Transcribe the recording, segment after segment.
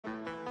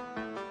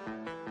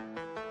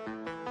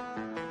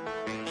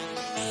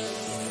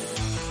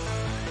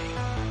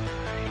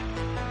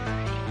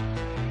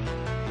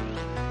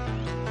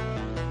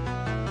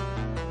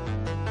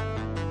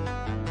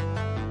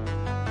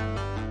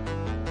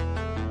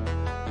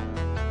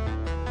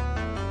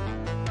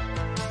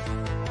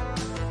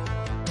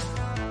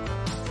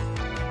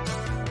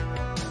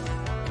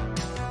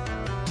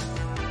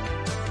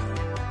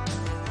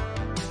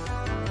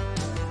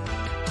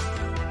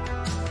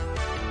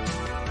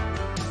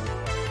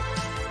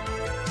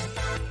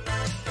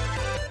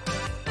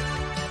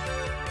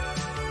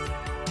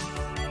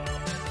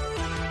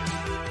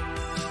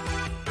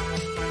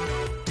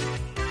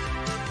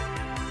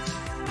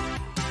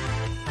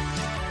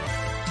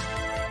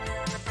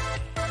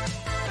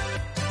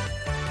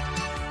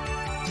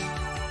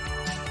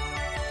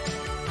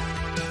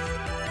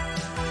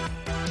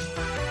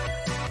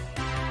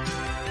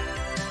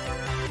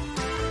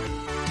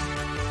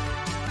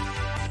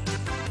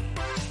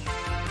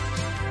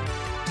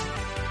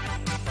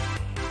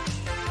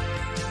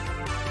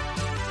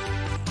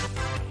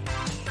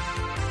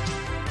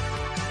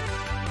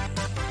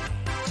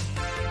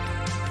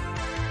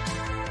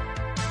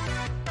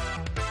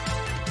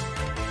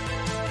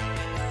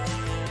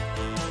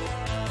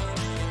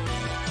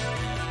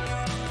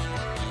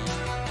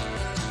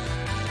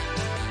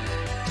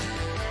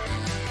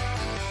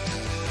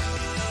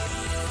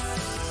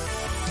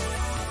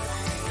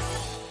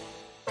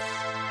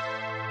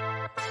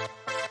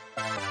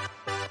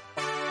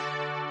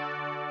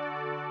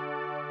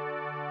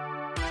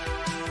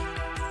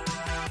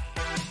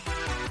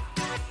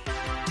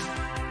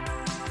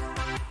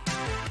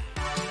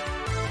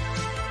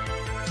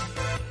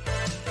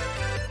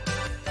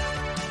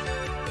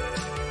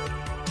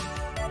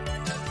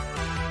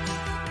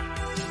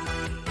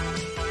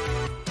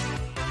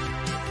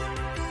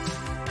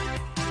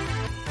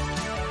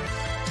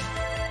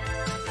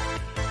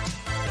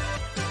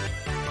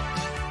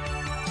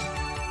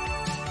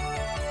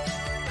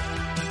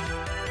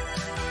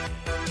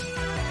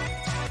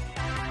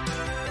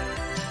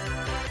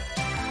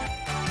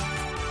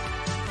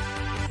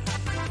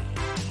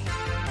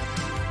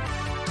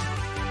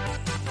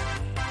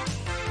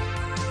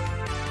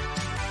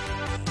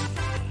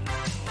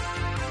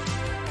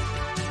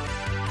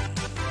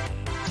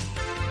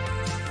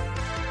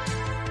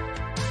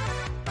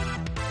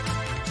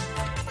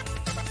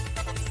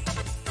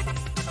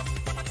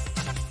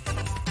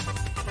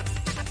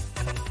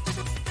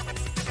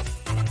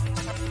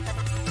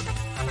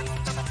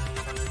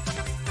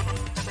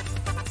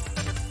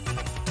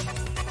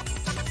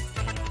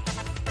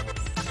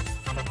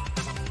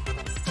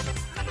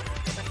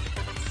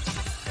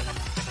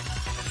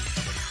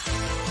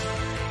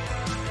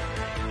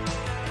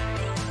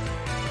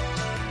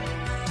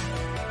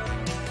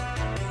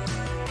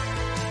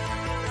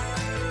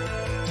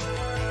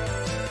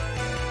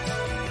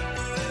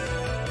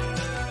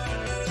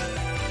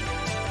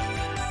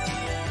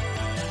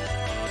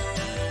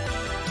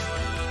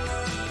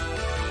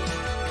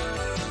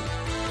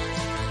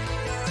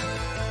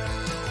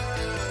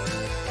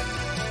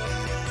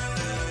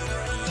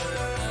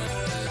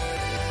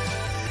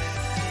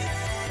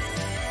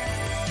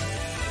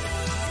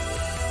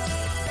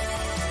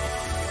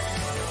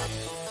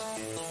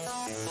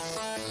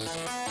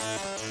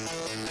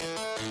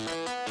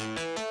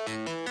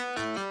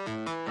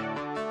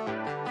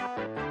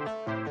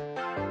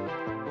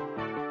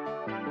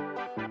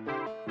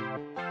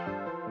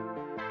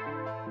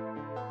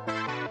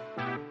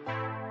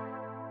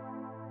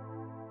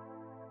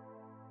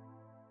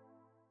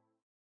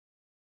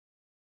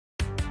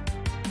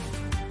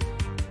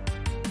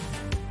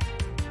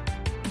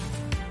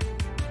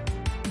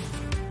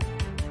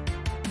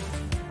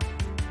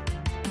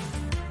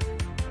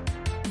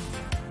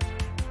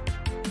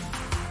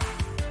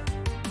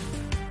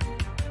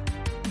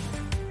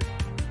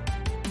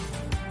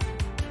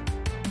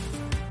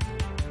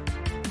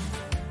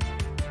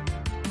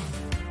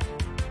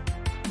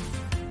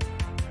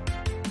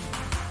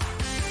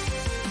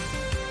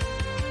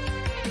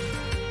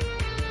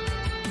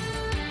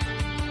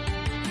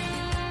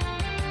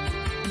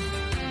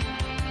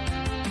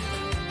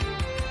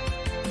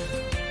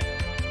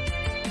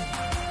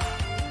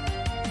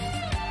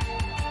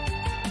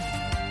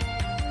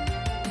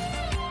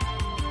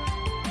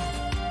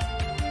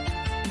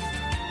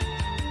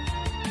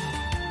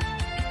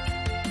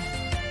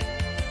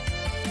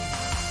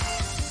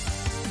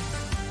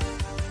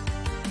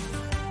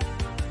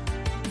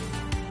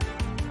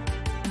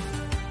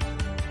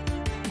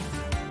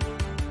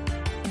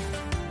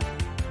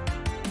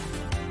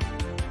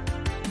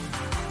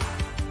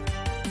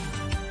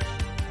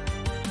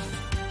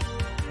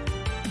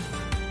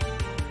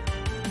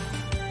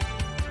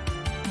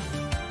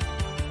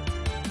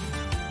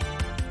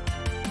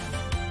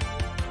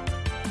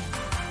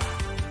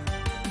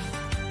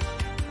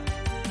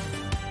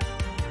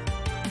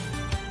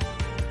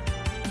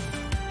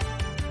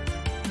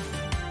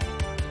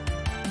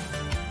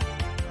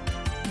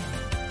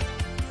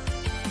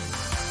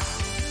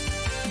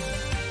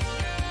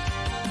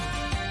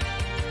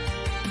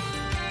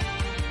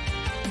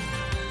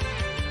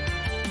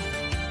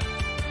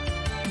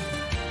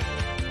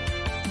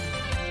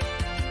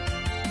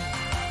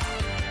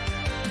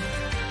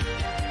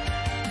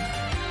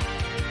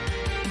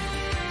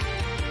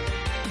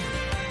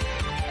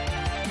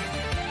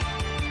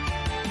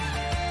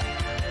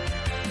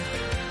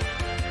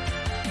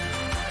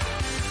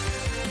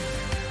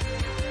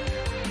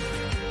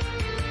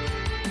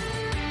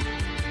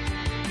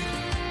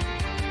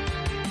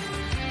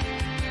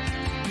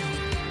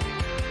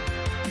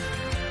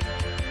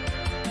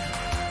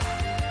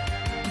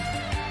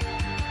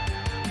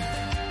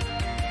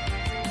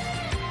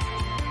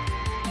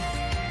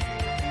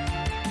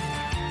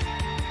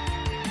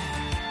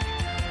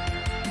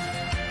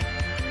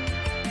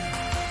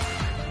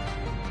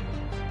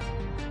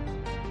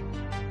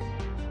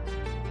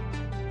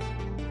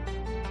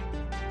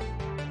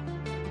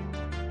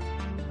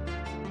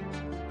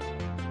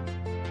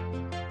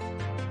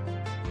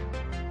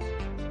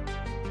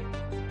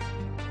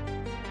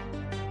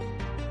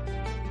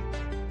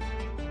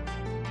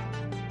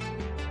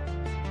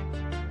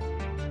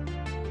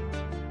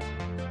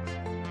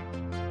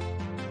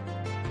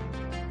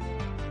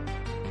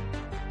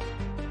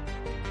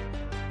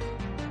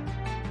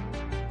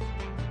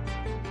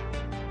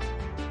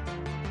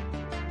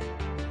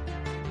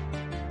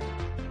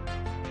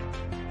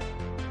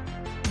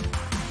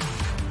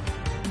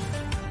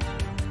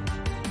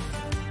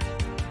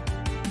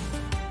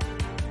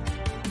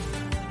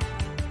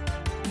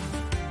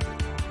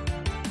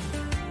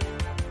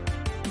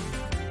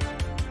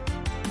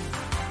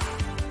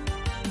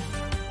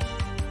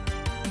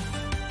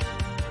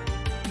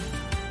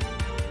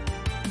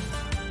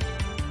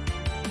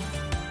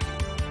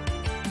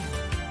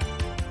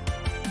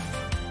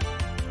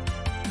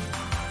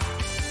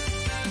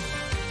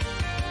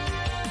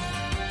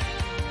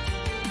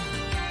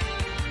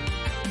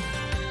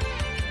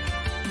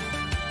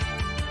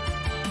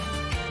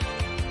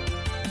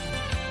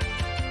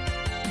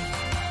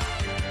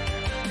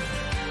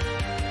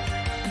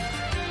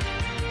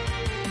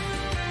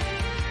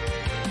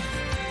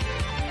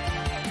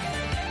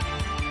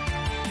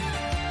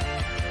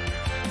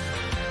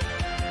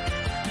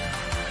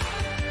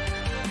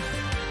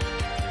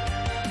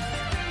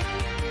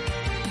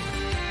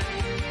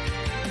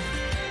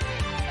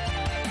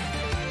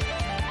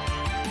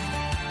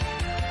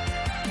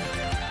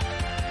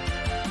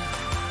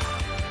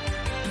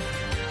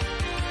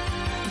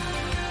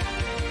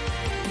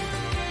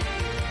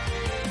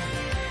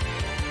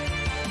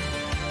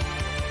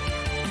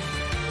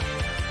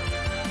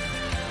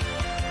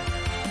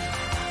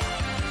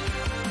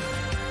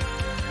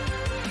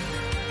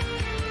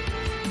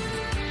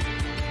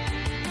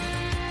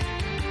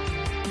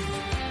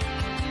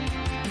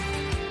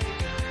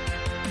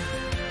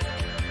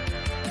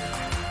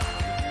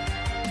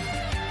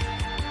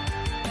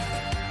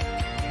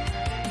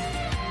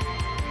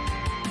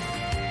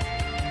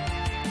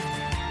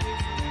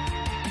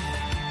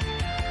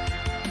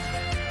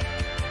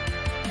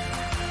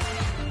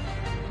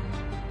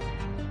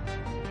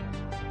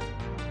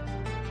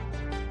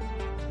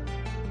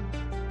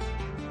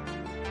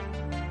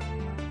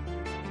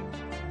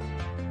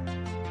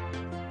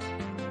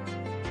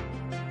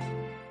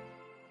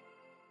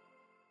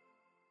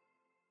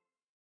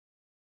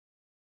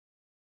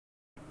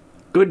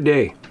Good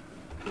day.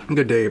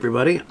 Good day,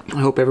 everybody. I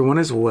hope everyone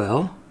is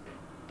well.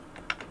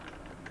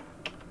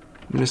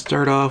 I'm going to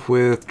start off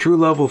with True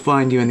Love Will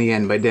Find You in the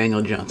End by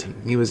Daniel Johnson.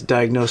 He was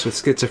diagnosed with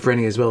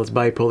schizophrenia as well as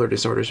bipolar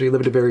disorder, so he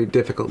lived a very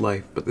difficult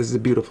life, but this is a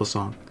beautiful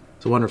song.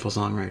 He's a wonderful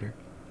songwriter.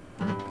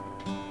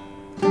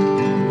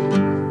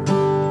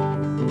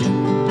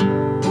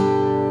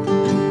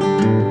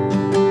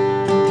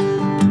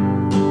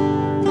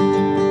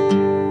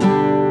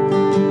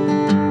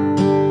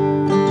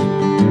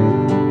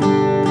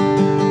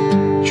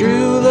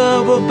 True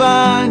love will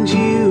find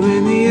you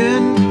in the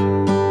end.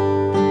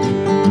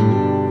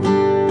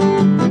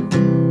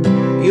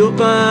 You'll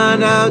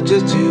find out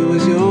just who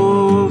is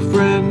your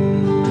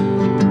friend.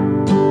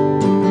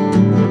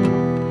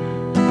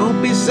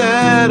 Don't be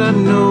sad, I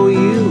know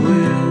you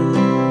will.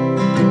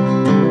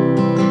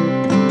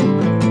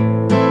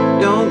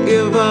 Don't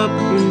give up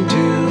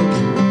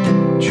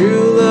until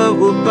true love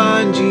will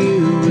find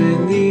you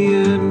in the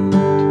end.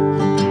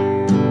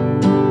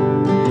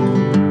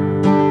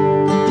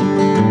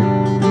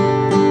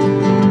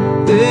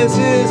 This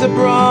is a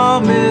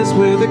promise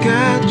with a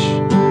catch.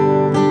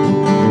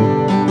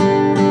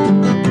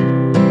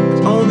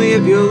 Only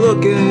if you're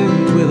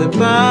looking will it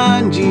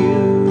find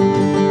you.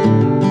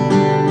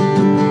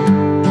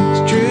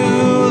 'Cause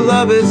true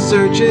love is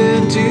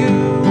searching too.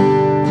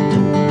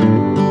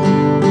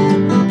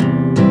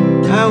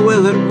 How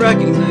will it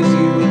recognize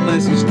you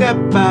unless you step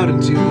out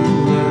into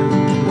life?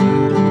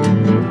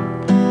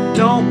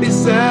 Don't be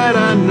sad,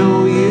 I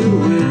know you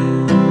will.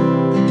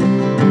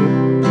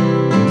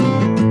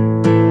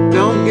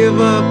 Don't give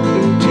up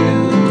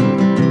until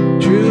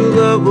true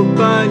love will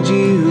find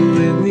you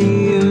in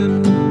the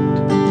end.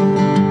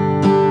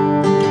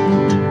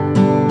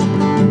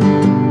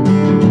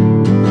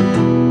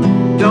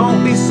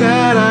 Don't be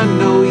sad, I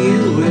know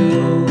you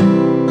will.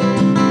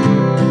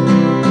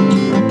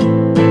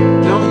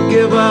 Don't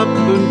give up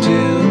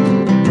until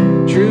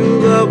true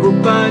love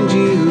will find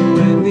you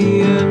in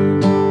the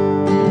end.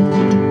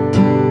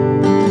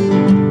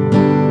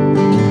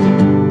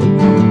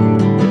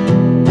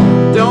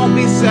 Don't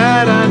be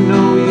sad, I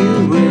know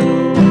you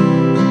will.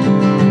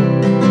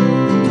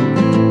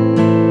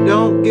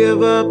 Don't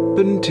give up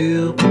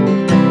until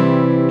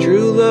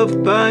true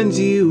love finds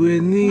you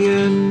in the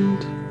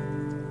end.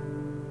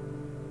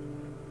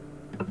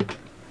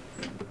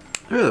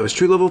 Oh, that was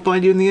True Love Will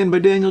Find You in the End by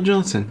Daniel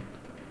Johnson.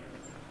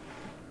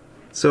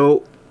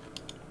 So,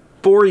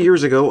 4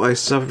 years ago, I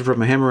suffered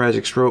from a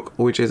hemorrhagic stroke,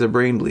 which is a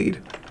brain bleed.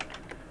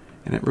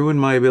 And it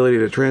ruined my ability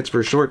to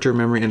transfer short-term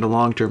memory into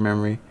long-term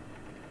memory.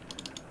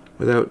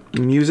 Without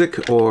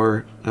music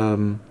or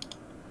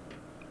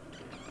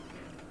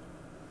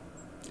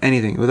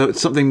anything, without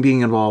something being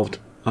involved.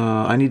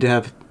 I need to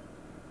have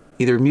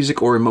either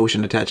music or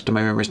emotion attached to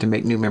my memories to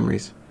make new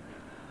memories.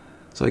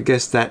 So I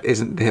guess that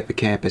isn't the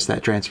hippocampus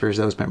that transfers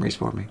those memories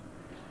for me.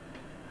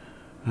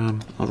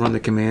 I'll run the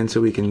command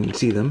so we can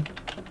see them.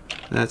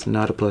 That's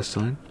not a plus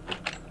sign.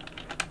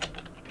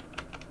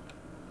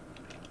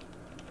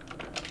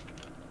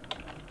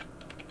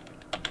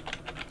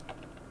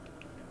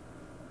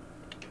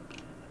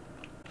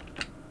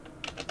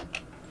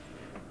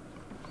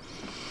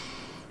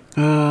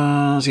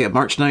 So yeah,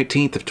 March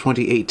 19th of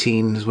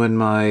 2018 is when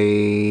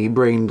my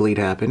brain bleed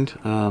happened.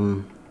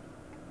 I'll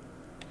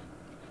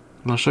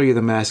show you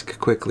the mask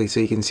quickly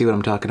so you can see what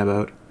I'm talking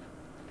about.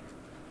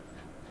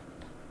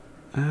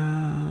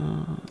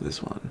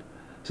 This one.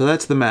 So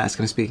that's the mask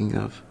I'm speaking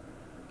of.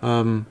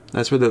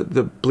 That's where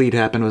the bleed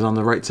happened, was on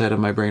the right side of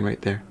my brain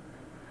right there.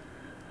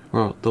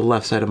 Well, the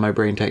left side of my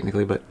brain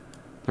technically, but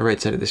the right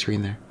side of the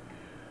screen there.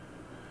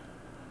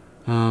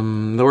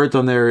 The words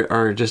on there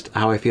are just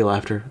how I feel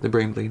after the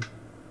brain bleed.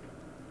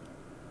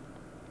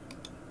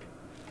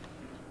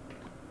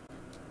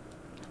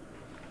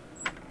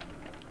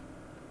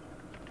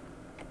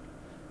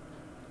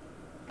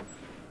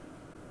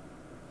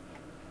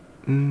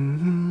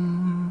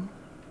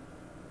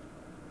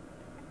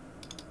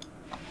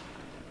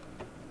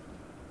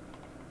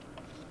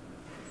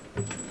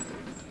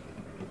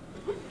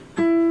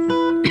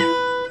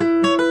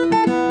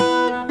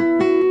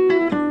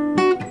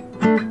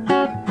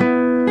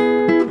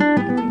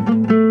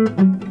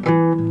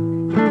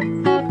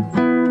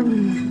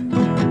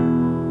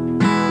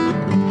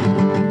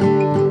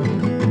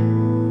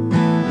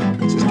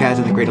 This is Cat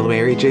in the Cradle of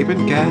Mary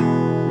Chapin. Cat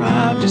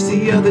arrived just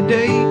the other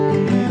day,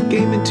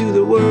 came into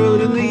the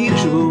world in the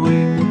usual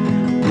way.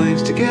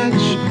 Planes to catch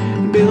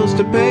and bills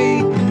to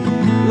pay.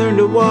 Learned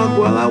to walk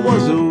while I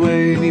was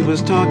away. And he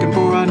was talking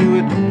before I knew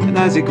it. And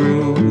as he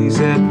grew, he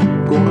said,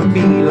 I'm gonna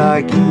be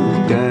like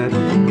you, Dad.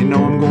 You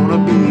know I'm gonna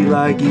be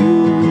like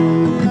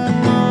you.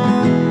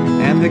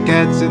 And the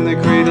cat's in the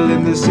cradle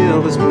in the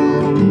silver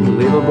spoon. The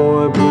little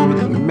boy blue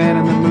with the man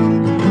in the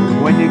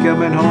moon. When you're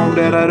coming home,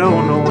 Dad, I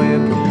don't know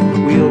when.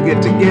 We'll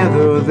get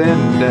together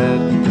then,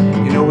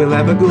 Dad. You know we'll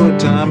have a good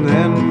time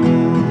then.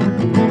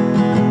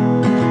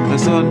 My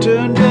son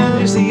turned 10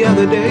 just the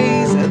other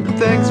day, said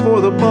thanks for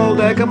the ball,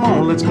 Dad, come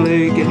on, let's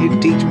play. Can you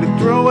teach me to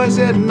throw? I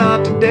said,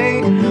 not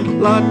today.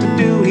 Lot to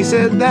do, he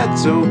said,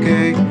 that's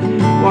okay.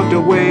 Walked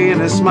away and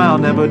his smile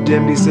never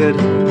dimmed. He said,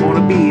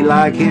 wanna be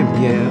like him,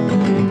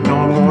 yeah.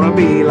 Don't wanna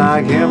be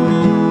like him.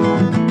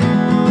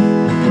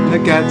 The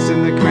cat's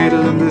in the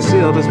cradle and the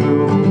silver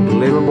spoon. The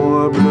little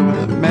boy blue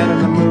and the man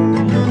in the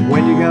moon.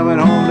 When you coming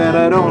home, Dad,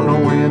 I don't know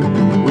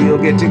when. We'll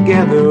get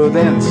together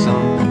then,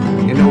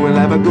 son. You know we'll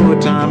have a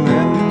good time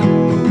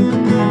then.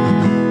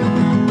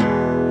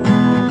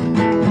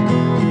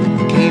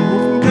 Came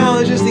home from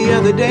college just the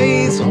other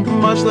day. So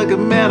much like a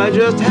man, I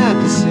just had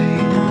to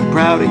say,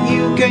 proud of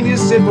you, can you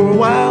sit for a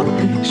while?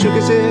 He shook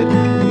his head,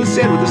 he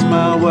said with a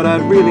smile, what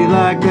I'd really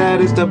like,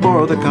 Dad, is to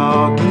borrow the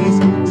car keys.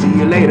 See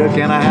you later,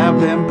 can I have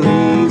them,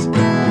 please?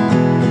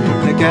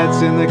 The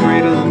cat's in the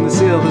cradle and the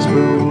silver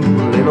spoon.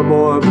 The little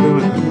boy blue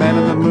and the man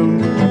in the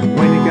moon.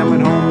 When you're coming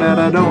home, Dad,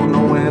 I don't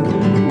know when.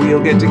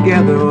 We'll get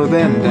together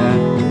then, Dad.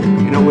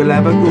 You know we'll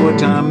have a good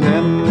time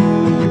then.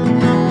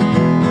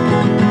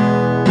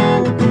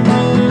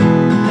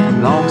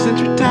 Long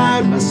since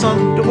retired, my son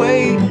moved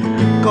away.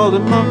 Called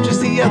him up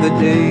just the other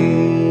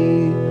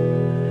day.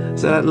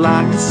 Said I'd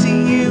like to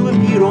see you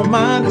if you don't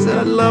mind. I said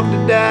I'd love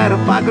to, Dad,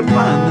 if I could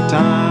find the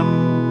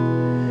time.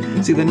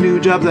 See, the new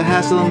job's a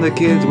hassle and the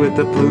kids with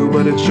the flu,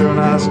 but it's sure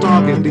nice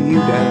talking to you,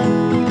 Dad.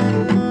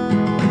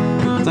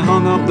 As I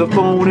hung up the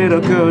phone, it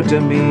occurred to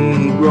me,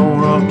 he'd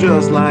grown up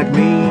just like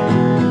me.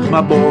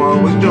 My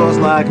boy was just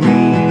like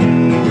me.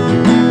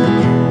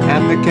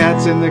 And the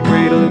cat's in the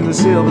cradle and the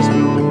silver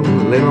spoon.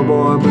 The little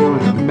boy blue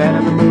and the man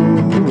in the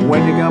moon.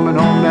 When you're coming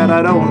home, Dad,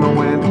 I don't know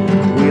when.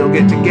 We'll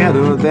get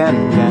together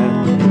then,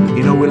 Dad.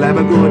 You know we'll have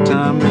a good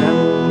time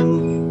then.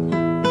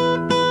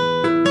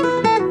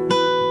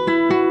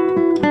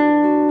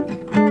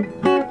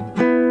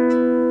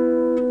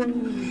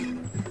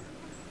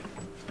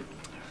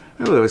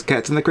 Oh, that was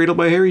Cats in the Cradle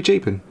by Harry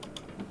Chapin.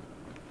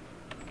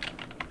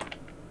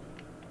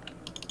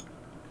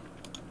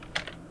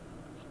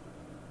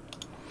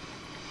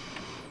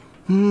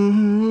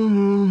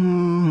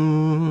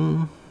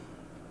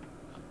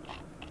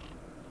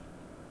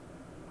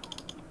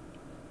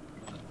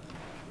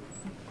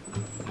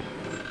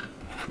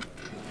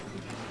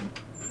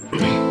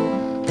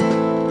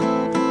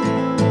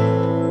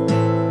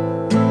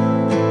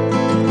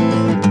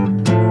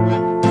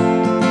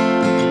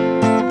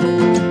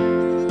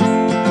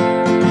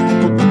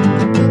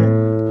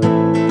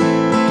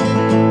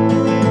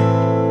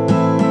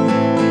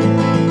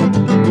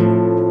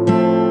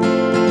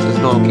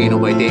 Volcano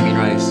by Damien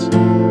Rice.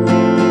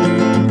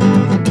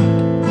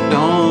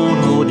 Don't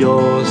hold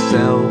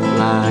yourself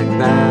like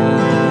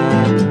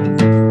that.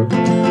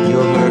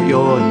 You'll hurt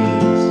your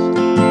knees.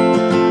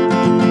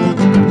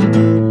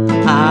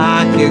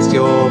 I kissed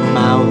your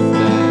mouth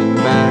and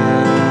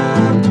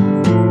back.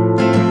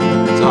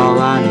 That's all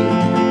I need.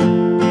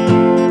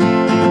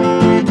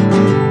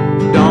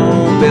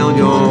 Don't build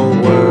your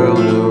world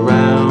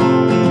around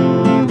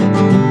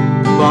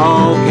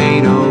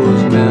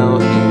volcanoes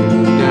melting.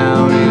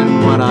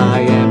 What I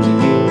am to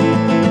you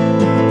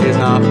is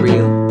not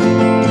real.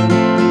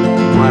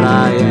 What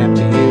I am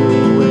to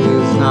you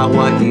is not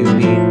what you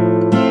need.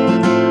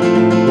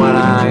 What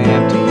I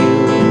am to you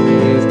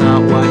is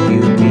not what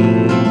you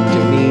mean to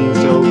me.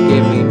 So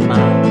give me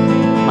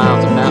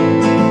miles of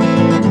mountains.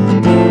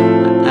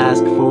 I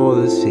ask for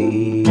the sea.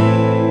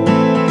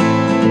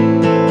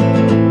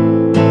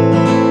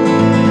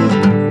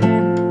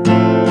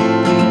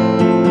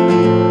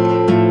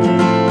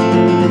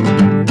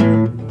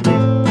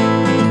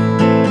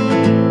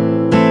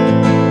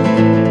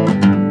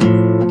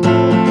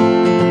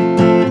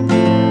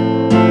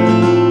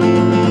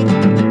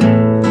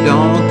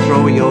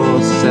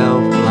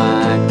 Yourself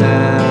like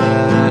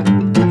that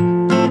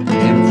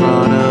in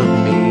front of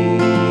me.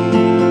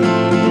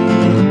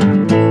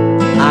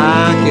 I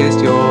kissed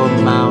your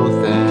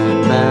mouth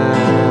and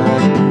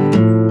back.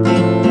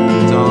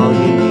 That's all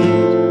you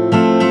need.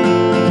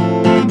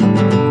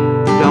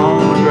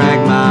 Don't drag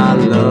my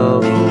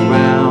love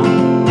around.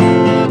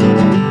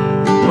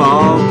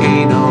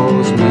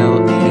 Volcanoes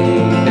melt me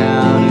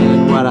down,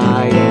 and what I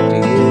am to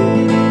you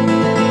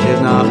is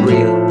not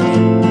real.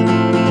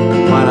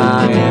 What I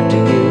am to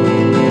you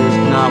is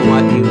not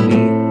what you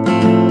need.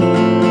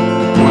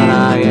 What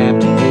I am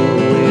to you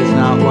is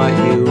not what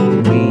you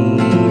mean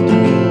to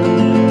me.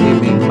 Give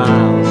me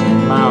miles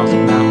and miles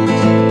of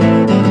mountains.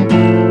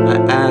 I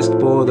asked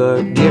for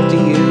the gift to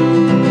you.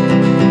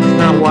 It's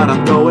not what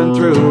I'm going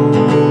through.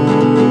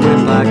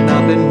 It's like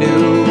nothing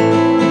new.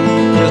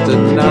 Just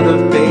another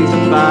phase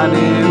of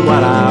finding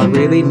what I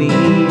really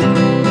need.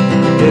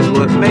 Is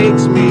what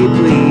makes me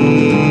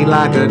bleed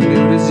like a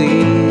new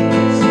disease.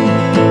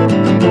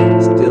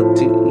 Still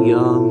too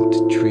young to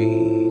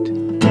treat.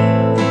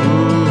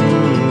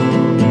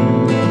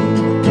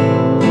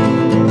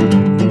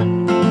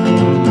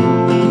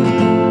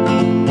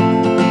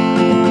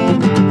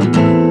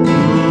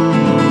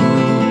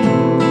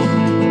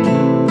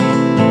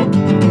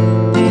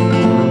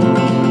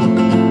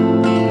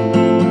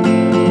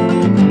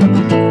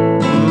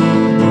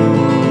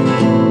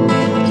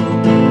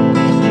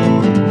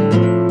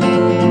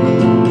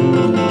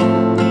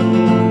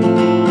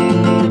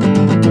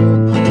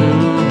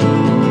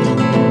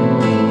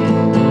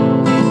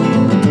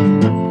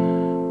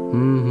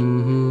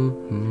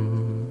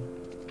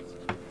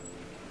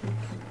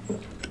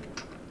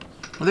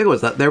 think it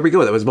was that. There we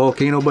go. That was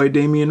Volcano by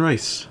Damien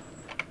Rice.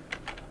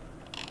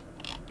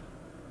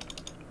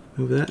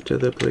 Move that to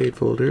the played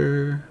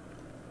folder.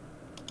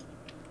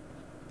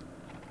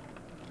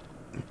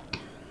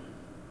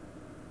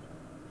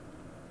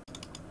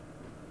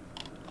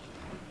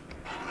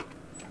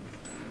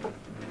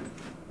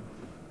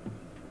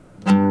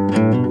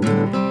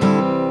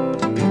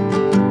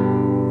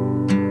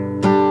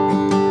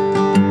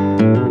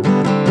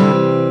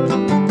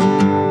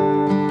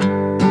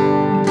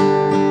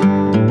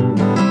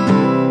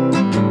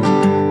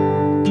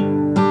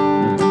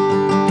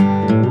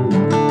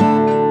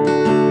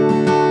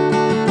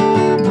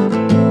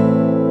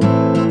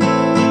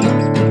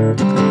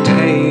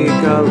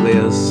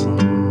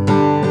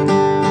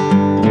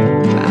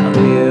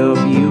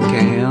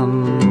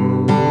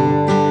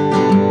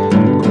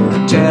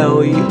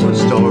 Tell you a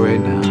story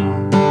now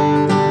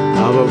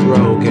of a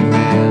broken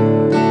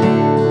man.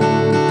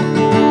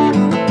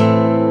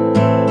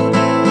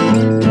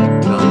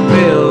 Done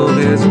built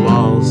his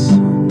walls,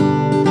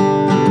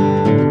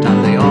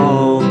 time they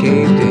all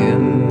caved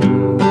in.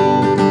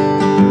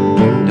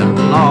 Done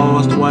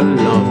lost what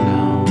love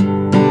now,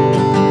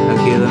 now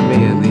killing me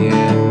in the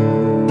end.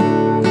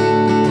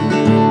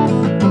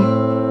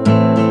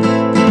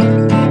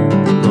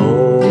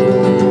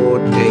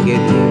 Lord, take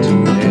it here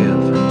to heaven.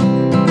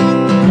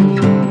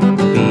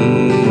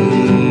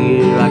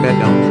 I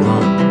don't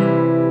belong.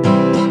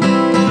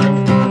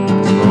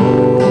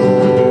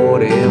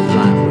 Lord, if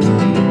life was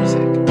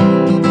music,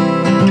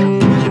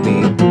 it should be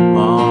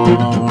one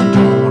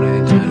torn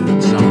and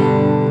tattered song.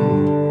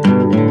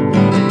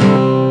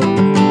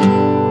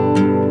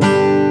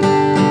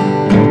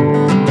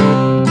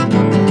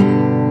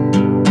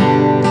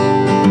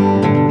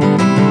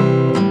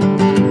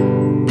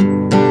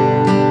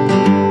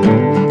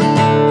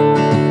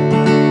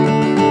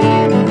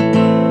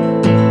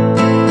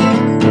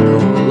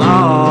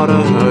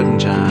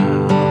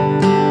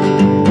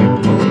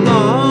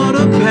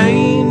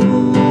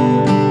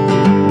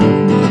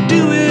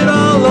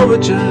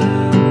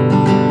 Child,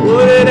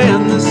 would it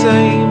end the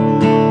same?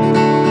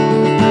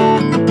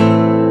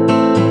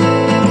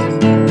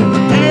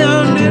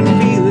 And in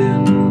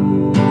feeling,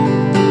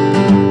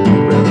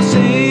 rather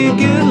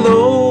sinking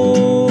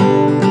low,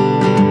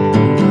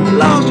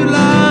 lost your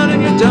line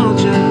and your tunnel,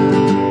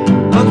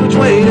 child, lost which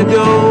way to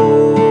go.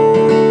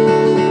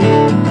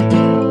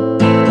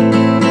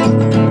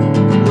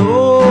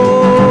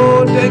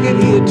 Lord, take it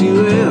here to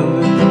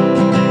heaven.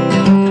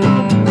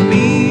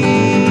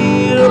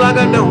 Feel like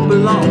I don't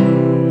belong.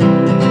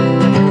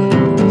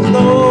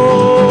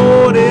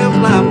 Lord, if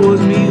life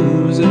was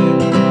music,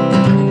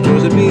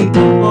 yours would be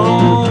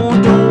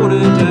one torn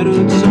and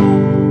tattered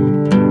song.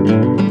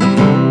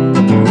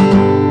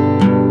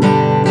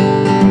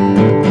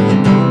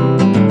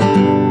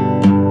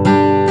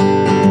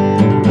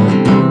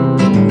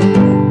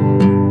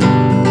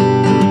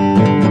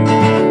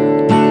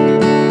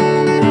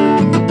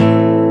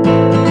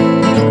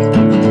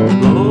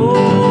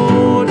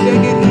 Lord,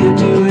 take it here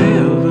to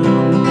heaven.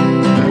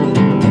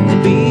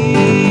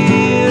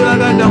 Feel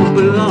like I don't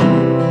belong.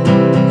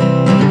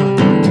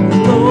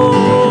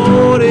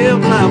 Lord, if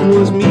life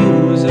was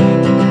music,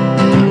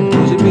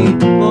 would it be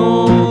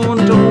one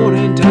torn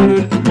and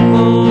tattered,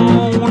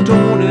 one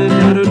torn and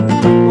tattered,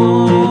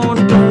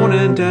 one torn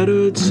and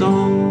tattered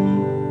song?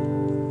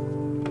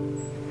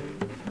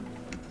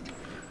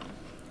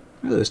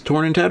 This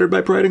Torn and Tattered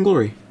by Pride and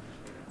Glory.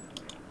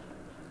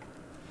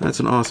 That's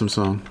an awesome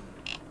song.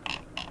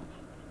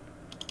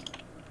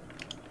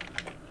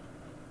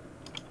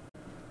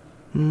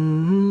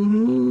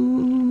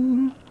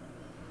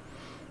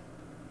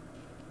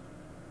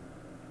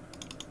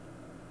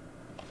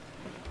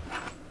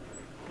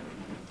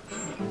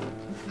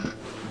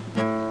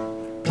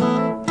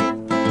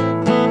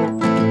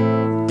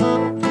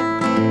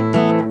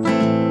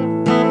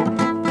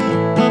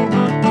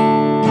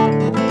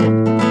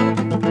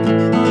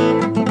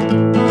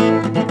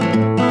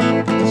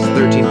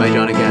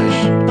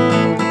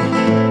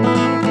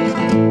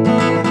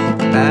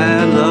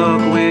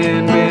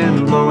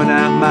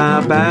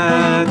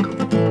 Back.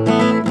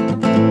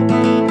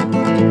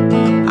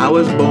 I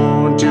was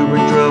born to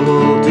bring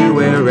trouble to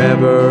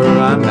wherever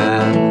I'm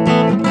at.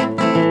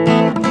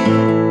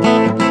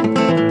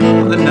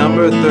 The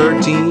number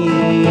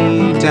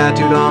 13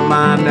 tattooed on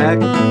my neck.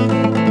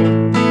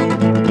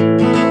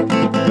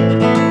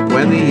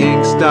 When the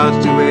ink starts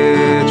to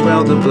itch,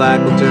 well, the black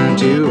will turn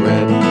to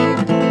red.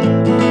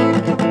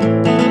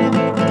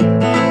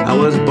 I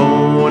was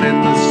born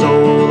in the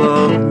soul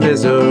of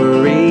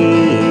misery,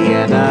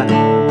 and I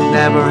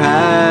never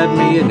had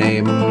me a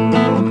name.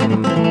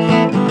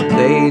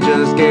 They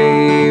just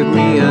gave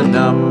me a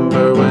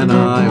number when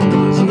I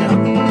was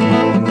young.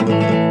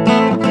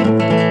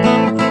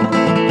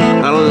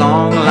 Got a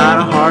long line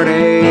of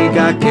heartache,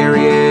 I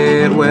carry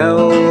it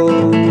well,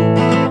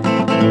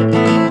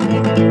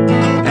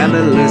 and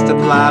the list of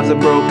lives I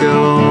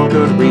broken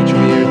could reach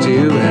from here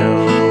to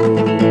hell.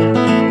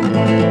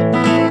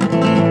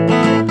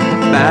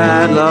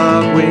 Bad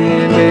luck,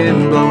 wind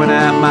been blowing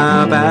at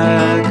my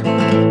back.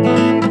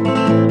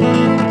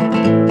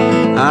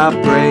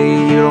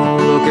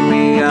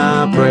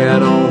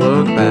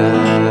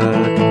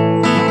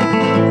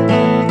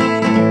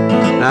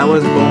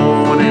 was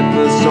born in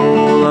the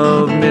soul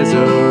of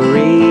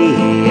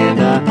misery, and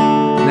I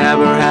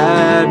never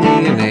had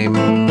me a name.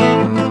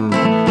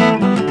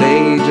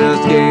 They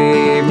just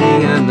gave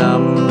me a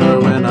number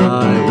when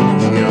I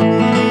was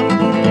young.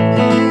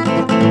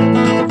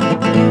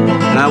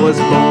 And I was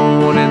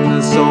born in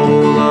the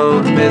soul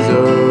of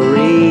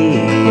misery,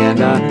 and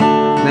I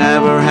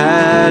never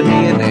had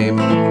me a name.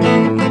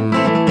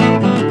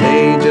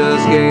 They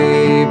just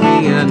gave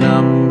me a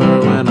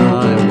number when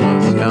I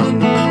was young.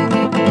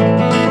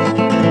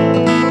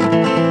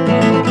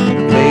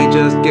 They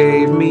just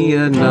gave me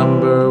a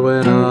number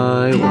when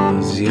I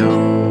was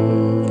young.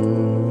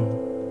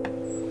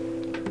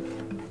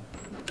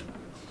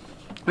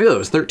 Oh, yeah, that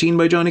was 13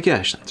 by Johnny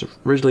Cash. That's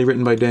originally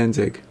written by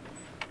Danzig.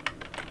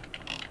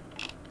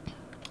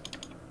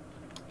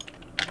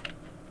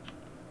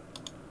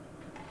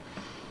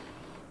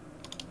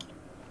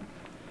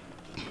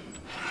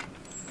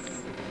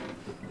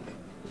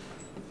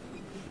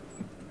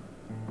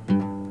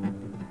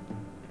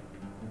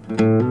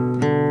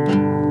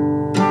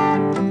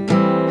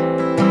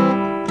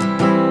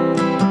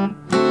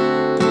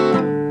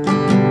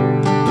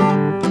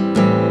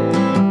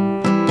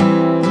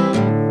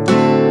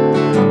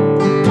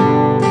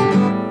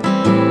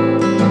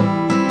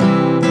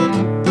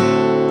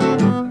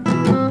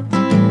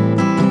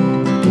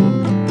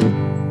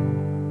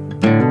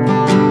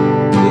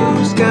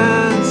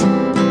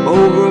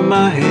 Over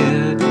my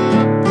head,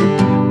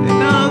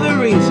 another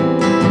reason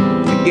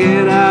to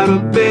get out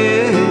of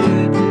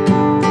bed.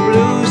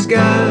 Blue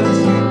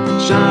skies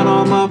shine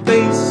on my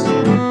face,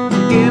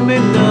 give me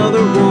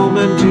another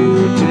woman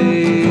to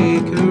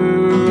take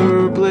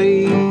her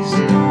place.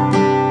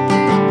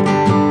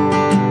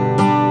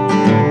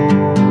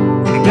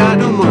 Ain't got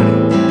no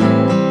money,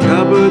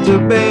 cupboards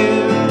are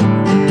bare,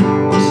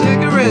 no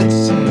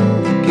cigarettes,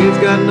 kids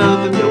got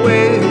nothing to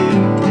wear.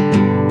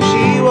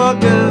 She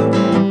walked out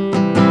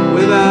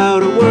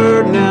without a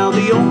word, now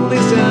the only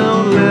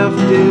sound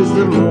left is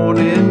the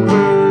morning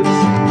birds.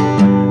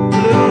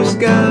 Blue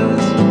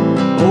skies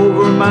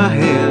over my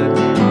head,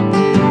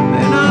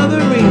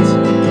 another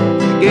reason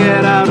to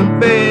get out of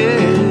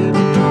bed.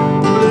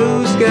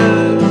 Blue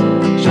skies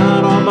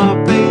shine on my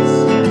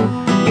face,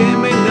 give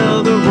me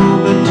another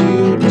woman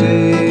to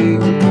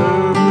take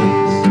her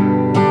place.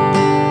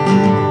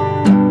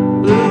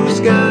 Blue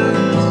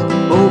skies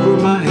over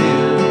my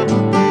head,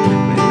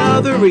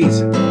 another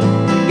reason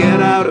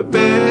get out of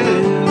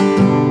bed.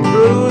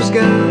 Blue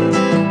skies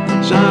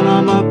shine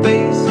on my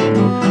face,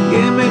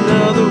 give me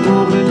another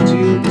woman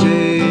to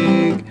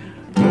take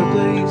her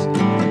place.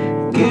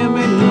 Give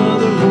me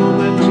another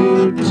woman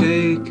to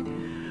take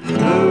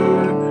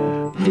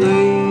her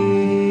place.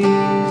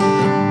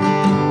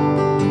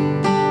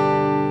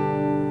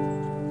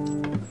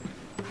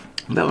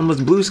 That one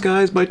was Blue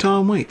Skies by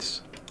Tom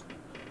Waits.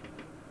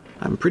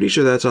 I'm pretty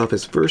sure that's off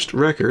his first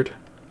record.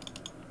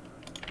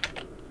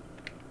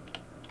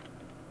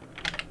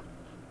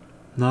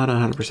 Not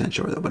 100%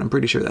 sure though, but I'm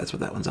pretty sure that's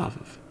what that one's off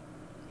of.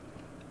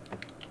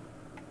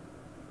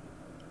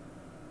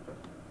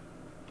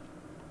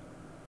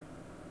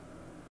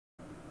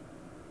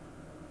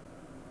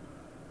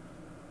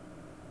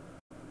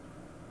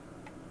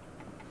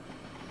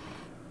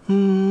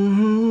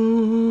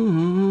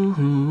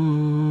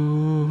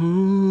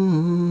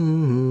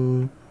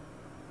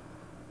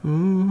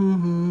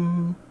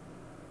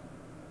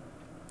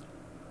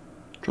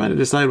 Trying to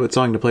decide what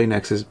song to play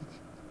next is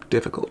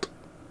difficult.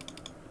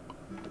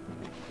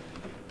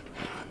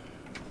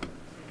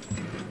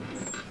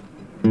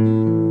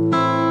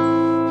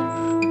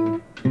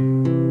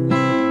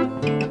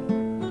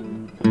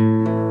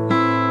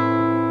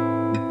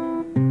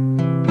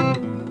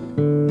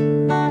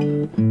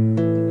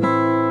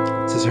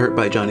 This is Hurt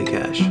by Johnny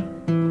Cash,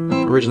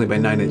 originally by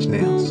 9 Inch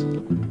Nails.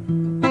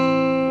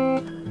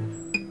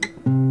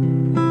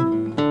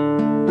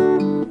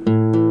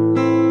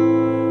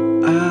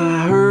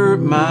 I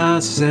hurt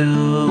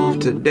myself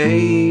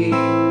today,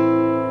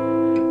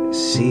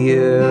 see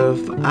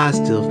if I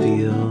still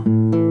feel.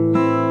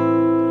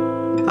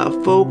 I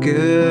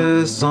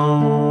focus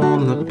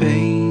on the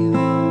pain,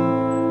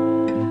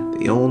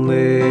 the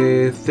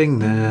only thing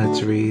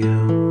that's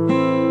real.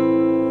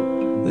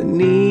 The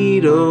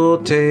needle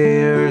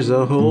tears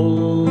a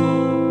hole,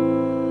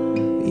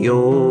 the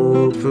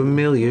old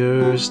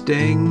familiar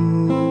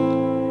sting.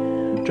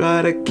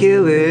 Try to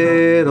kill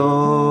it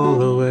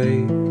all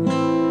away.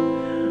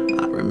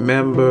 I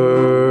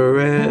remember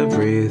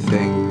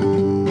everything.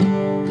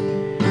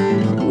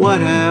 What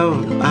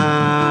have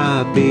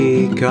I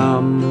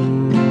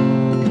become?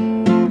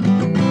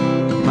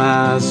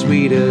 My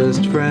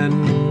sweetest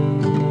friend.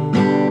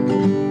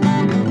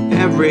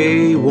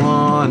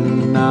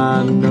 Everyone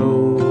I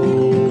know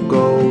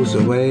goes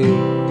away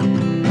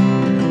in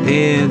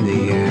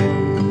the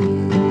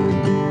end,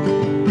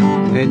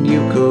 and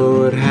you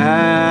could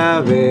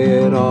have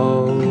it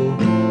all.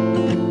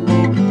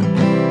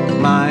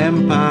 My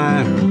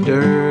empire of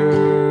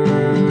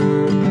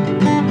dirt,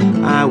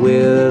 I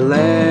will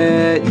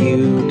let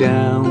you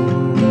down.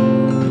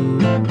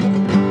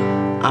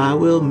 I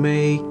will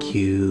make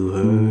you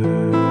hurt.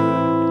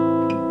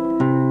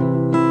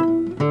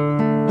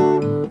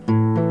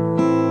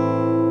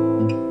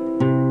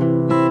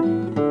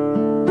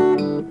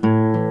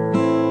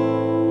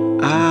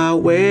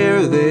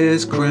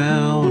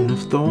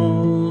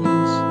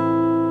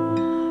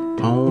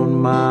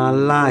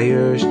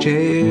 mother's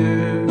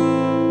chair,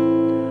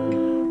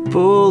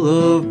 full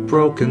of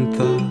broken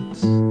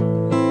thoughts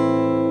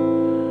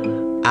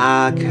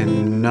I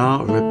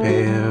cannot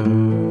repair.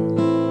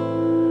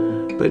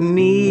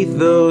 Beneath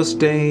the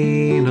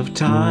stain of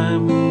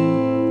time,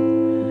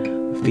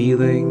 the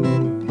feeling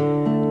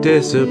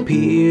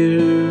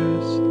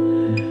disappears.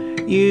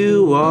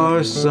 You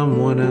are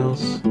someone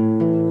else,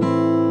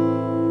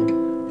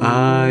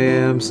 I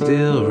am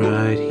still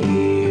right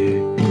here.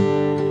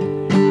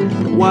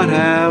 What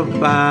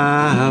have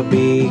I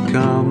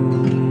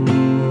become?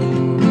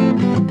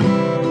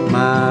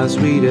 My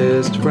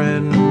sweetest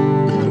friend.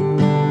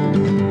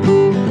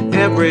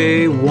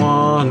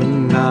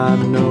 Everyone I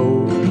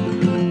know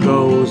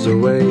goes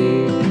away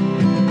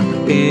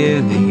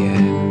in the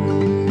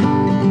end,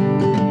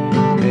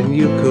 and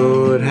you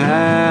could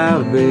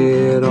have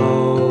it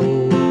all.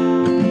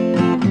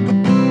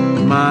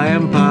 My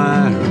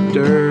empire of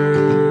dirt,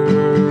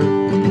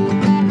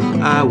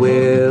 I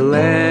will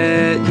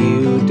let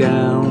you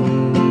down.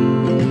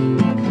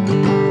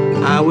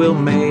 I will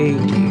make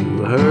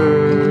you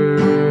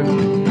hurt.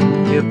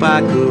 If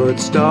I could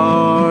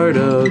start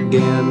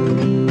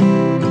again,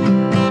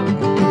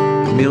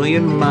 a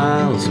million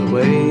miles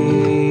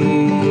away,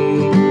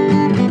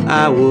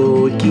 I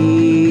would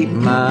keep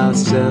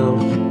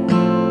myself.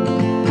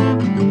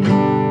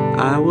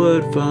 I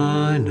would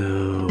find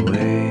a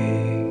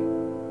way.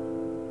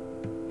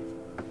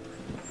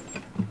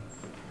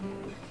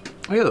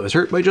 Oh yeah, that was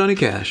Hurt by Johnny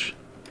Cash.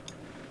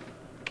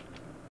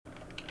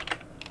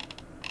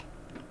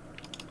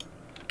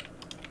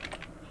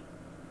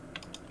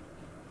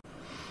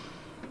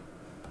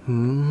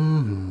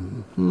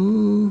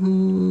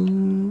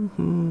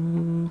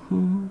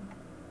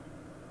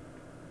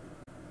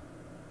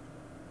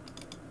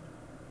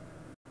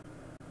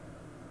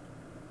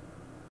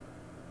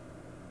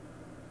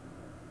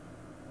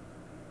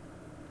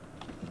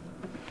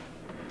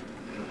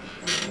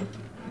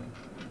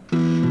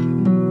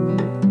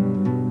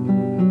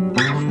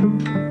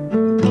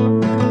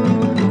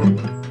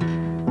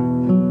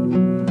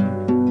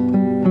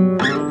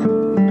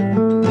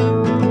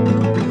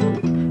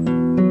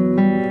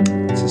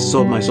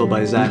 Sold My Soul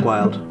by Zakk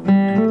Wylde.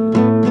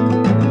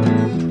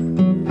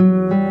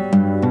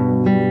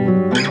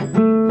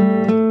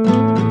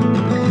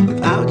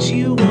 Without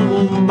you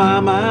by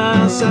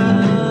my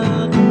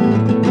side,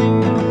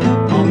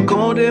 I'm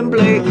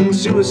contemplating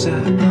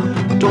suicide,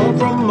 torn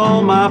from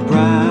all my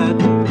pride.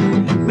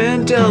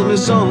 Man tells me,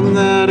 son,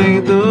 that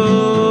ain't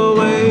the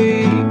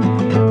way.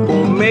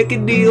 Won't make a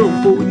deal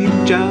for you,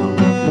 child,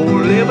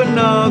 or live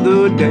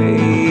another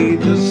day.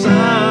 Just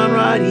sign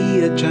right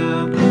here,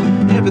 child.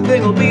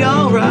 Everything will be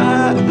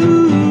alright.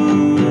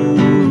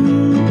 Ooh,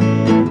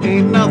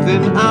 ain't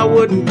nothing I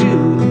wouldn't do.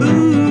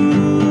 Ooh,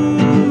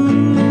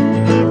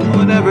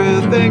 and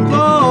everything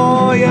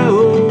for you.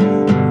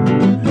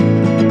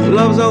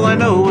 Love's all I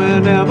know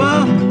and ever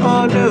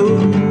I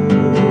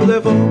know.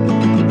 Therefore,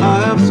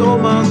 I have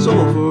sold my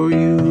soul for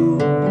you.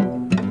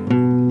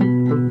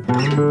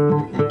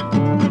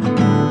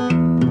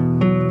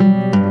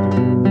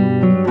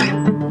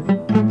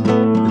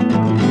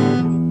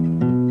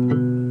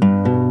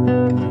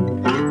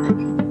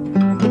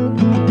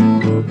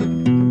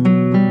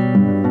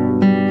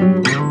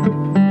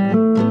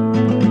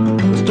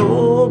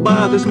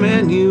 This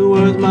man, you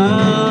worth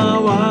my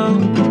while.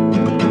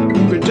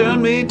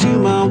 Return me to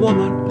my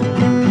woman,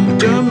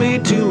 return me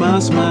to my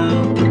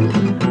smile.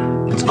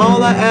 It's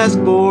all I ask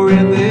for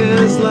in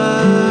this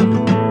life.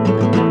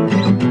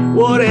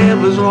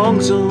 Whatever's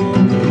wrong,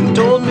 son, he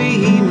told me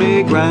he'd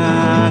make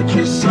right.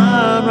 Just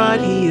sign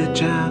right here,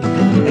 child.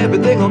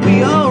 Everything will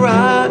be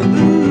alright.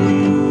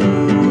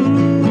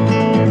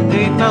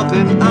 Ain't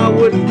nothing I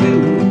wouldn't do.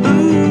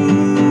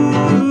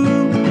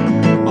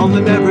 All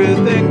and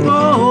everything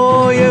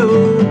for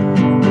you.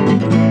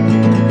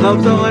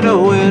 Love's all I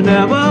know and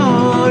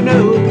ever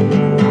knew.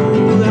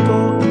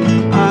 Therefore,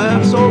 I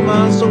have sold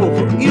my soul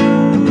for you.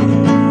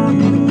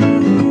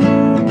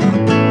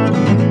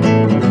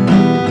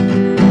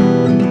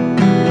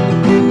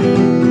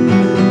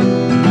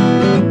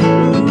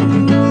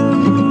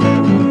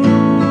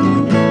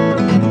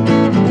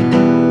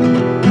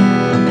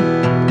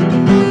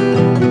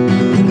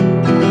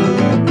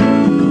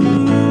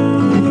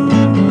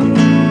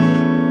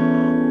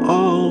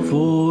 All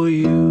for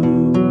you.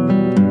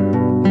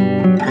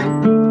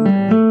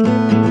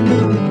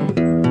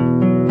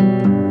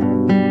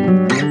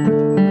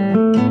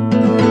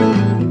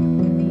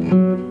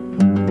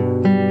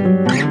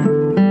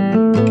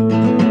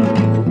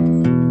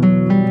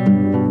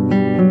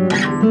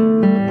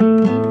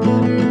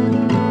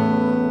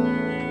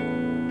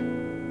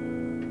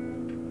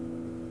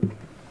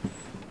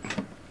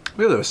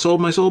 Yeah, that was Sold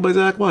My Soul by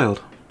Zakk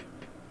Wylde.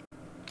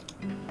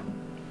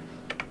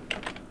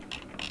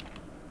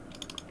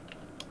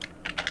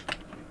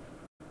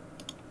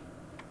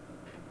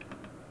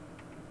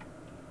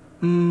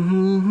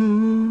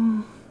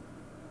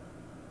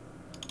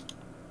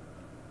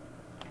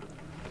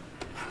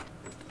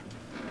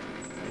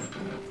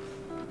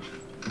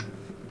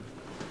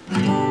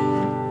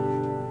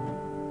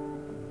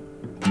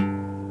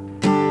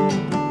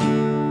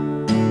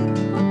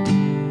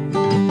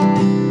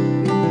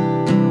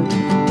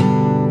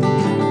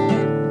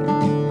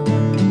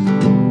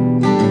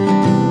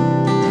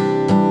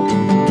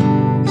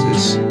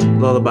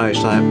 Lullaby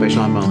by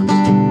Sean Mullins.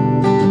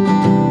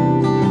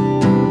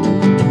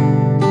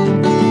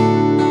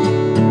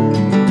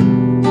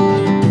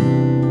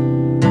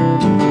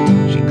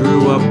 She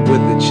grew up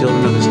with the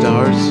children of the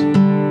stars,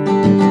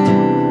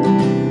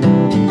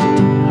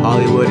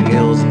 Hollywood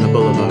Hills and the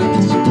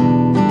boulevards.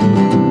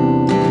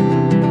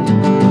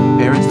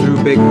 Parents threw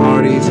big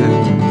parties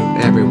and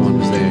everyone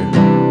was there.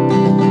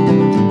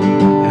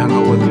 They hung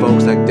out with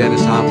folks like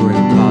Dennis Hopper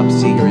and Bob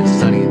Seger and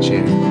Sonny and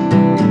Cher.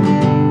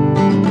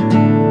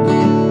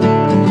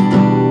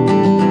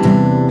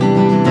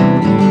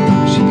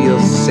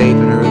 Safe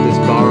in her this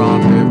bar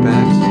on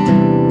Fairfax,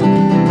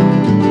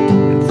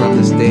 and from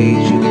the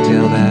stage you can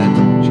tell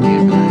that she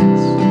can't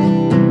relax.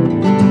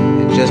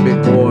 And just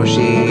before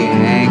she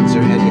hangs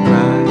her head to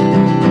cry,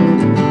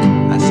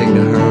 I sing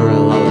to her a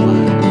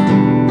lullaby.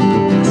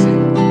 I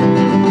sing,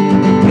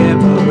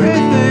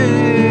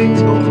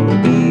 everything's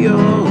gonna be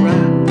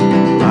alright.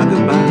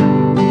 Rockabye,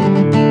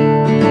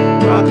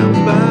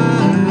 rockabye.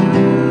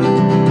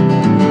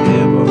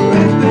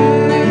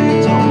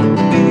 Everything's gonna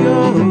be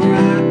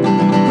alright.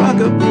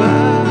 Rockabye,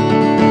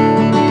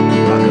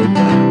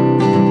 rockabye,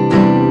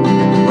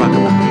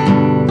 rockabye.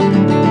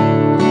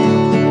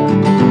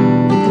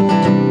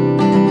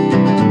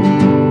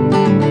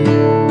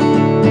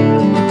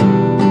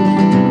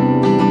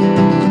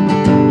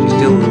 She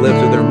still lives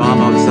with her mom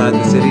outside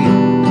the city,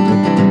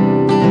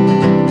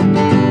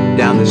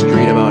 down the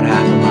street about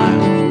half a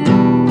mile.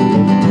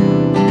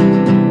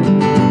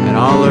 And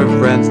all her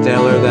friends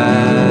tell her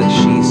that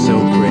she's so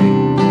pretty.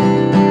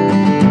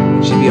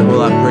 She'd be a whole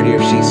lot prettier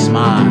if she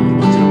smiled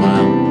once in a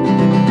while.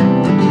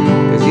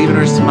 'Cause even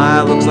her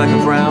smile looks like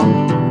a frown.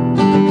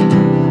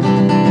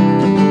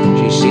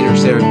 She's seen her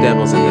share of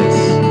devils in this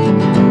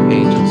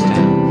angel's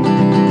town.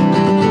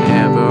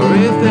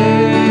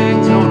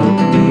 Everything's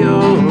gonna be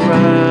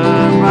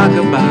alright.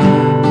 Rockabye,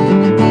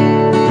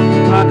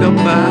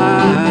 rockabye.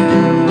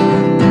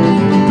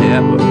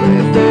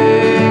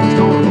 Everything's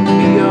gonna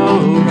be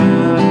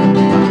alright.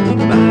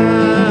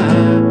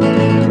 Rockabye,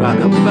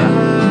 rockabye.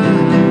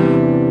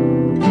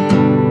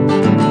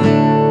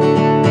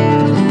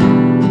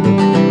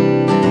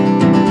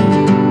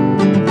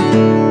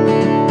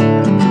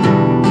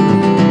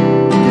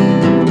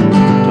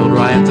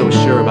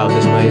 About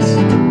this place.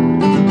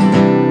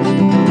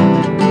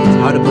 It's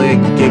hard to play a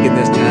gig in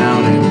this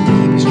town and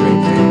keep a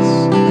straight face.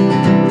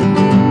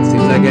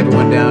 Seems like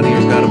everyone down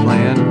here's got a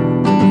plan.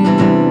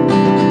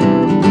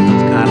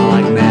 It's kinda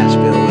like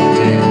Nashville with a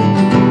tan.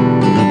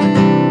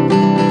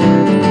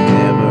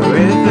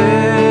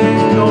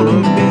 Everything's gonna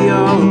be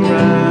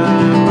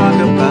alright.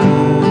 Rockabye,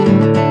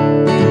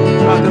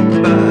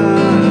 rockabye.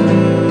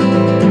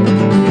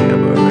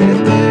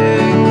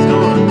 Everything's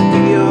gonna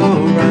be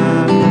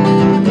alright.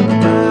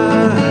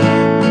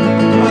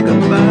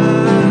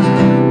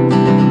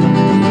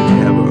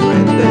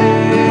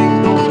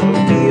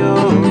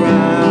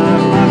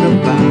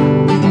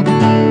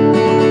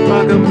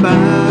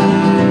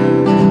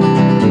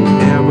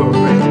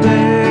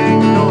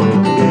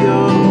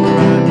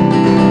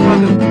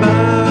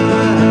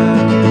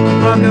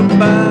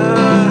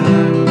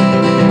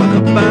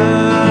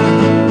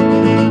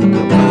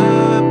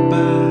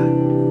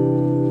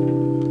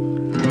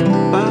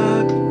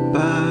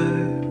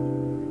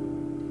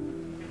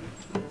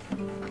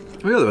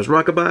 Oh yeah, that was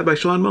Rockabye by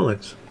Sean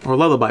Mullins. Or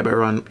Lullaby by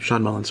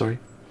Sean Mullins, sorry.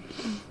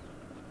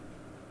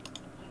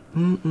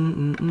 Move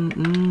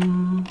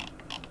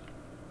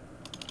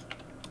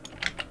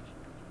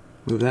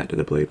that to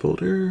the play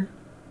folder.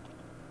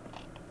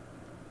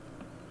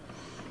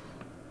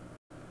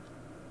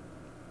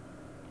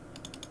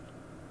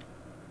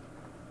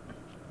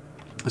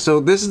 So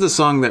this is the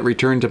song that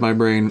returned to my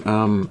brain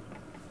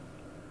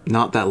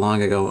not that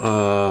long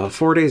ago,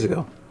 4 days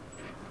ago.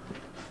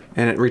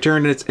 And it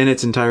returned in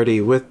its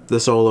entirety with the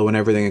solo and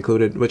everything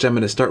included, which I'm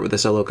going to start with the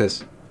solo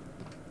because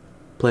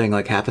playing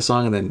like half a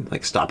song and then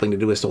like stopping to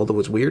do a solo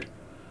was weird.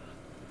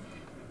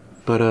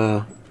 But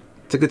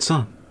it's a good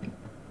song.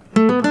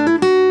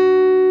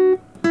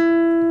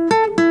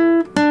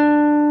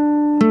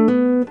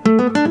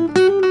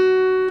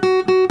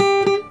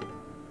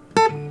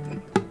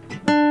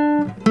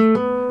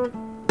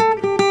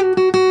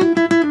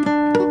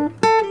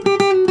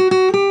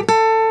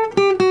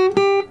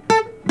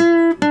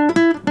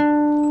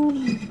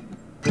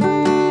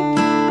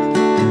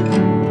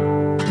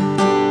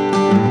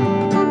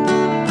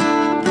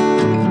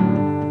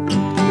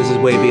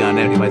 Way Beyond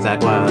Empty by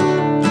Zach Wild.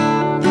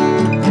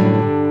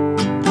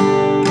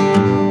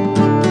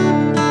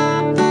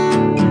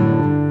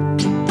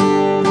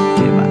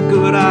 If I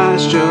could, I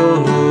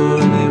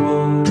surely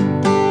would.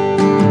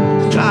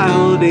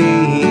 Child,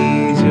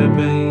 ease your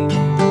pain.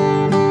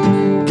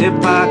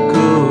 If I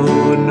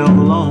could no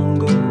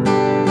longer,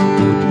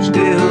 would you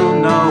still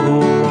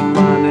know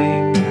my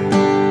name?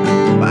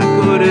 If I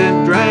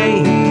couldn't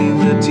drain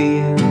the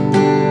tears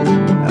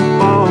that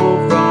fall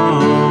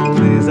from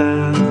these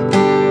eyes,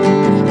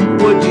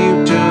 would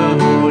you turn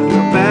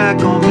your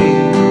back on me?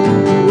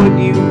 Would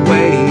you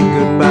wave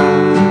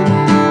goodbye?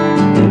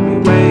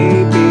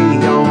 Way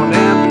beyond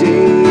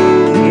empty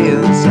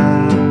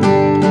inside.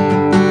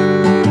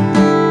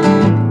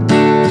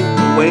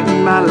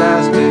 my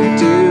last day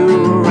to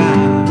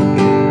arrive.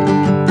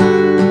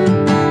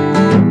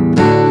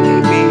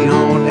 Leave me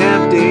on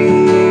empty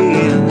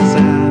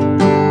inside,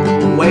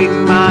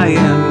 waiting my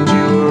end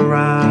to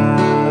arrive.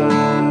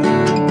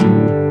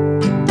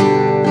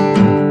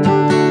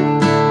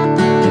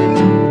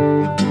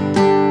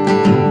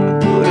 I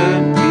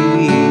couldn't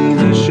be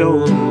the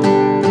shoulder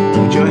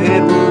that your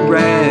head would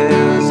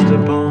rest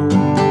upon.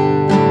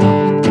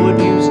 Would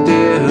you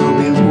still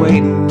be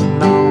waiting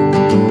on,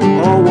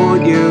 or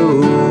would you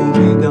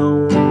be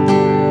gone?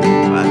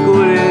 I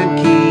couldn't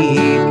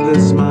keep the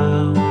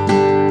smile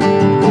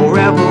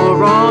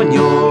forever on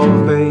your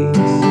face.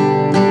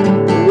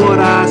 Would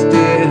I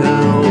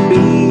still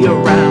be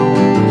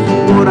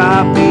around? Would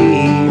I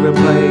be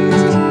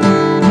replaced?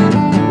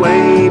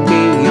 Way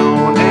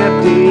beyond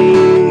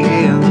empty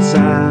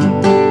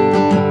inside,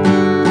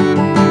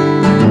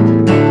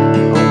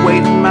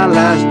 awaiting my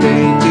last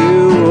day to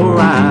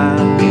arrive.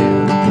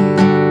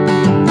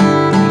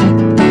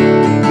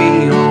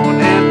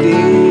 Beyond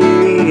empty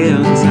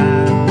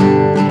inside,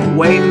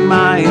 waiting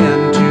my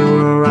end to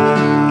arrive.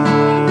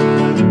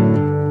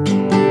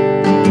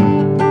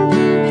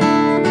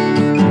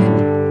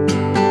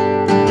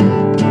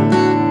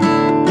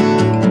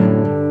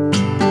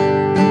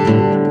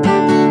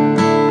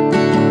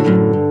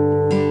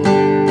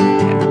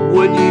 And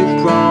would you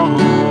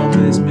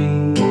promise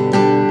me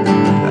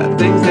that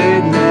things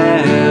they'd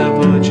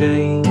never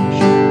change?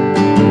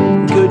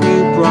 Could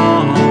you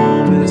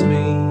promise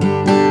me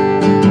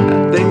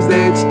that things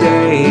they'd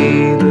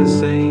stay the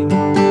same? I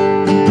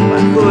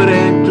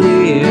couldn't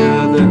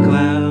clear the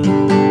cloud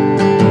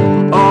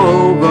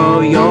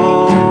over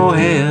your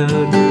head.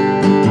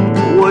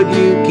 Would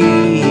you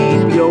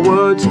keep your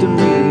words to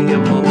me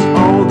amongst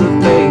all the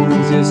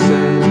things you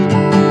said?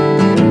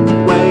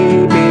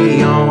 Way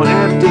beyond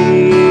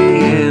empty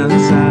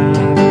inside,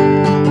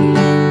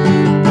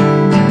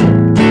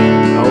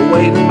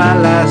 awaiting my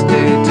last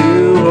day to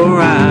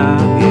arrive.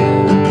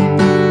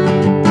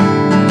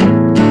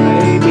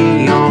 Way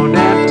beyond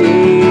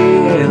empty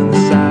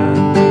inside,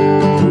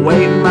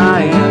 waiting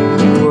my end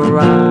to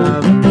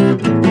arrive.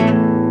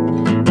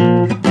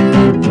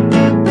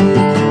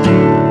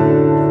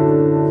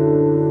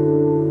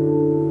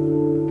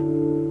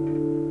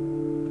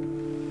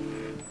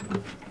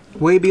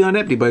 Way Beyond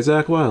Empty by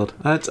Zakk Wylde.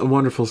 That's a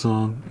wonderful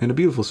song and a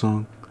beautiful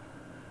song.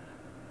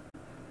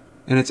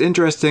 And it's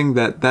interesting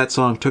that that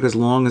song took as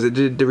long as it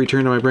did to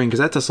return to my brain, because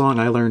that's a song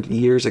I learned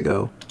years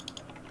ago.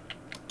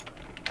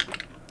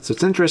 So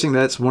it's interesting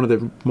that's one of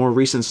the more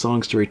recent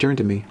songs to return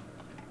to me.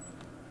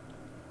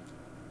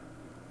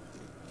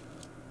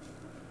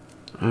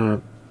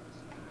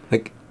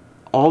 Like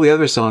all the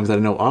other songs that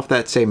I know off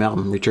that same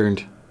album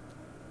returned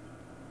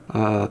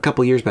a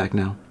couple years back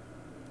now.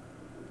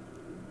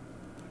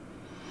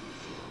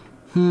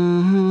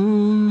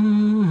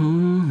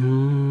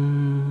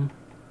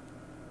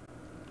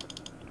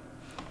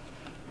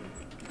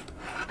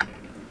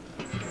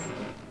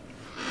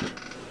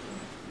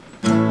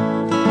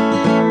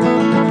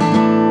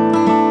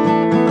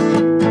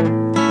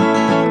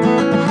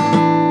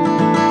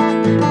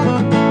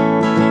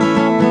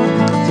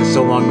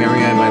 So Long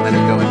Marianne by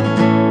Leonard Cohen.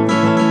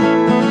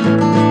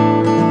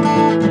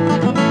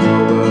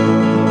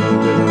 Over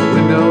to the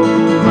window,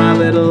 my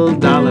little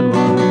darling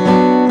one.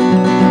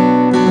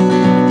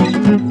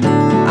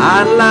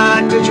 I'd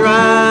like to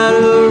try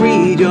to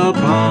read your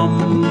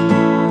palm.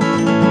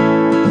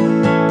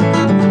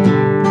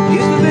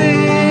 Used to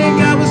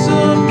think I was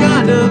some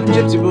kind of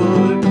gypsy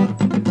boy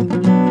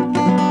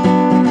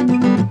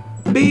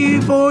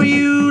before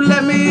you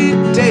let me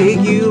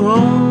take you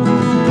home.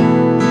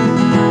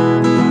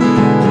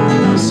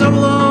 So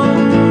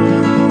long,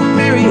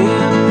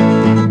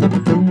 Marianne.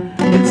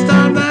 It's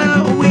time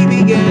that we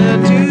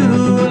began to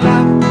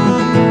laugh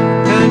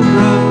and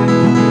cry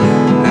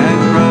and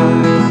cry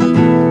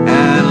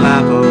and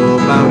laugh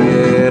about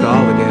it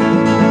all again.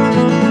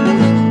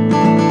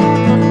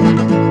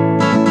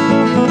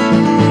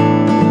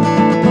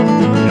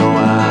 You know I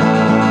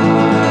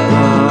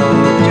love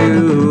to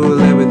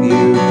live with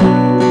you.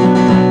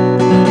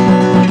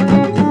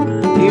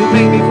 You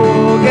make me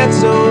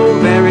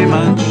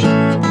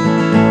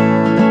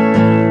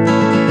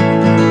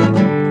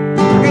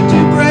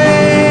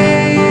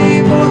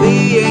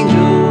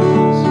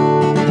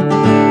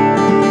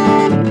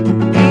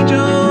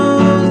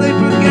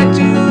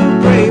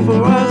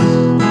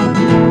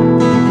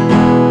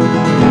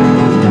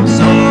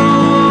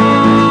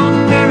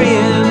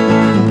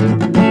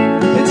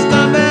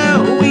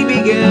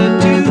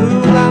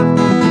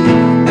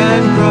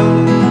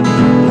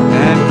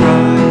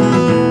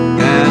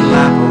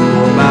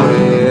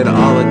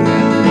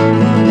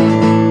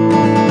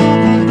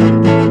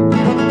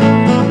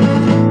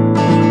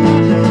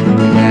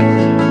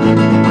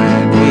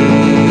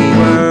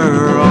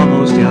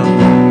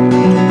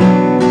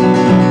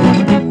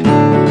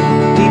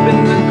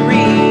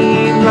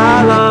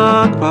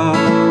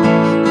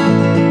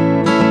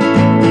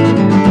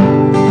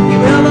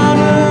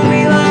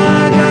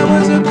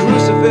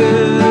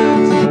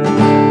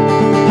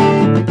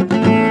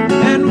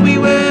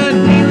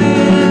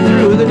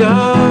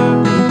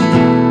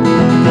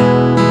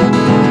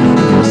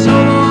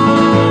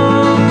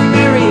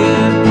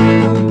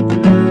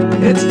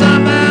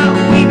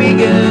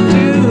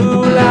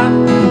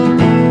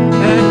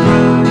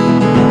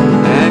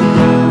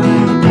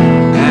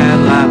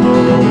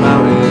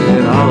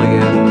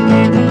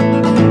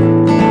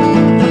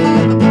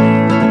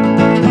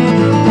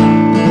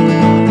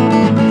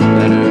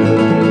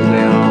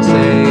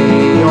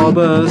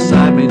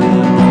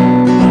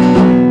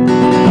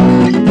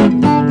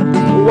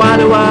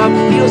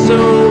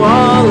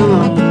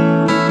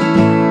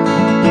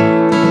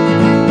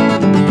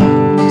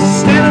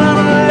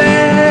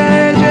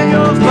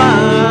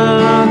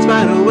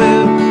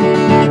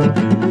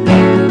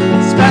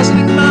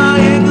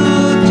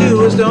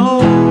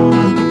home.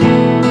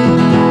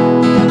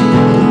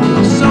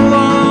 So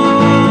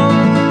long,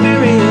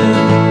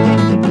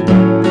 Marianne.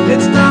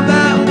 It's time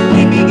that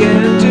we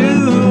began to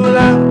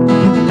laugh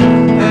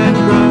and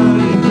cry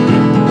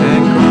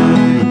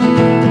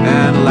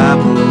and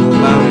laugh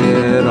about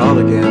it all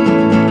again.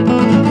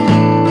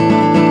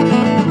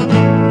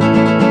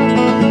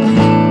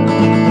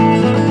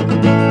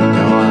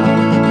 Now I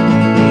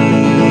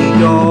need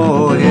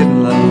your hidden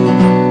love,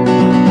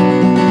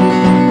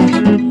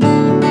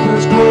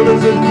 as cold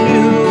as a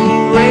new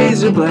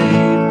razor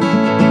blade.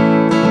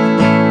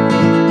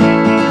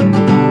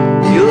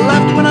 You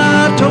left when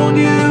I told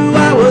you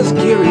I was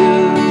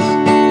curious.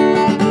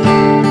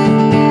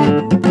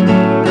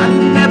 I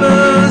never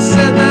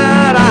said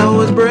that I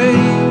was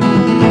brave.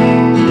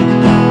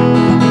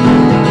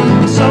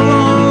 So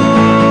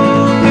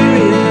long,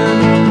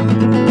 Marianne.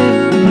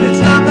 It's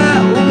time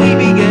that we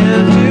began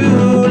to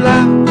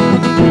laugh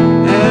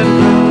and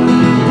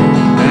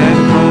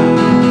cry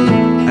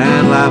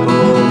and laugh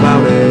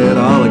about it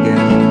all again.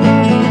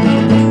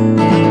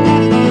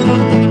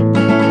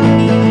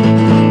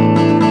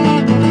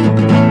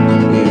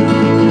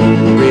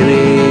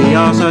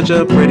 Such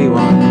a pretty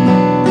one.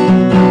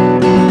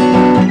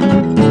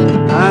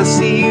 I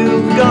see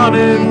you've gone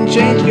and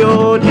changed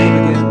your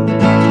name again.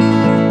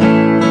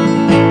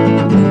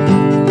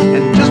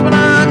 And just when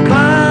I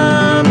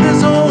climb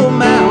this old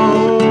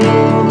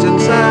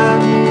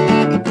mountainside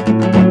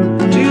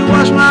to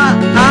wash my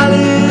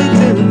eyelids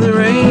in the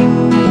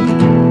rain,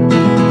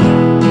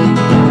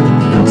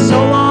 so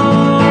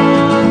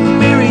long,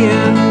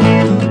 Marianne.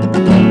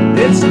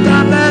 It's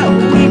time that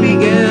we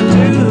began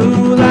to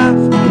laugh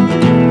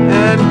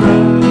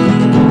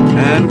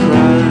and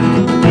cry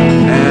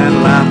and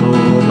laugh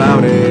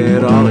about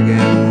it all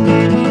again.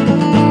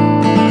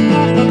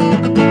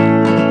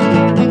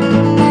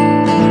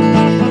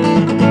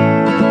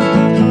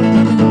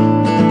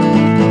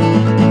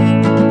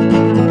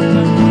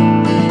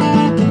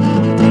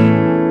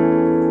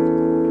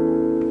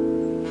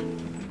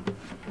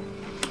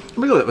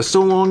 Look, that was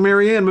So Long,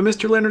 Marianne by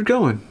Mr. Leonard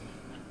Cohen.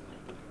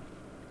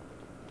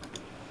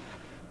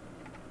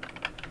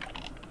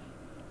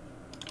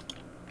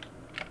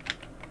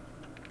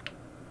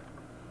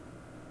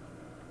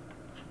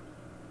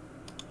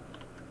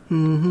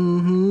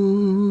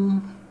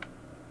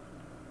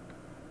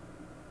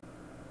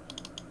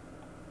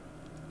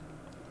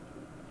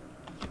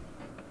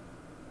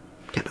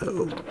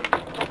 Hello.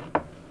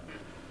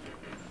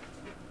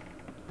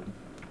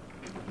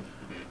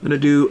 I'm going to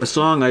do a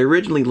song I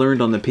originally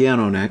learned on the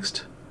piano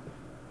next,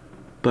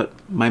 but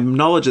my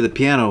knowledge of the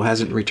piano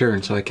hasn't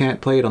returned, so I can't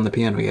play it on the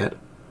piano yet.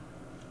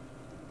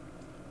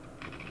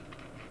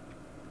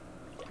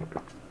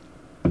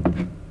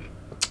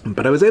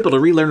 But I was able to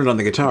relearn it on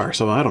the guitar,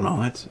 so I don't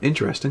know, that's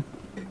interesting.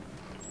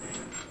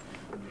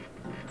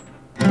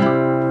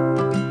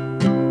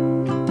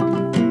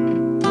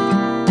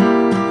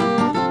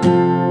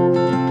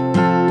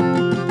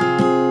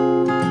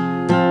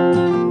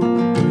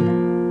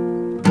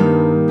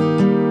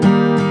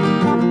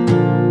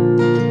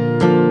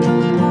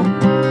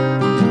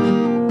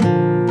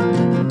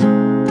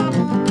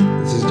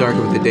 This is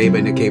Darker with the Day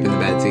by Nick Cave and the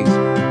Bad Seeds.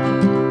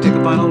 Take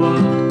a final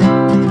walk.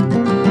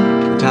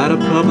 Tide of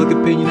public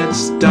opinion had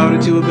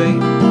started to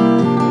abate.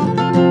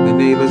 The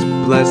neighbors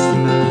blessed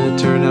and it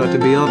turned out to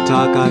be all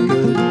talk. I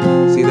could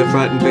see the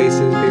frightened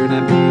faces peering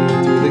at me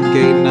through the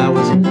gate, and I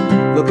was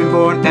looking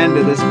for an end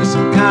to this, for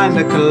some kind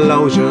of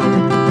closure.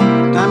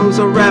 Time moved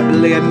so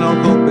rapidly, I had no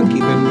hope of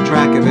keeping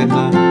track of it, and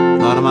I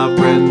thought of my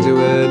friends who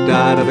had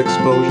died of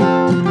exposure,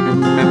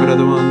 and remembered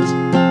other ones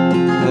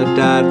who had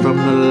died from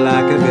the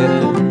lack of it.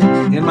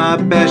 And in my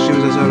best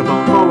shoes, I started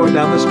falling forward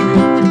down the street.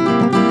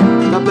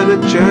 Stopped at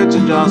a church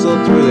and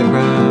jostled through the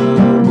crowd.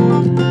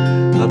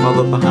 I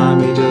followed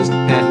behind me, just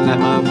panting at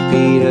my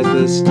feet as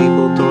the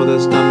steeple tore the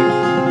stomach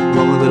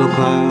from a little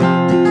cloud.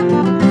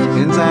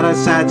 Inside I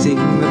sat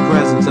seeking the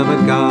presence of a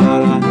God.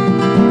 I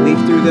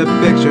leafed through the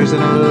pictures in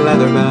a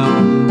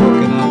leather-bound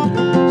book, and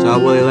I saw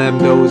Willie Lamb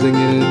dozing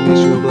in an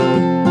issue of blood,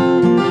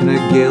 and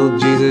a gilt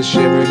Jesus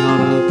shivering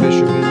on a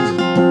fisherman's.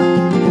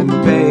 And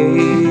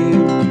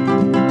babe,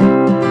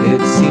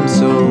 it seems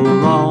so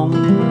long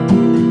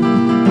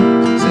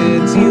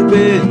since you've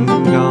been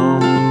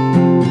gone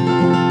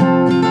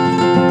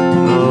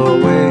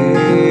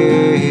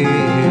away,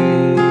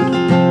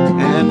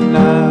 and I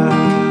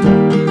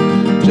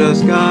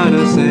just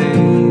gotta say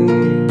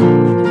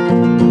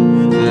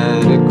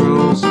that it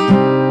grows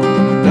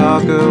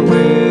darker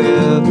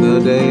with the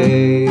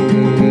day. On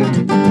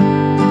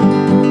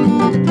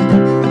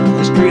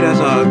the street I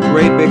saw a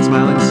great big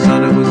smiling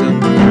sun. It was a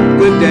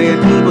good day, an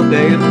evil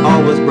day, and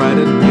all was bright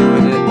and new,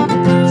 and it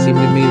seemed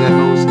to me that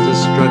most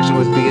destruction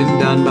was being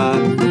done by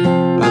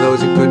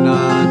those who could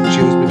not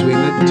choose between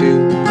the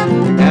two.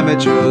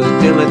 Amateurs,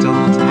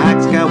 dilettantes,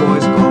 hacks,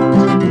 cowboys,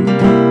 clones.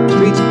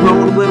 Streets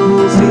grown with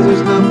little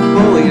Caesars,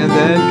 Napoleons,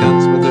 and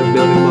gunsmiths, their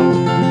building blocks,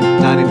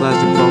 tiny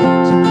plastic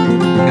phones,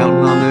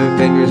 counting on their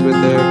fingers with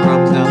their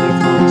crumbs down their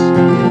fronts.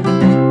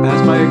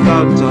 Pass by your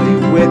garden, saw you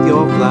with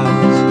your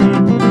flowers.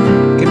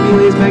 Can be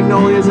dahlias,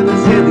 magnolias, and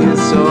azaleas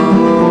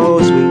so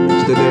sweet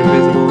stood there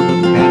invisible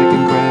in the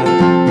panicking crowd.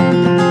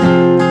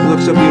 You look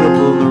so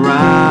beautiful in the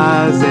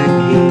rising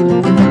heat.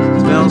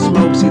 Smell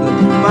smoke, see the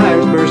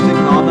fires bursting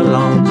on the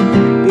lawns.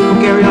 People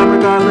carry on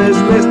regardless,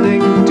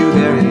 listening to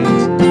their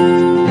hands.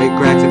 Great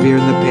cracks appear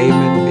in the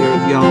pavement, the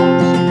earth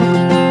yawns.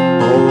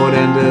 Bored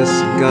and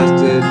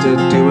disgusted to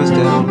do us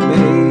down,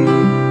 babe.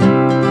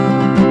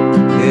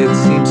 It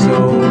seems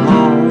so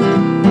long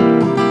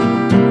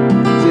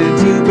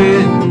since you've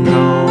been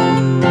gone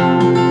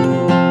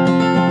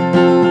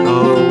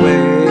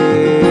away,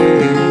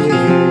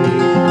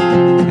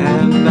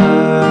 and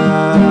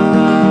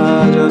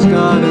I just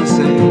gotta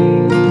say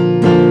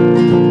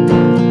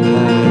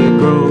that it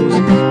grows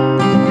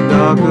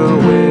darker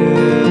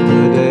with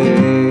the day.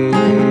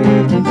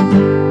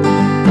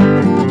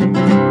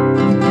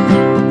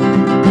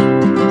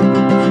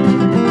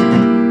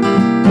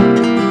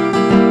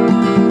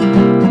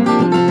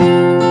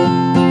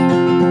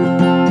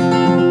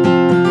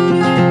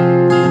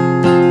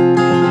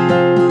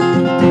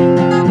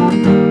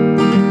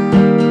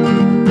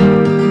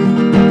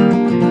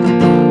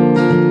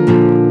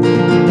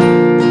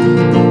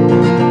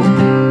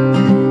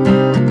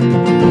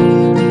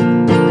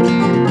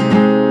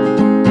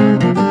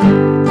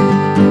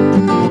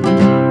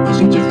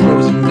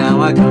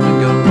 I come and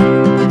go,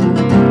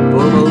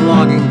 full of a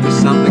longing for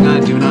something I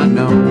do not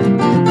know.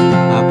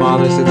 My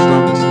father sits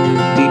slumped in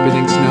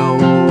deepening snow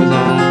as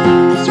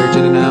I search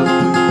in and out,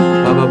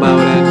 up about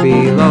and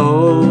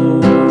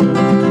below.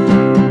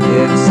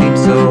 It seems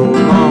so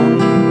long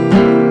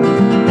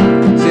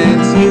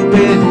since you've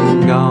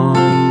been gone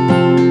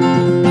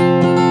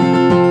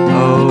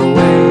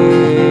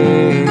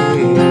away,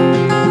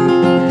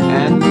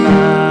 and I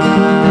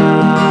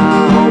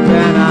hope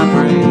and I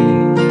pray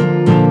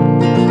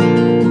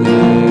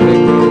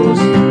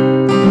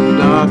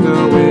darker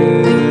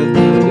with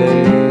the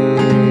day.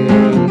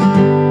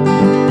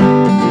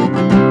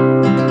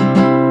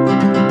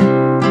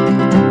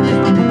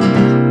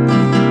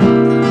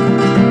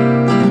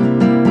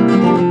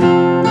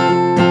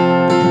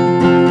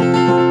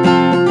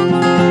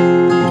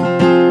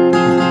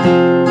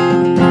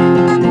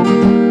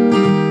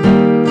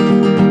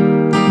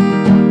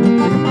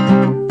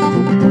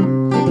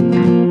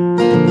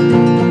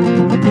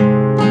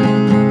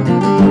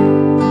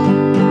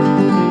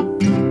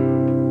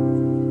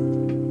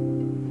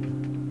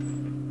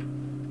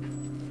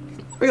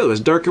 It was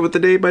Darker with the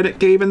Day by Nick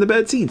Cave and the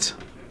Bad Seeds.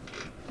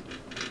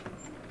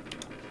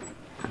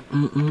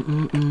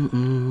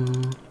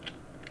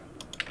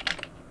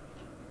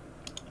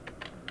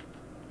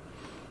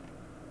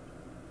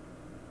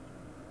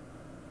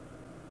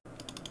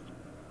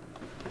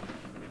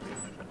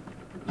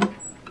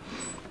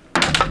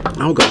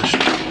 Oh gosh,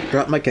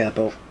 dropped my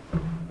capo.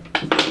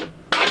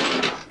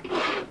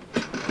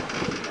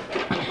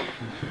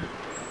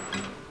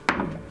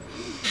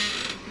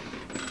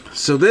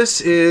 So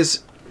this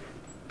is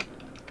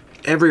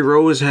Every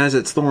Rose Has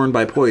Its Thorn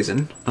by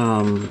Poison.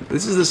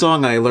 This is the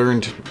song I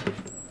learned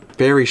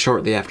very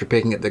shortly after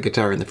picking up the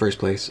guitar in the first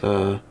place.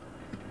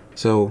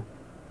 So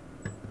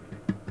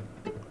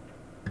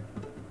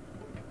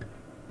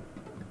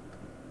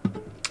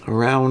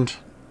around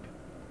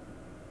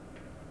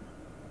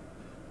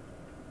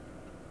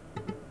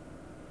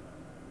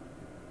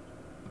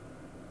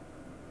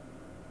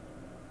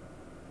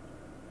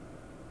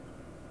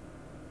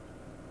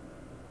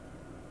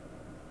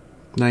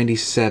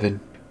 '97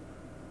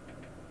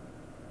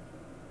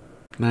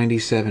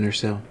 or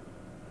so.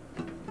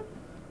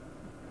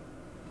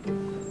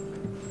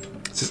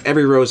 It says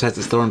Every Rose Has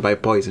Its Thorn by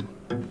Poison.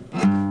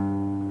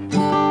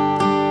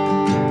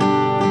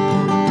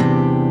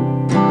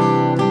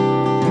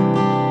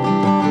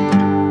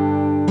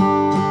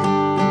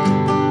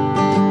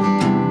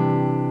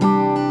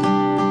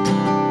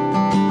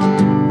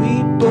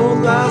 We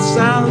both lie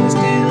silent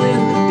still in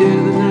the dead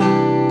of the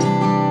night.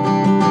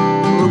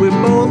 Well, we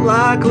both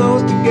lie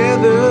close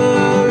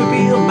together,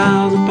 feel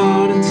miles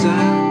apart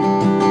inside.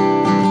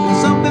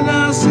 Something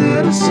I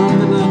said or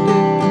something I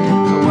did,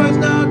 the words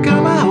not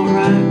come out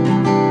right.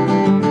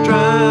 I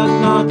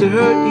tried not to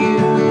hurt you,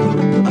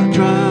 I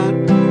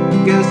tried.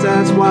 I guess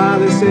that's why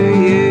they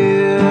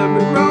say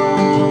every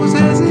rose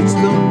has its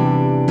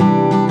thorn,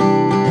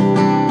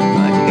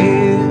 like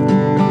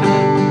every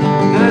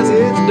night has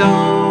its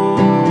dawn.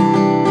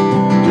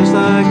 Just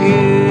like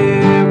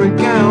every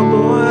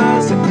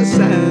cowboy sings a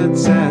sad,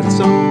 sad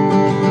song.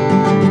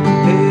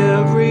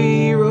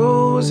 Every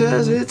rose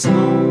has its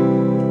thorn.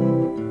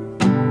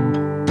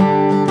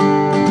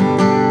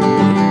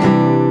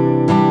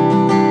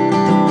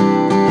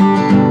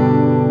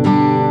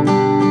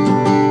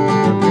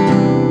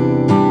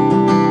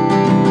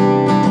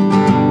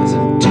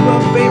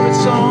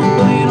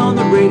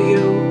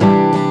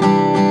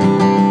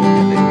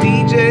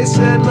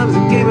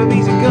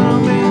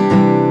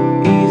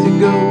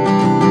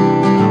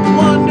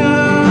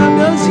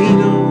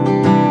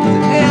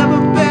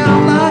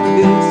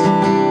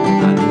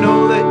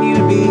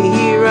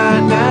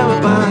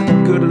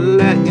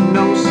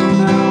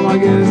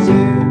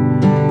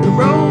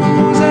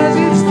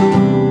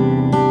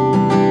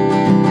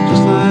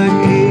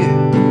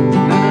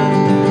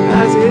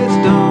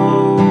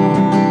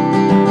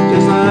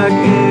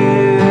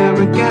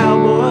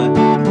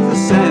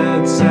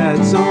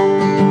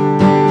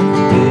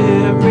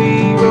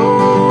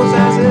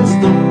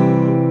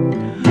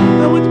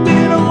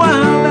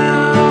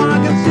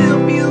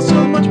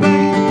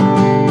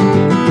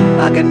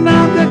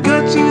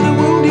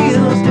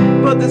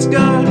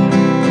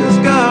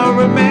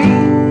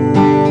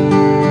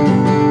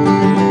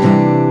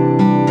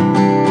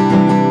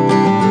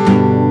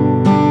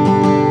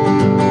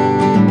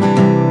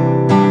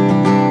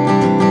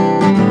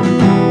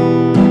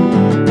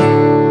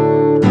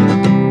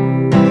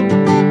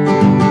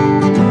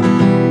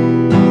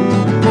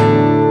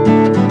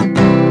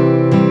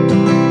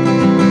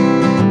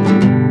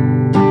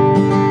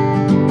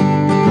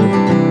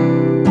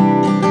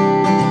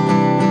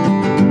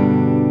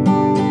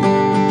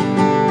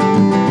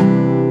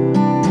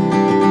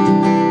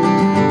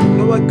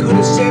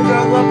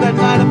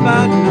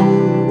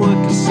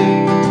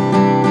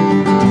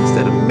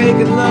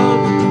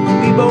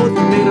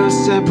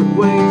 separate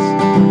ways.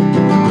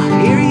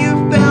 I hear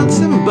you found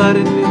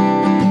somebody new,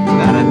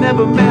 that I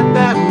never meant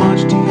that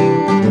much to you.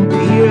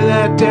 The year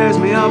that tears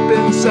me up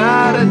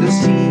inside and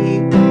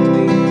deceives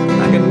me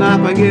like a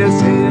knife, I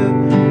guess.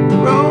 Every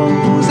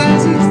rose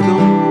has its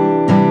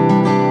thorn,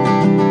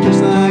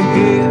 just like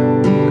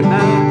every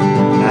night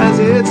has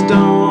its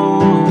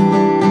dawn,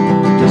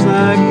 just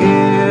like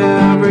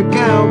every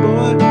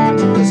cowboy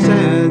has a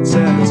sad,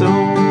 sad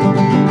song.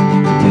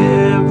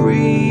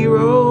 Every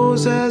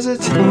rose has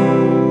its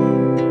thorn.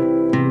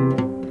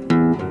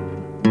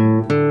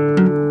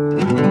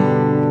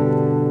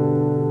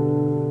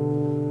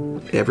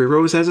 Every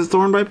Rose Has Its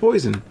Thorn by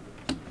Poison.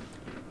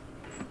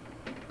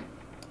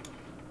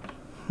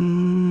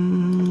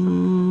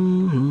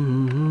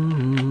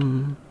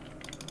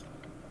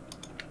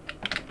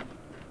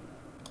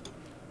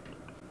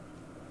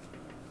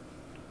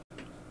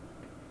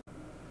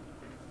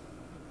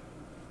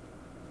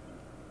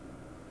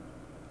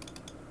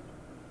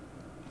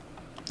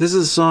 This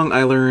is a song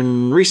I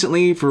learned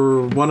recently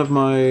for one of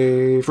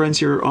my friends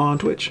here on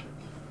Twitch.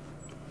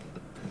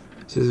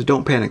 This is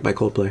Don't Panic by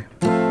Coldplay.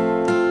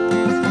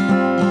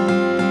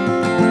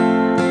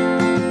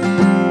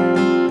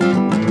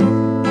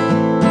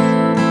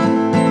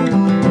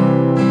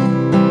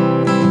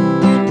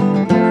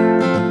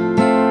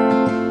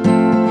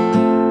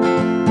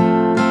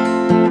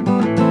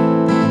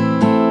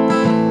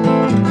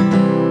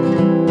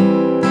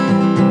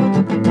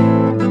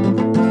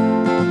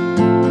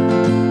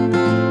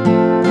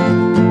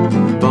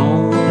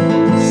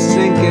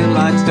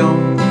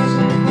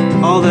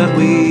 All that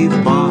we've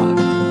fought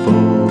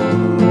for,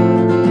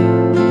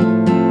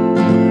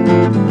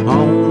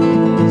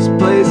 homes,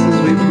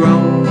 places we've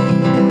grown,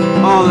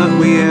 all that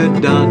we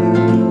had done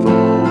for.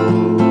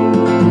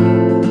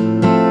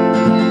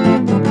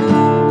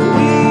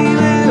 We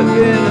live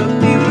in a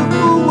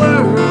beautiful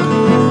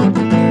world.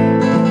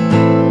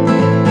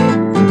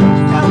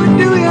 How we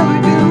do, how we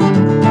do.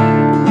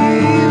 We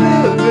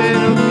live in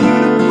a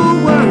beautiful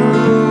world.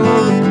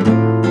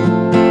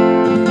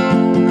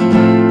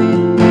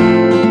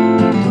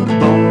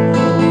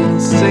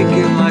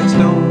 Sinking like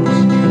stones,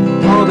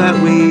 all that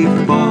we've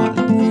fought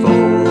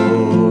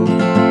for,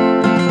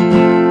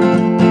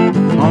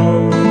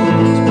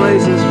 homes,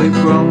 places we've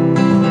grown,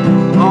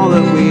 all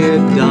that we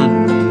had done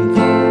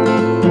for.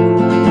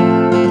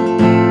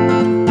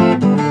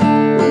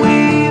 We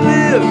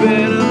live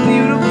in a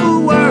beautiful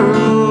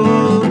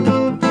world.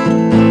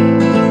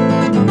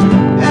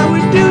 Yeah, we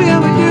do, yeah,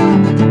 we do.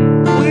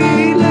 We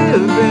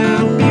live in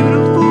a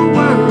beautiful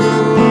world.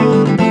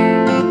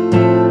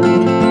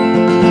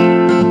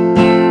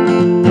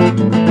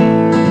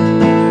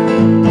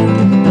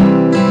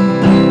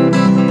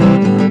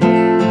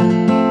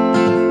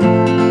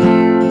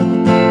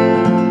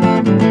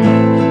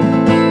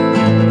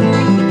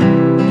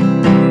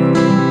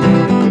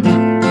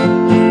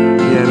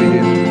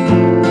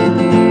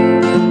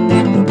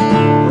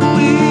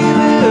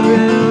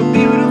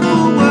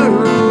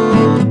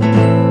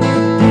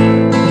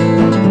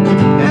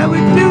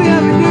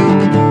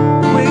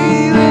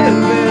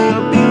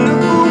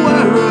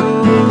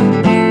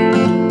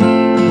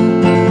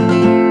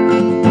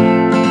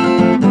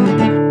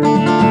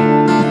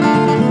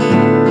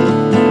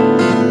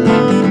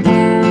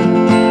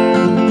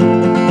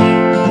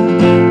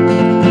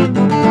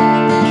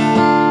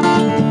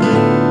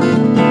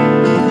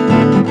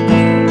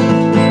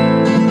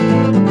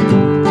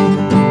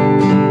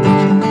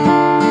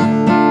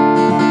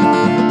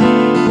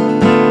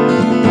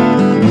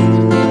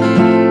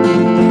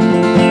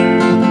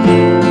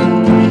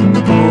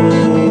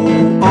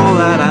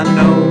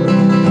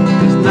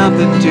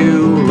 To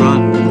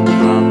run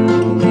from,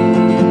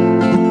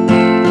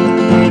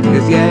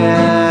 'cause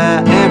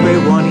yeah,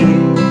 everyone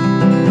here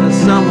has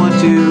someone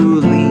to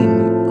lean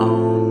on.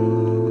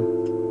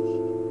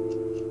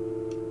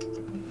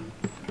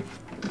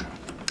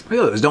 Look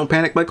at this, Don't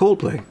Panic by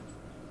Coldplay.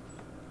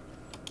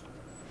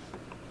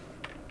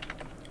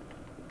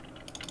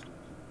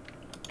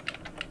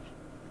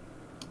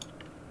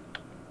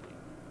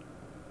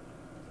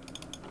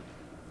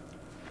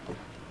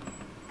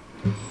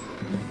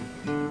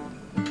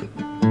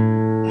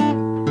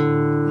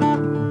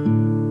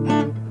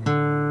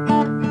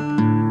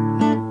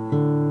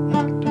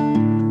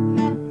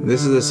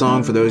 This is a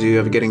song for those of you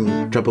who have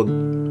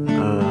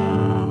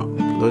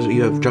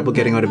trouble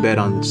getting out of bed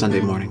on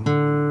Sunday morning,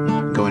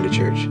 going to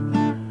church.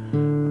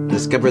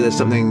 Discover there's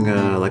something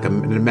like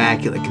an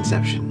immaculate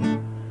conception,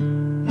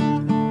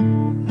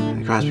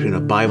 a cross between a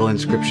Bible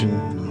inscription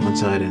on one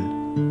side and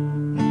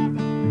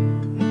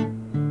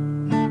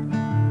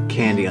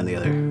candy on the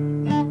other.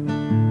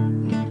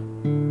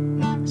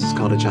 This is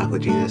called A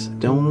Chocolate Jesus.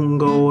 Don't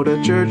go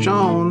to church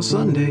on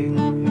Sunday.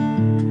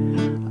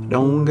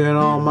 Don't get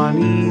on my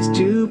knees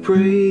to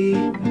pray.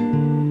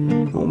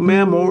 Don't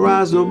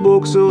memorize the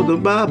books of the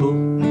Bible.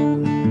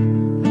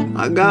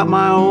 I got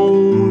my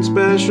own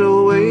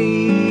special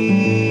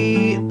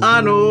way.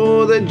 I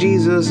know that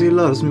Jesus, He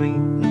loves me.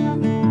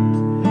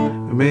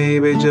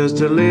 Maybe just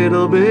a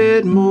little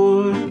bit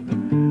more.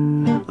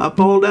 I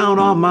fall down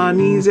on my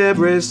knees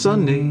every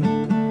Sunday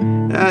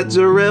at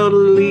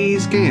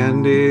Zarelli's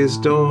candy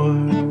store.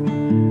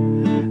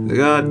 There's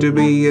got to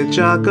be a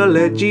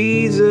chocolate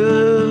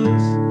Jesus,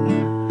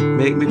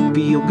 make me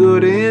feel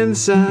good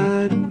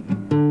inside.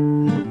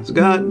 There's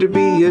got to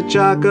be a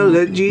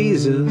chocolate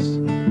Jesus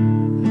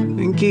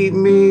and keep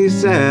me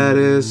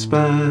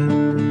satisfied.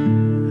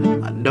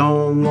 I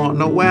don't want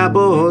no wabba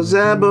or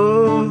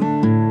zabba,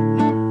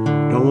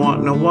 don't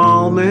want no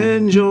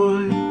almond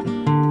joy.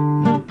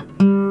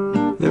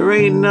 There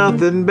ain't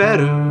nothing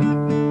better,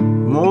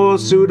 more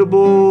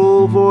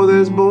suitable for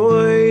this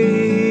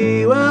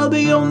boy. Well,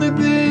 the only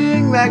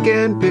thing that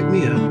can pick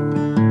me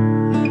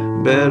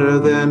up better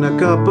than a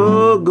cup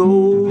of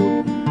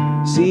gold,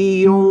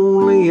 see,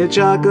 only a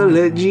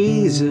chocolate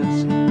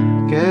Jesus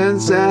can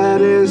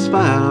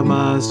satisfy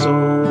my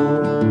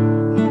soul.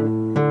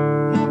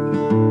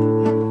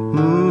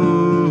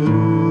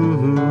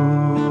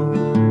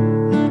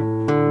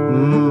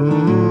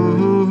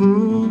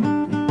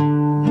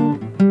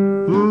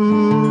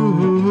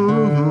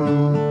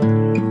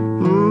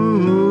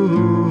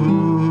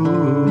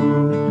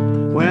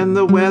 When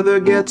the weather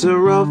gets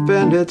rough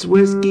and it's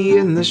whiskey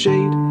in the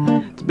shade,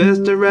 it's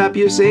best to wrap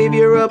your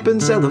savior up in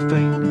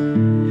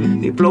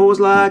cellophane. He flows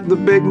like the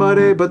big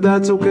muddy, but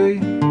that's okay.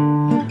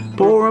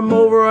 Pour him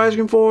over ice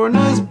cream for a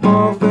nice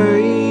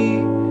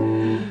parfait.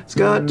 It's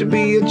got to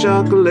be a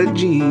chocolate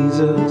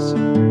Jesus,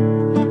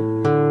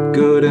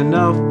 good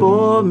enough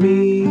for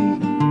me.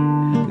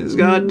 It's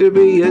got to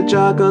be a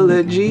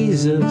chocolate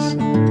Jesus,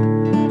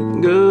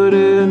 good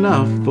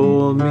enough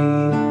for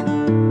me.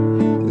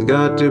 It's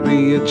got to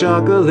be a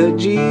chocolate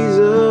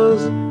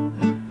Jesus,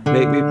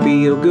 make me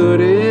feel good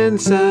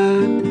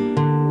inside.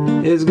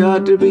 It's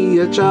got to be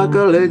a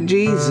chocolate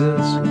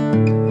Jesus,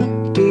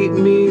 keep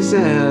me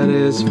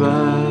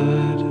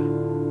satisfied.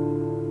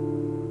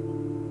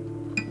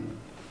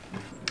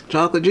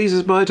 Chocolate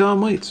Jesus by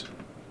Tom Waits.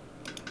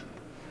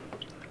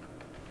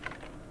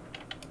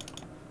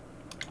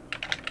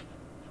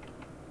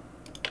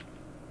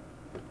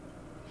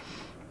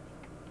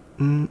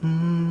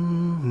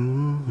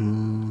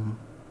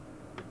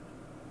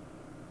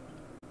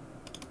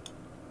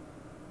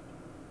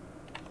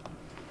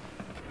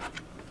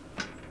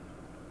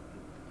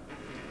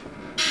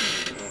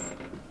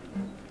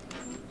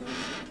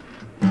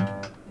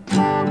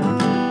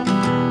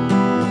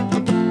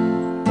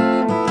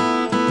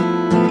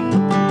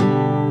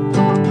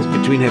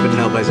 Between Heaven and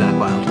Hell by Zakk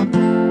Wylde.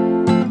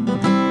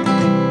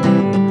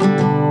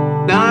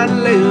 Die to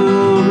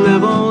live,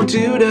 live on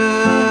to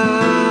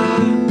die.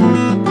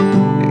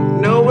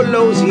 Ain't no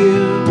lows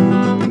here,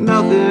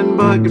 nothing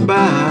but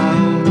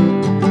goodbye.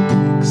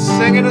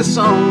 Singing a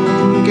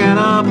song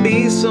cannot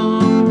be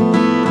sung.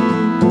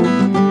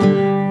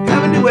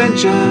 Having to end,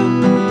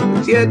 child,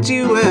 is yet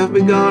to have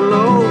begun,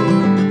 Lord.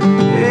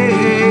 Hey,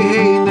 hey,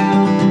 hey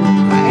now,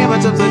 I am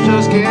at times I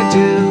just can't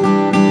tell.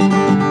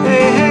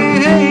 Hey, hey,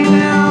 hey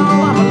now,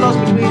 I'm lost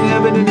between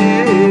heaven and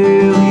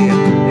hell, yeah.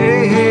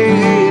 Hey, hey,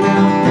 hey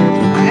now,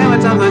 I am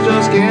at times I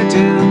just can't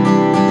tell.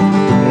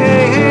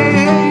 Hey, hey,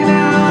 hey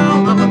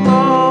now, I'm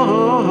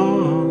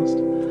lost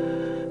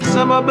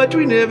somewhere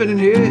between heaven and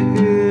hell.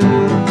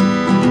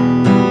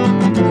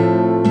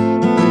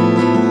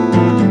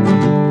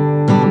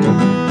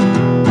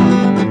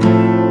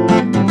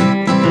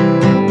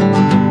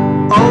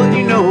 All that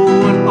you know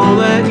and all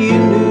that you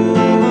knew,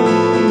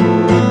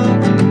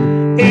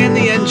 in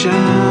the end,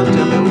 child,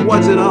 tell me,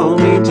 what's it all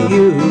mean to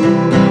you?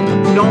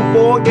 Don't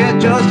forget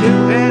just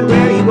who and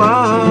where you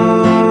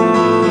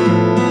are.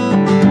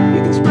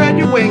 You can spread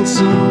your wings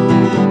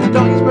some,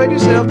 don't you spread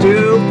yourself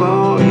too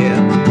far, yeah.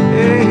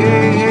 Hey,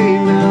 hey, hey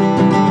now,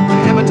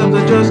 how many times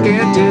I just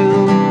can't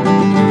tell.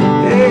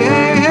 Hey,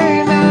 hey,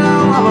 hey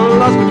now, I'm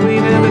lost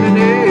between heaven and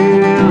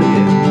hell,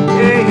 yeah.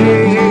 Hey,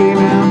 hey, hey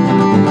now,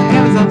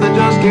 how many times I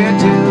just can't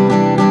tell.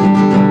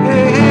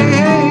 Hey, hey,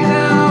 hey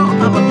now,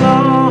 I'm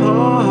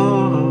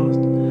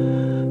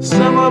lost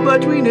somewhere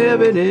between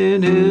heaven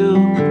and hell.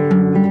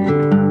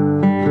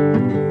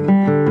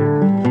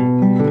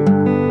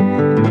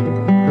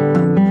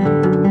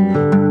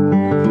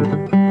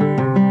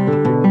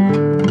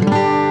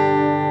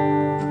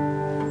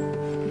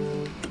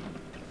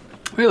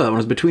 Well, that one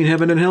was Between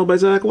Heaven and Hell by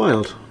Zakk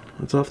Wylde.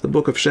 That's off the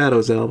Book of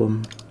Shadows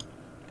album.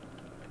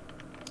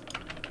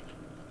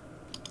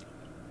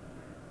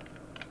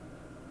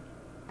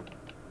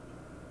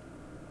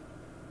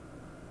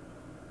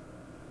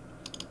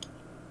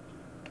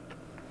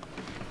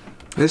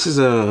 This is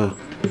a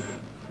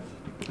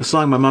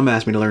song my mom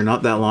asked me to learn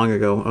not that long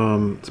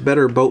ago. It's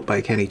Better Boat by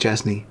Kenny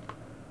Chesney.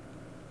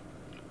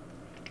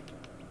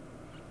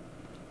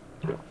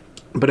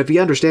 But if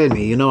you understand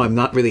me, you know I'm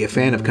not really a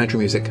fan of country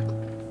music.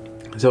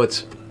 So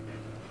it's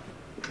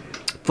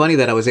funny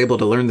that I was able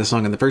to learn this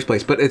song in the first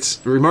place. But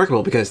it's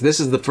remarkable because this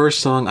is the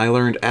first song I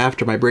learned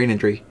after my brain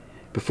injury,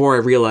 before I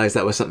realized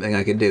that was something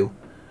I could do.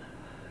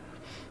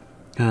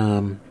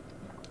 Mom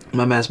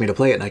asked me to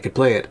play it and I could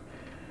play it.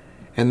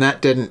 And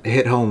that didn't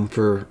hit home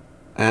for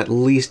at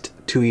least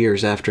 2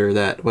 years after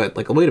that. What,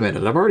 like, wait a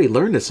minute, I've already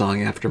learned a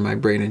song after my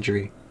brain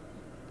injury.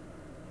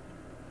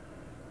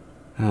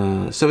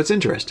 So it's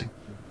interesting.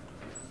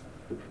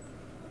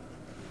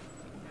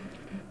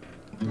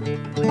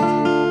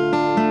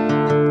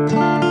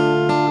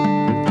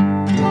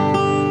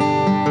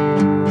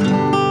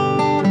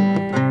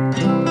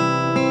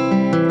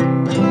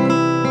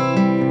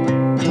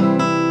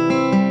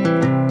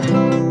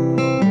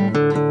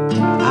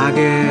 I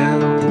get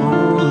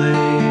lonely,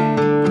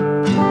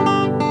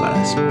 but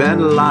I spend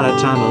a lot of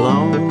time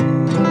alone.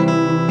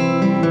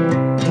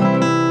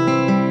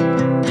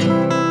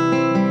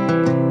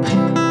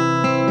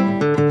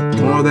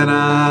 More than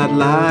I'd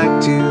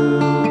like to.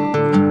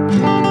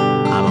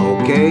 I'm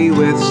okay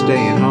with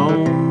staying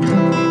home.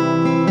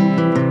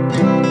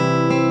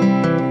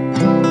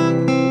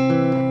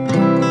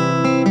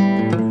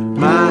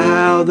 My,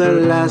 how the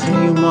last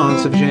few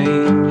months have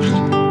changed.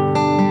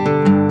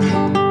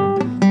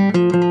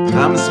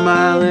 I'm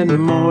smiling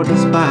more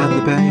despite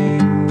the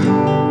pain.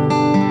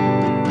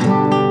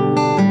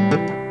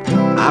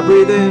 I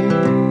breathe in,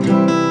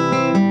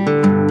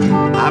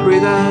 I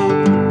breathe out.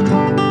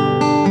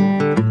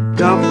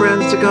 Got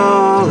friends to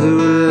call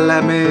who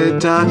let me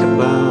talk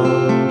about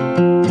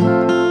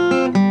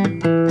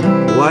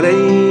what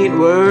ain't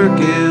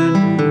working,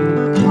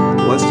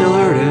 what's still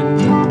hurting,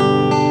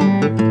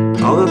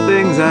 all the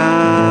things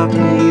I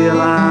feel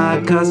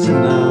like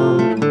cussing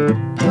out.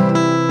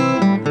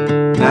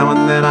 Now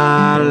and then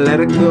I let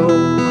it go,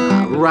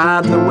 I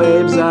ride the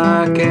waves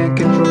I can't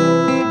control,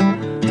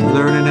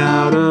 learning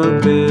how to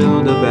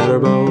build a better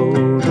boat.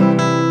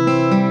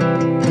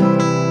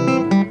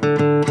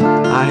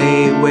 I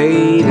hate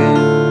waiting,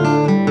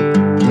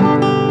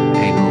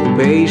 ain't no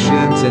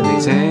patience in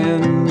these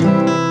hands.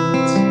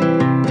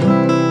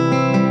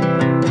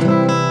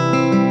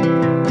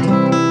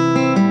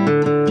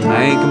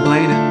 I ain't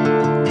complaining,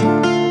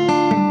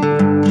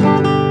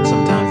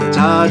 sometimes it's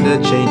hard to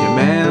change a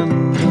man.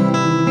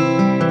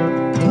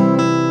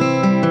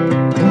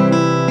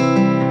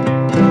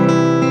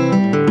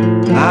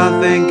 I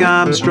think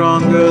I'm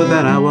stronger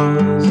than I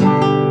was.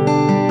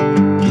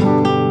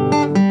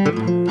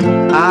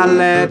 I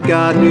let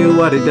God do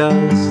what He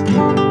does.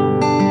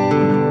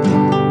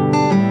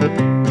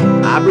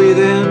 I breathe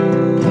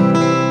in,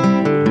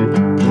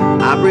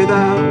 I breathe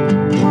out.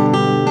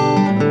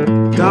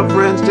 Got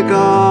friends to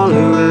call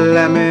who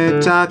let me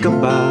talk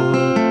about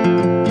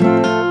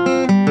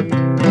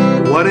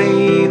what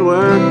ain't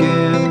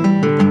working,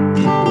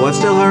 what's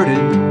still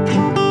hurting,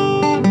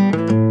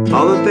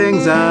 all the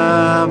things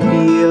I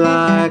feel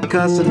like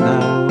cussing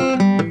out.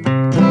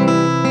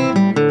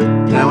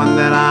 Now and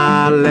then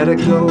I let it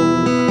go,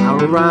 I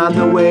ride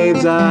the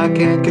waves I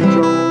can't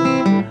control,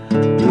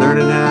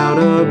 learning how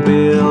to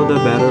build a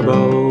better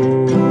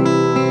boat.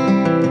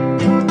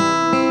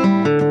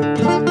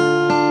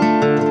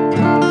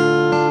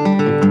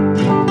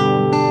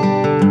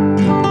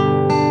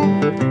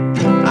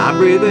 I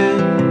breathe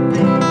in,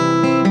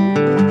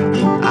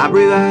 I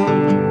breathe out.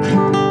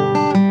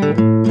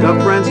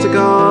 Got friends to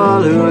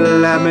call who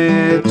let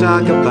me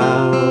talk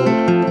about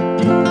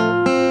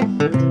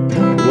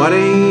what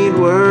ain't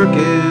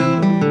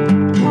working,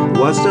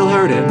 what's still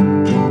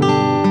hurting,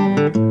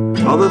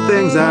 all the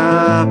things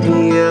I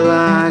feel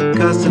like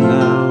cussing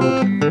out.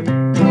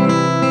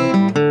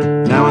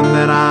 Now and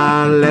then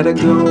I let it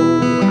go,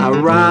 I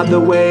ride the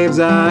waves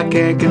I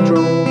can't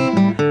control.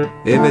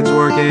 If it's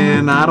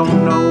working, I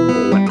don't know.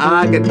 When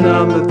I get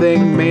done, the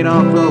thing may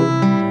not float,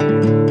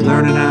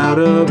 learning how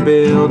to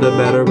build a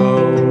better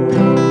boat.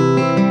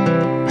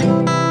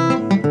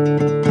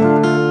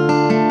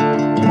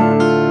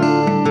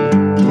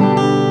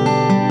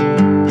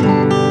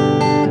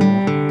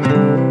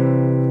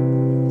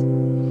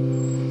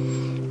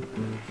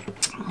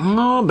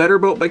 Oh, Better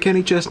Boat by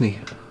Kenny Chesney.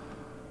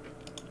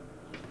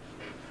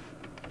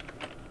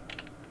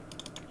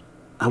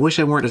 I wish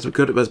I weren't as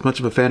much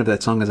of a fan of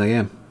that song as I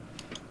am,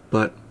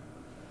 but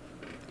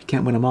you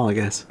can't win them all, I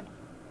guess.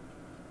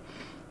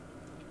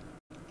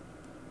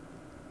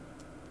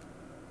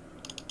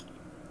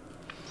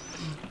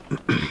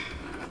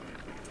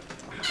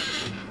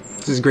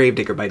 This is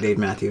Gravedigger by Dave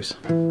Matthews.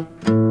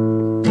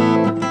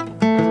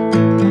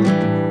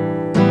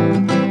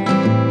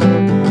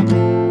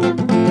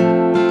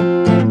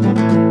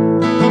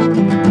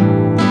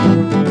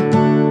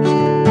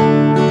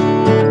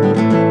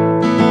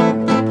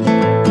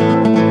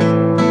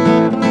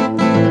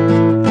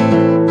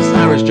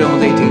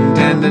 Jones,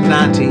 1810 to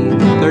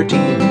 1913,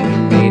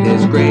 he made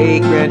his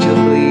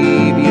great-grandchildren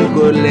believe you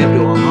could live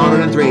to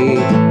 103.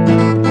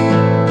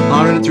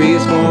 103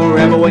 is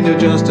forever when you're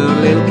just a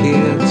little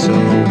kid, so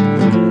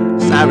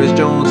Cyrus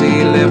Jones,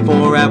 he lived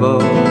forever.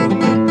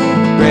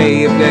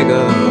 Grave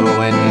digger,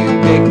 when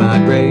you dig my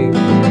grave,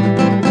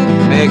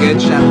 make it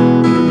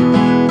shallow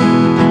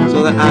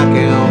so that I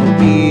can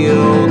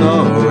feel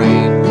the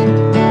rain.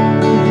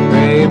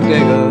 Grave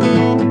digger.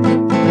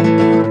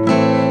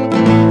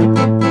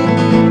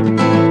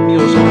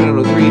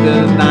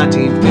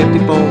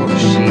 1954,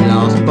 she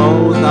lost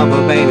both of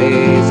her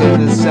babies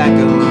in the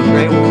Second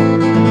Great War.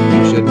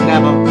 You should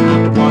never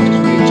have to watch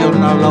as your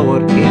children are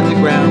lowered in the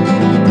ground.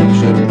 You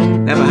should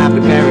never have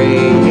to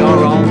bury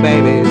your own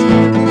babies.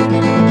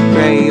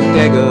 Grave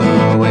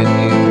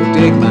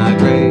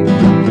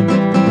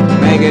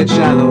it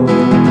shallow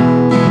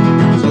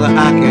so that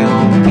I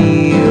can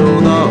feel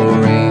the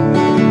rain.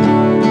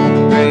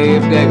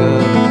 Grave digger,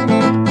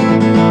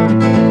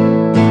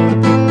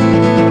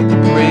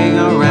 ring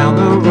around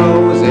the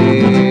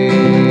rosy,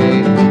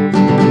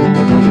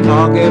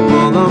 pocket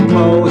full of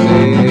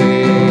posy.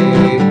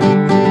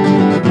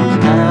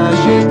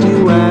 Ashes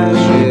to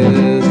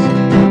ashes,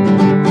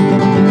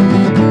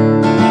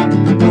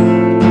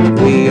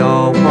 we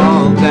all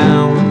fall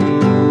down.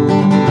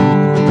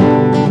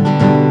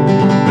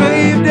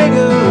 Grave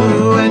digger,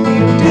 when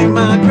you dig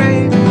my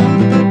grave,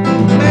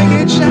 make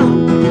it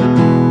shallow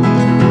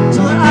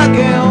so that I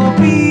can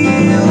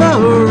feel the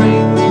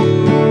rain.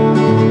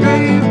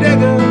 Grave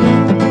digger,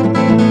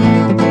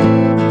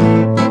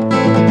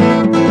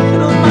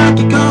 little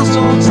Mikey cost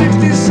on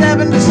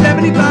 67 to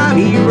 75.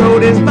 He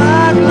rode his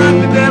bike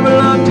like the devil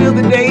until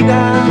the day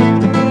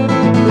died.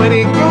 When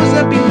he grows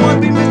up, he wants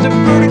to be Mr.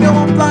 Vertigo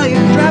and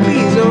flying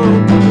trapeze.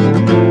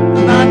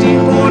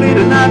 1940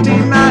 to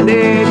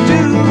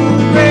 1992.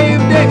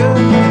 Grave digger,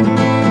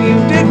 you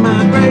dig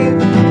my grave,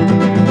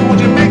 won't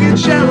you make it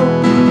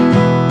shallow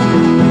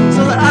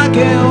so that I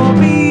can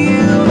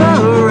feel the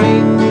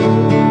rain?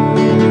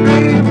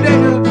 Grave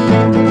digger,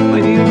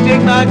 when you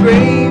dig my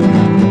grave,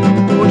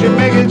 won't you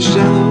make it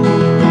shallow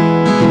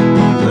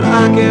so that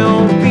I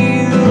can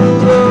feel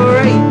the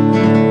rain?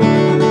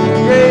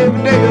 Grave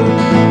digger,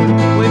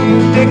 when you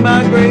dig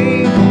my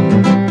grave,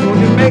 won't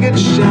you make it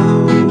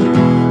shallow so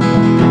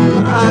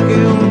that I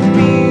can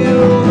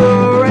feel the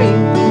rain?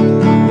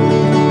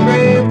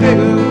 Grave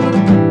digger,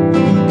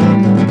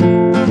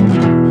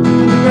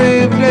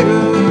 grave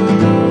digger,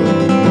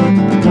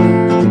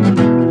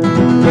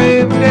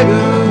 grave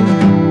digger,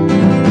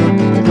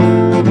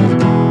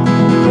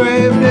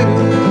 grave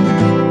digger.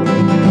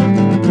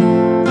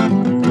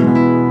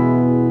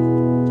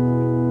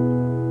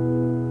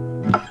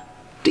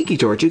 Tiki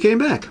Torch, you came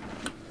back.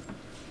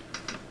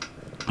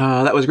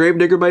 That was Grave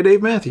Digger by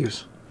Dave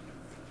Matthews.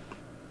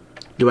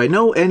 Do I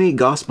know any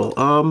gospel?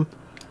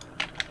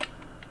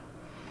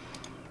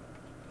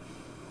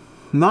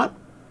 Not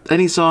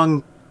any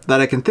song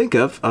that I can think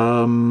of.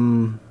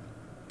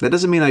 That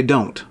doesn't mean I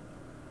don't.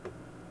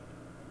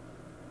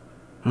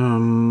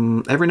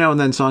 Every now and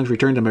then songs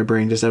return to my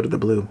brain just out of the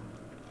blue.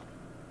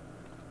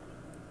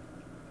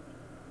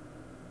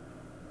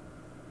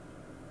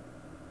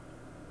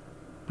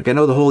 Like, I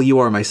know the whole You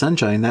Are My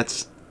Sunshine.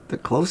 That's the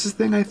closest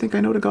thing I think I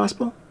know to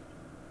gospel.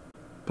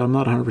 But I'm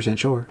not 100%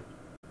 sure.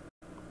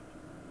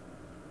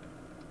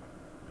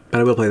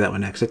 But I will play that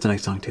one next. It's a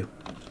nice song too.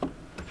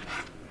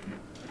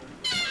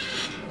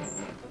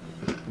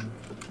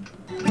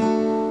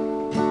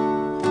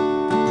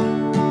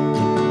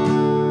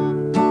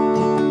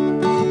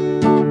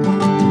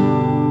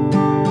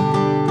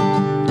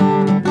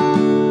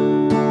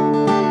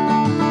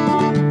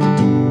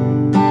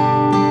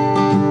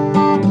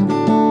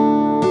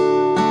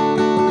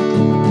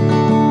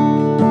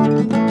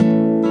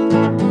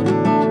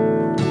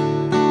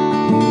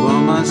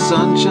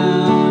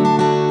 Sunshine,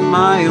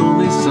 my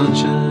only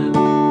sunshine,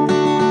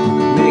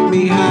 make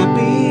me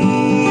happy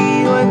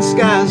when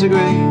skies are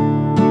gray.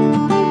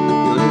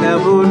 You'll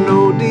never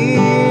know,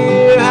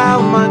 dear, how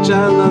much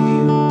I love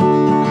you.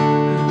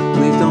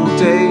 Please don't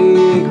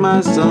take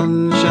my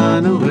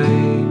sunshine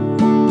away.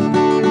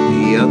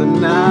 The other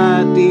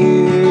night,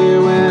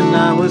 dear, when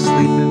I was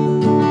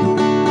sleeping,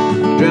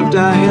 dreamt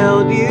I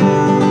held you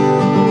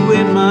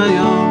in my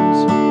arms.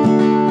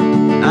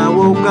 I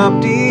woke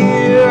up,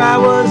 dear, I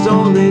was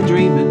only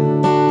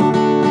dreaming.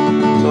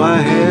 So I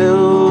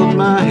held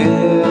my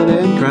head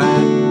and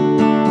cried.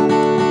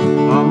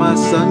 Oh, my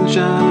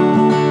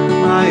sunshine,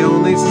 my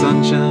only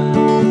sunshine,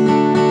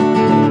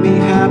 make me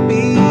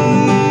happy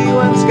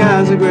when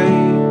skies are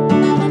gray.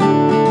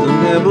 You'll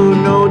never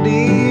know,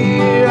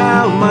 dear,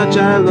 how much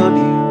I love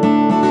you.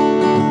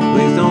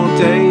 Please don't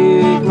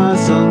take my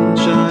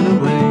sunshine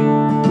away.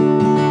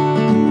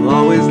 I'll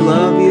always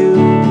love you,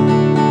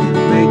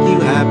 make you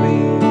happy.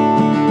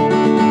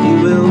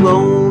 Will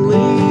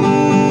only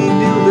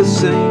do the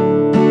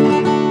same.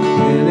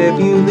 And if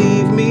you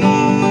leave me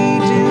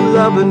to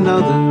love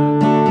another,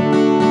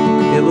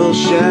 it will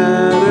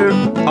shatter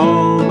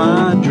all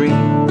my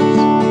dreams.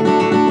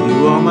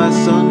 You are my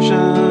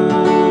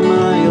sunshine,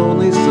 my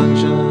only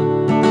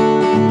sunshine,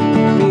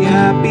 make me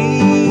happy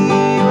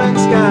when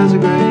skies are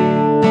gray.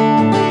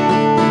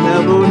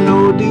 Never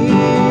know,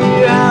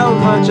 dear, how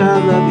much I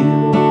love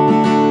you.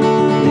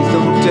 Please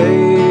don't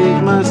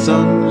take my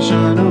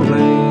sunshine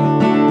away.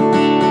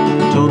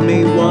 Told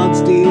me once,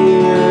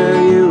 dear,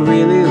 you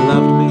really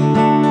loved me.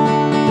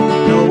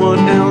 No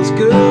one else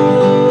could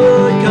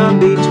come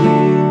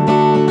between.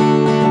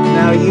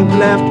 Now you've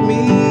left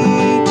me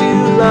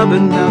to love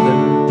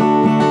another,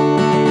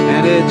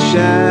 and it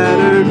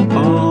shattered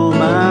all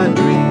my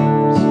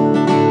dreams.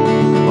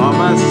 Oh,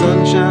 my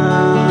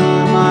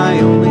sunshine,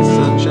 my only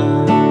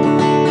sunshine,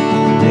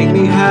 make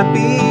me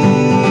happy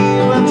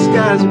when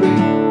skies are gray.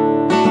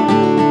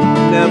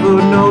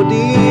 Never know,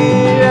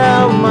 dear,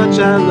 how much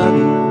I love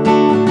you.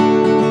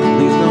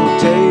 Please don't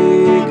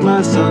take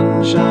my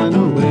sunshine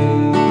away.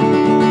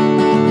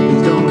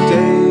 Please don't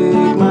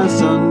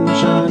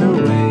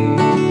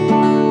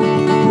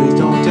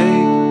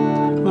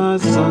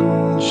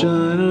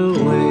sunshine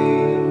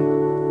away.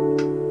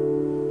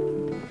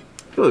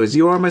 Oh, it was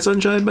You Are My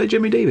Sunshine by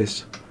Jimmy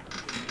Davis.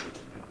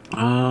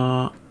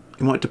 I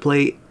want to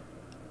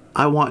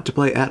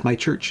play at my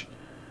church.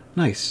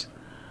 Nice.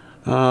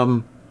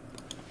 I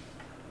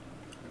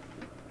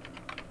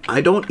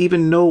don't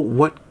even know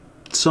what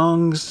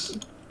songs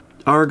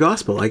are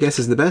gospel, I guess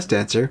is the best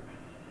answer.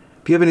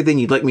 If you have anything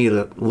you'd like me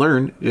to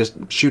learn,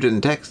 just shoot it in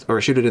text or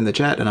shoot it in the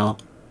chat and I'll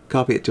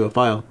copy it to a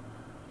file.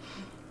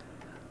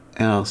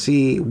 And I'll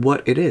see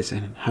what it is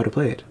and how to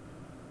play it.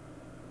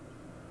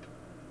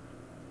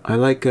 I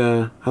like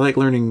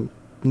learning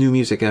new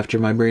music after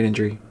my brain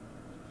injury.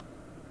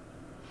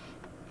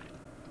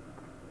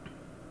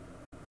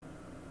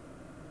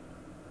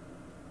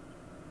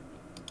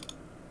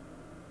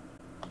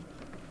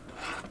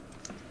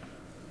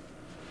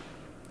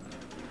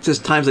 It's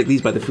just Times Like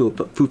These by the Foo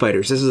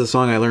Fighters. This is a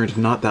song I learned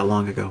not that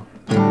long ago.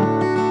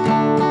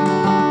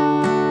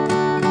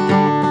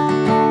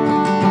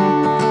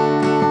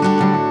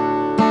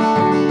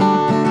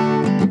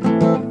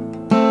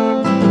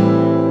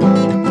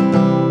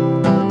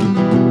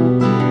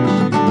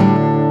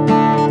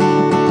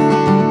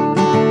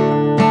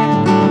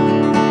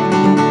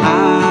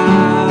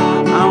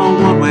 I'm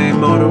a one-way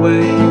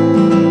motorway,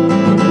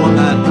 one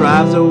that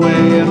drives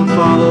away and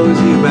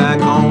follows you back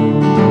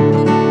home.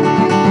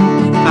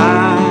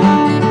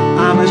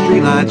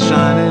 Streetlight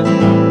shining,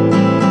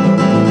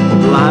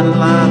 blinding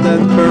light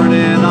that's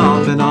burning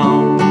off and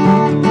on.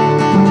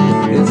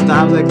 It's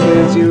times like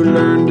this you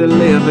learn to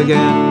live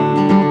again.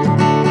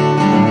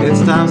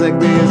 It's times like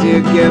this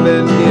you give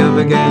and give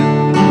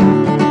again.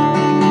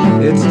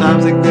 It's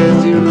times like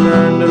this you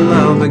learn to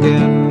love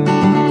again.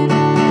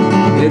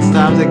 It's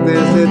times like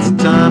this, it's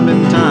time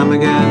and time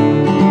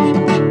again.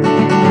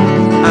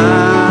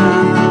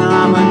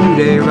 I'm a new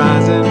day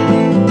rising,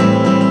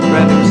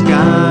 brand new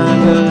sky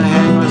to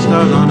hang my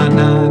stars on at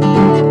night.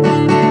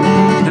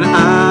 And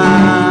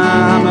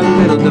I'm a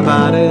little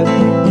divided,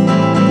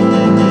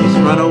 just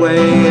run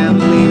away and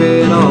leave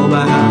it all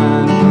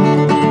behind.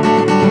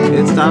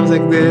 It's times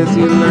like this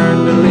you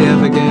learn to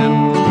live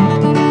again.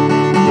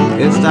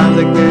 It's times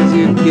like this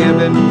you give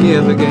and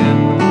give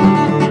again.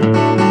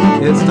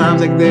 It's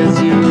times like this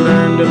you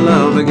learn to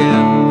love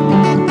again.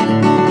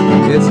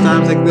 It's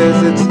times like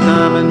this, it's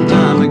time and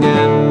time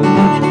again.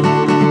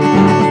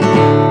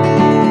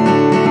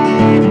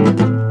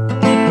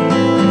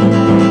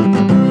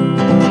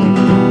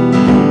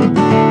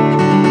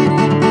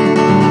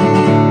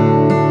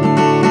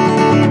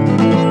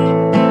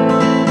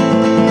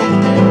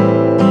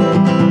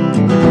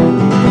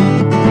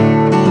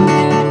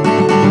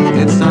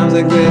 It's times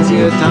like this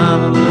you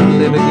time to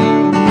live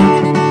again.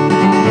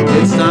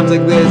 It's times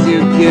like this you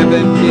give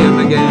and give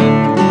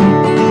again.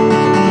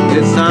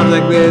 It's times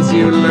like this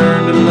you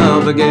learn to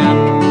love again.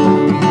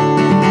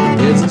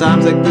 It's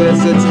times like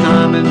this, it's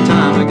time and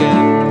time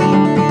again.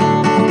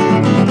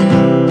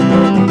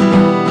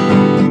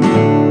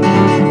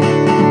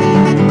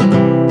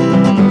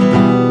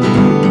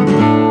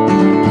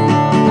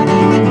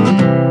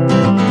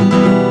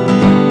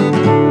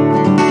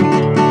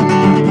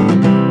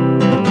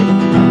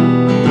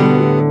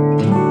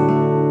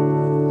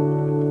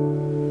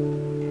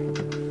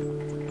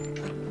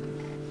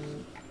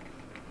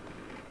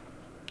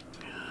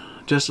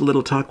 Just a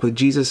Little Talk with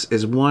Jesus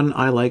is one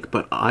I like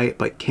but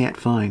can't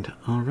find.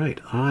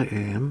 Alright, I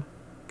am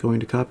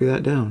going to copy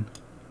that down.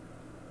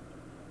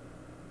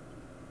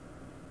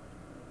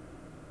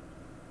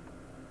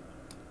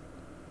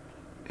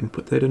 And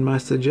put that in my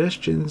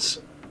suggestions.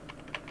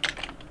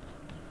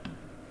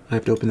 I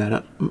have to open that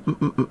up.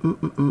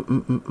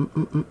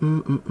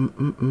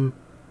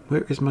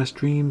 Where is my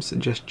stream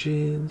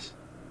suggestions?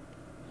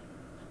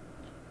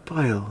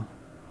 File.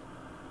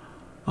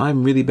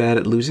 I'm really bad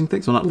at losing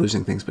things. Well, not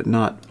losing things, but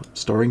not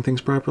storing things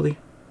properly.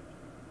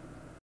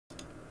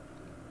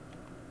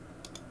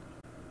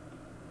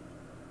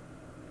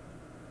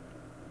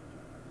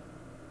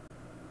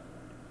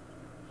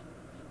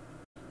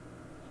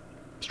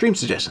 Stream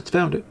suggestions.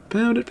 Found it.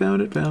 Found it,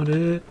 found it, found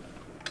it.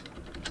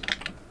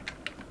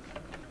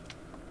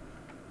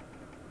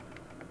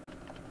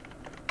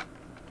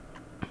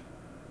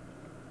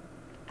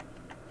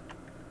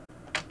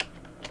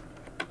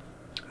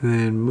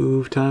 Then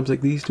move Times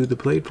Like These to the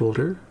played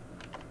folder.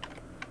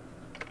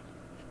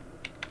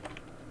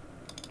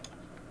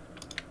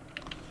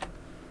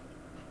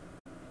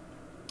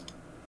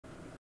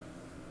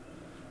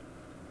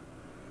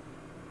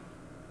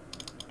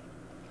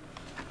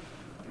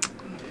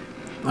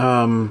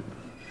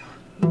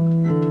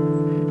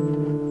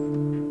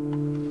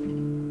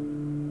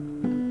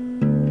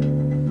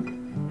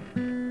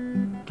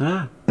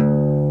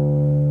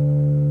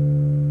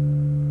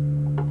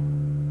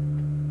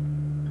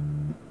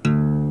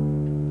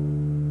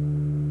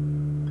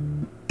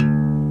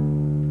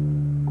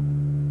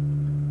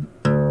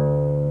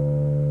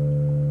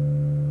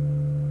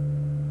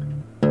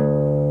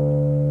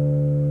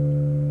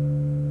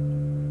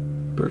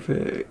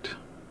 Perfect.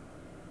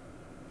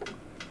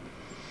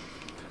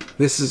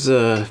 This is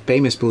a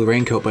famous Blue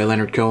Raincoat by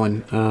Leonard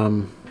Cohen.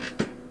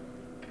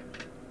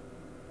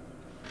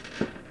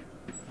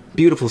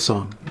 Beautiful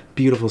song.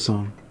 Beautiful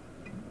song.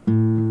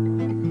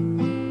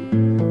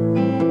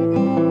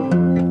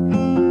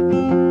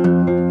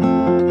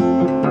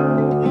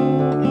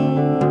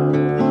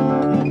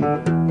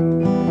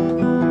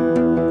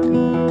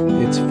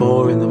 It's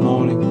 4 in the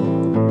morning,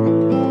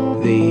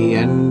 the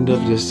end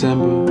of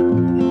December.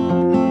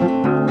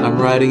 I'm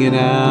writing it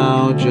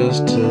out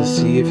just to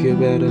see if you're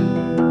better.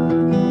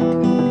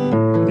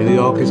 New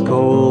York is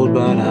cold,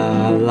 but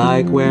I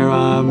like where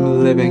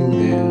I'm living.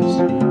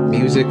 There's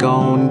music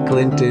on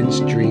Clinton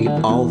Street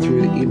all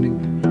through the evening.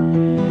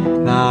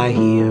 And I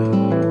hear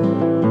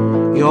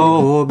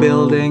you're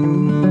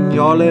building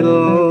your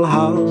little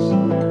house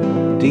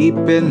deep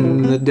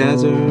in the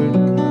desert.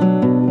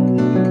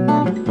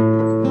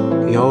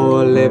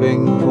 You're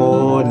living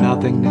for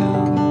nothing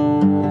now.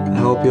 I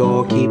hope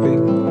you're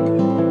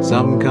keeping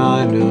some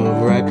kind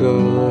of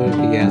record.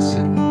 Yes,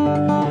 and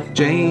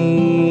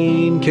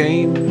Jane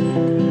came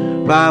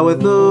by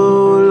with the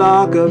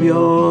lock of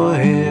your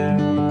hair.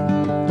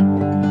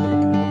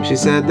 She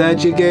said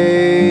that you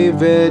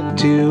gave it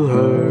to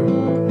her,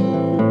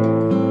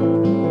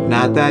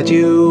 not that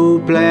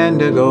you planned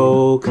to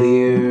go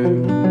clear.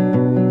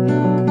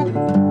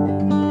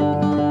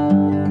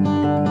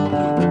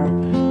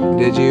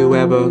 Did you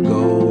ever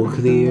go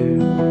clear?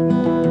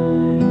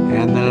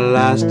 And the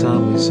last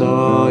time we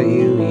saw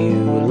you, you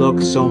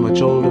looked so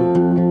much older.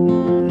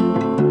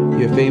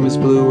 Your famous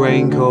blue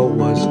raincoat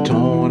was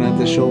torn at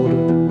the shoulder,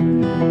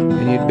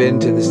 and you'd been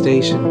to the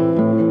station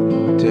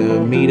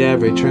to meet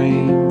every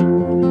train.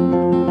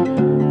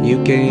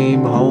 You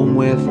came home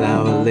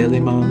without Lily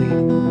Molly,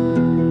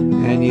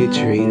 and you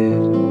treated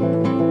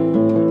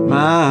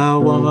my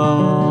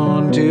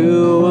woman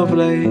to a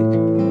flake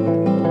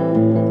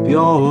of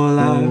your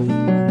life.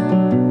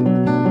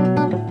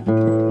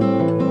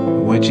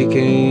 When she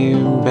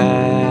came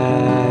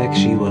back,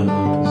 she was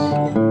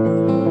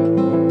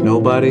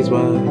nobody's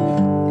wife.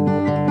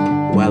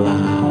 Well,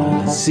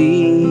 I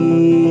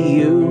see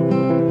you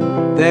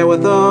there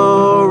with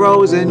a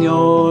rose in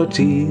your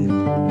teeth,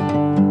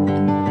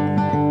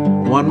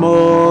 one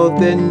more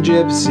than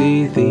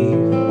gypsy thief.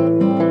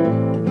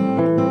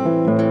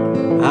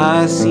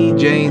 I see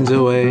Jane's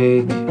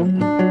awake.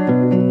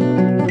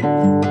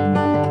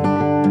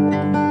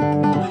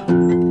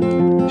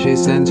 She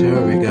sends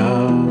her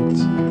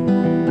regards.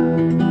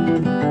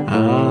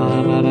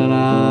 Ah, na na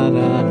na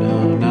na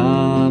no,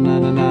 na na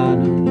na na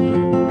no,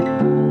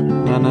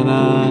 na na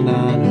na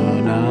na no,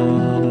 na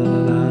na na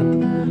na.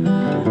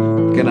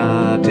 Can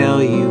I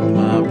tell you,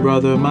 my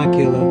brother, my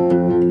killer?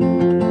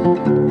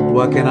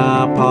 What can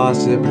I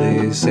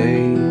possibly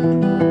say?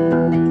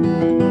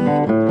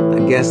 I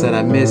guess that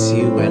I miss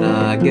you, and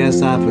I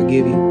guess I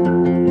forgive you.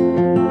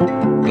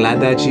 Glad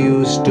that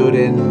you stood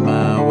in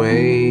my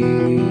way.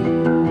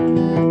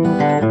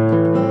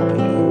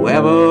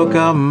 Ever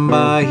come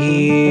by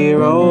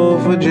here, or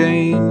for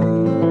Jane,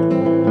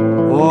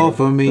 or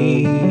for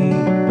me?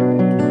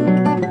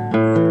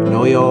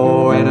 Know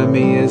your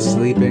enemy is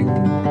sleeping,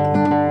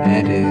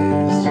 and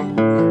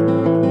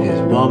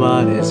his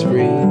woman is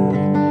free.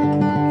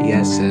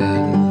 Yes,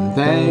 and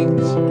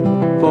thanks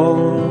for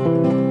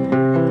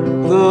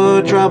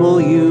the trouble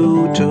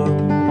you took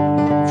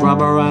from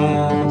her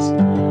eyes.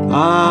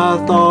 I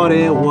thought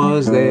it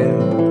was there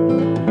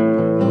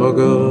for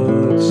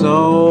good,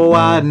 so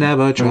I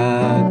never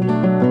tried.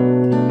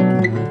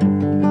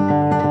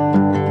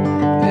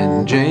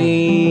 And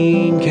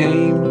Jane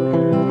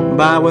came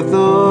by with the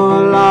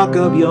lock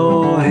of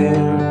your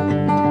hair.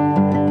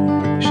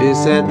 She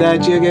said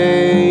that you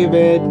gave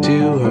it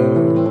to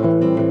her,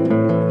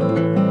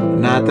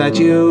 not that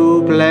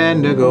you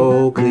planned to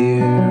go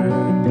clear.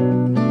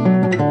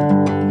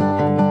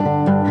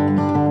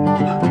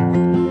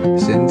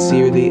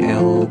 Sincerely,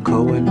 L.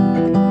 Cohen.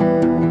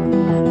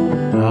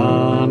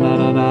 Na na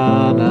na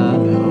na na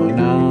no,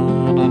 na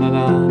na na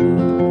na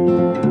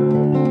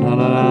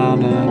na na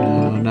na na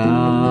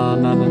na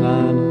na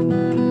na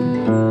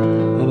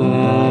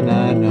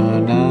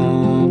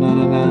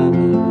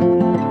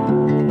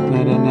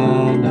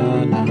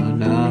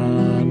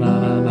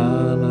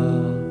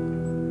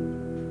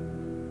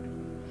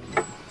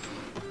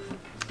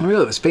Oh,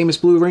 really? It was Famous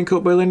Blue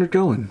Raincoat by Leonard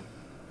Cohen.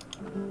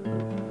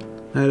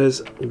 That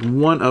is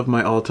one of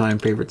my all-time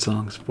favorite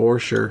songs, for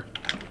sure.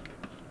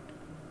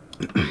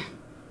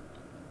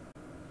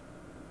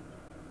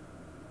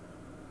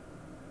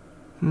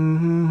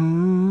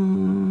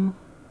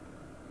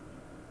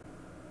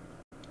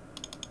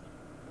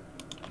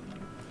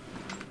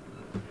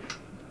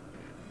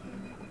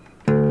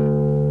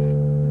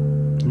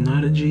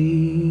 Not a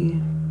G.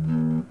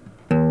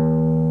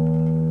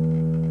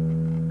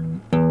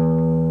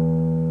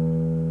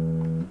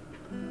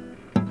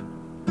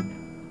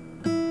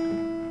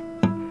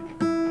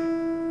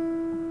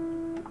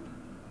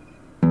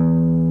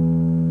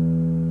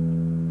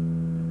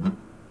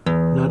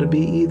 Not a B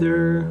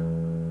either.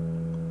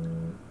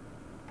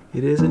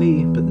 It is an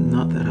E, but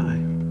not that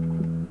high.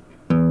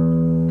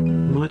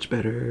 Much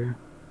better.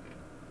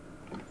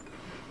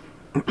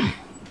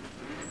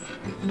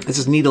 This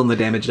is Needle and the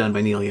Damage Done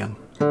by Neil Young.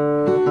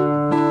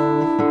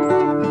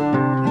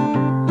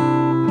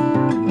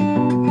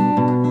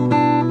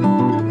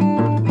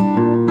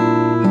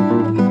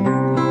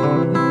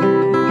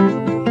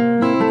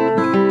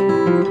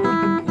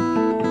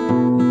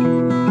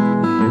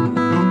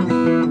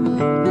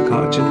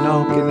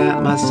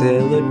 I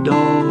still adore.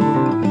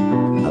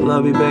 I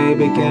love you,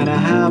 baby, can I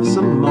have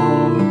some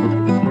more?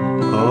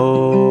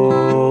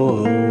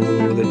 Oh,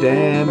 the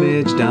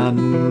damage done.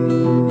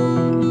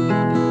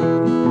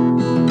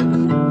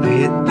 I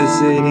hit the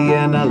city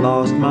and I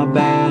lost my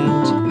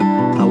band.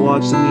 I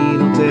watched the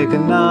needle take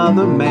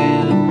another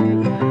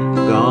man.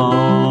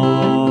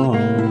 Gone,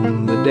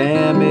 the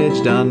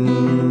damage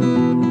done.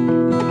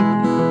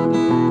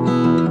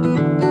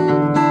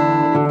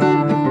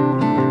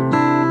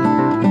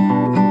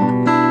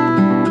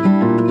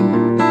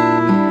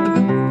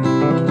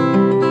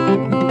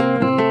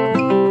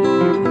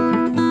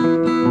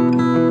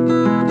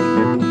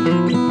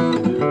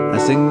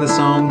 Sing the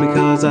song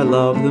because I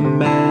love the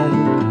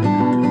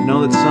man.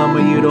 Know that some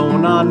of you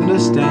don't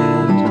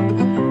understand.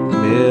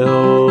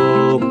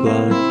 Milk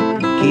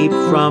blood, keep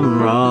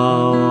from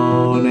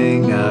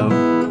running out.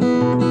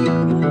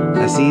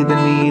 I see the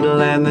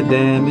needle and the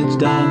damage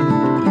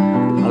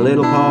done. A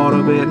little part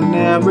of it in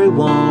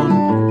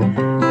everyone.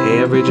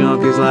 Every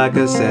junk is like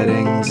a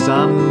setting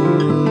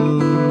sun.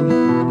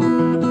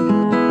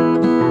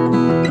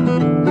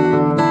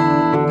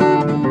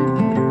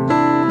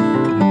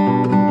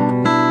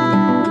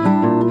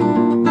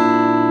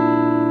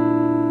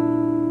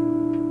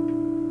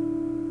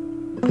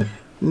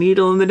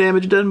 Needle and the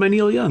Damage Done by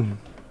Neil Young.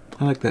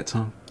 I like that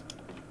song.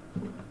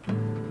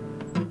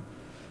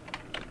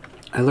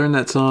 I learned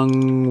that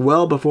song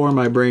well before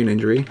my brain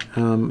injury,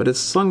 but it's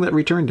a song that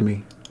returned to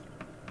me.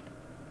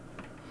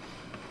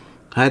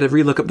 I had to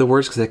re-look up the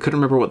words because I couldn't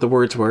remember what the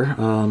words were.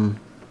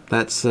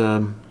 That's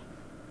part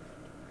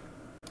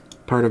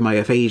of my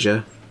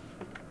aphasia.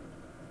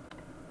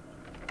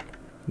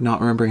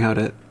 Not remembering how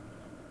to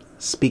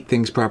speak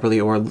things properly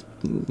or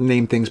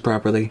name things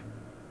properly.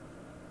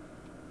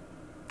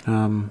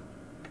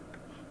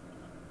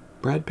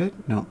 Brad Pitt?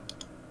 No.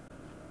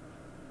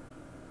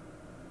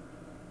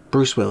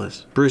 Bruce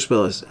Willis. Bruce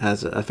Willis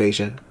has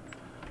aphasia.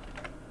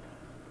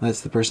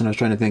 That's the person I was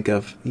trying to think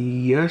of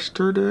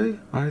yesterday,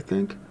 I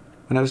think,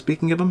 when I was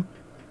speaking of him.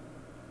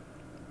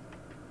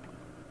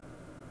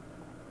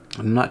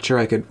 I'm not sure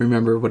I could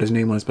remember what his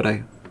name was, but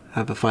I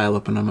have a file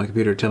open on my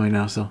computer to tell me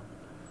now, so...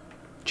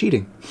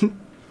 Cheating.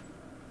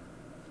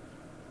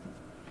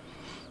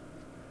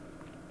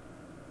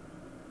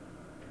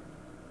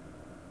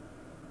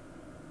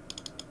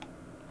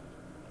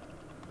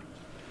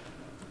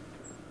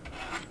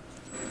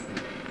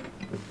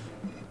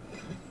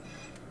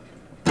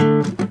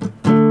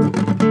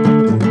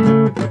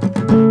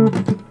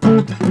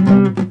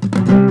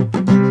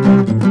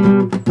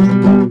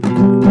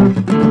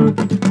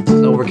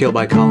 Overkill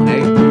by Colin A.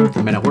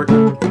 Men at Work. I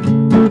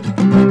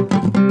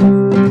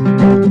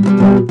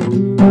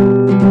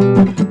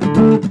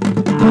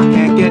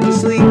can't get to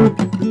sleep.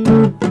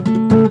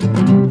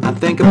 I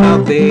think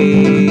about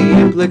the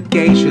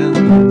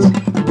implications,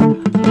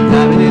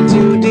 diving in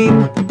too deep,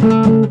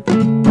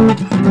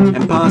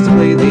 and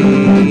possibly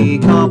the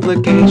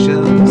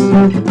complications,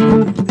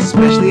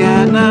 especially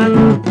at night.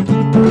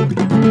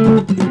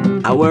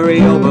 I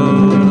worry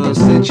over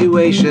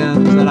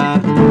situations that I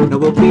know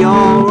will be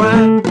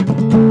alright.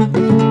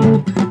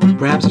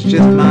 Perhaps it's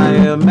just my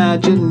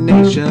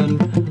imagination.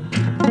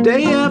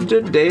 Day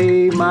after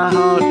day, my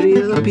heart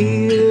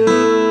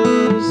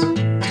disappears.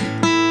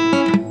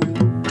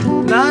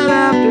 Night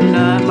after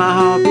night, my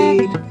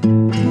heartbeat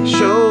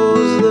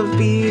shows the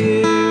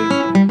fear.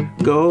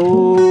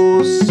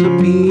 Ghosts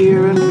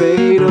appear and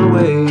fade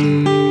away.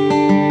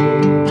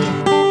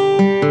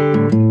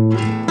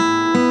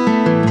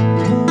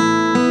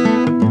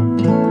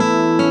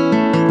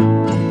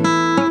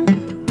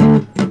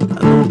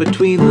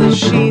 Between the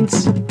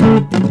sheets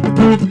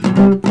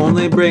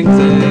only brings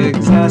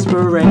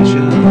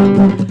exasperation.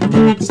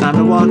 It's time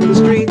to walk the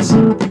streets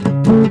and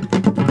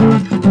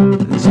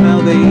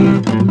smell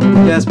the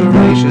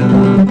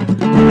desperation.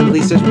 At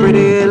least there's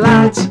pretty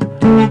lights,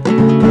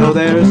 though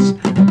there's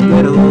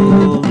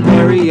little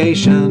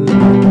variation.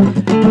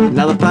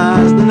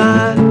 Nullifies the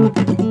night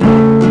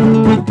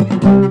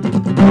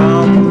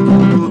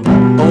from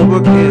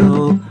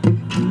overkill.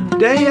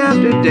 Day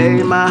after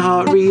day, my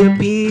heart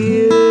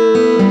reappears.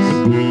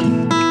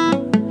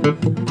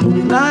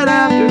 Night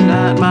after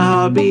night, my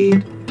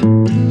heartbeat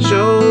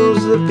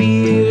shows the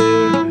fear.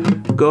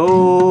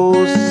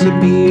 Ghosts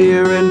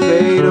appear and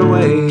fade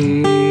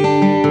away.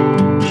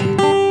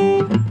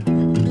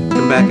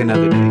 Come back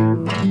another day.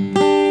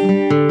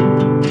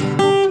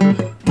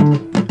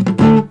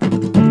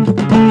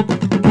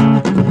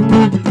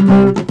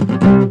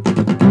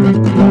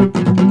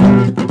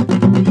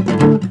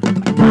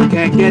 I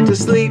can't get to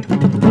sleep.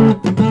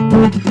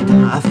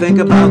 I think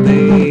about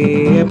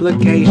the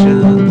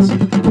implications,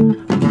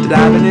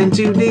 diving in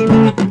too deep,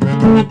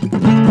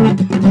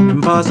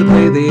 and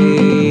possibly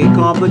the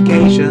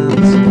complications,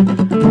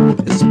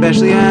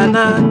 especially at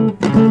night.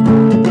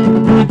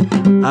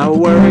 I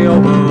worry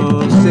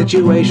over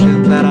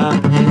situations that I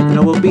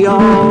know will be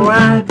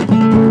alright.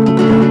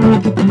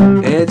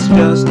 It's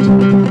just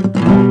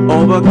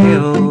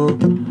overkill.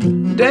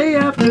 Day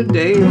after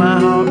day, my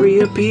heart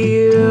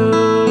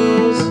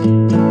reappears.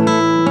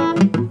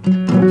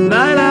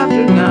 Night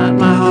after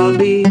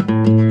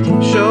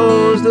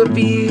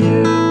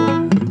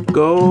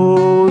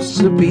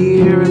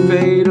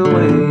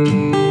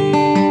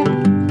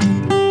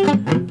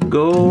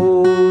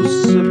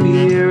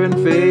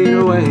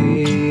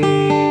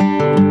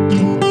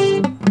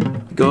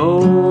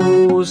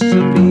Ghosts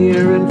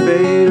appear and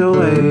fade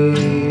away.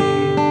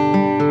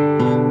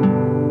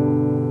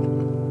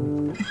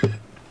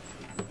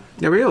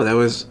 There we go, that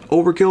was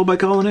Overkill by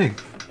Colin A.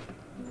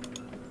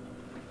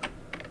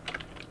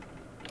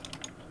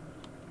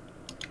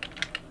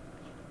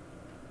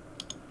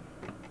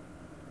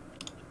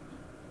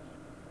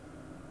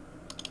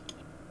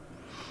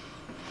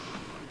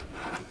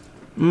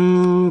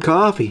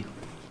 Coffee.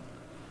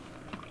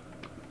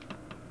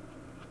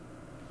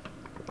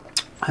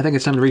 I think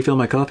it's time to refill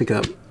my coffee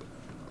cup.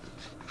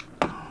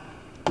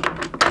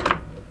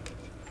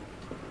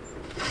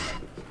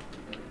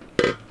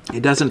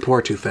 It doesn't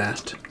pour too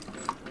fast.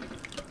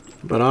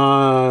 But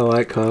I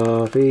like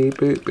coffee.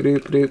 Boop,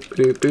 boop, boop,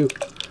 boop, boop.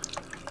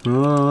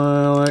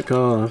 I like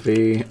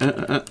coffee.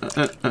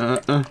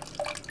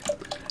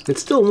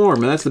 It's still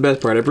warm, and that's the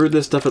best part. I brewed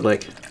this stuff at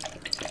like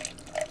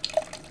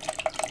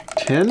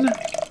 10?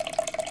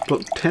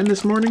 About 10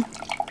 this morning?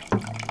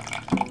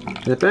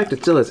 And the fact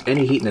it still has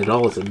any heat in it at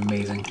all is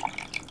amazing.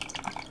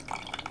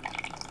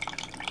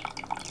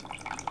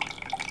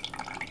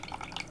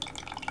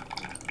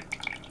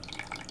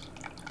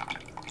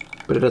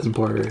 But it doesn't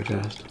pour very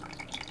fast.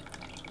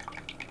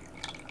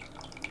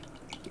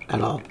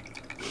 At all.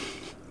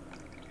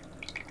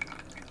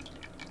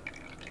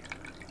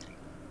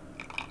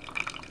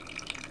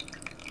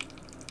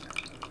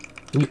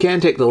 You can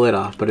take the lid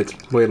off, but it's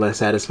way less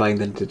satisfying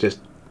than to just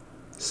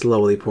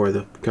slowly pour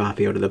the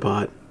coffee out of the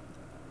pot.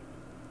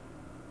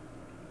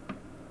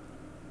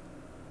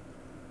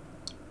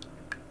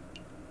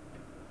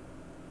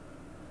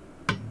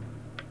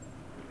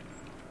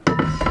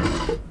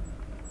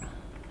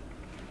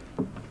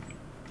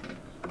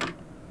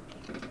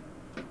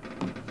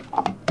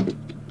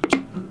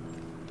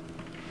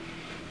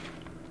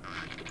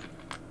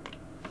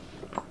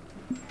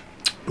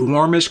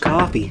 Warmish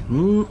coffee.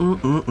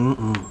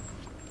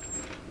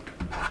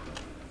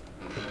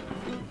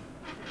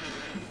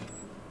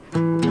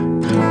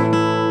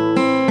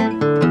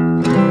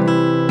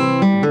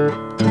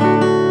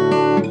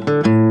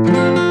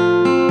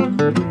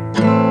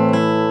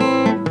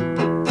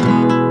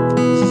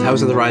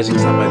 House of the Rising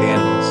Sun by the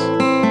Animals.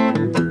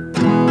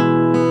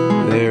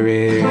 There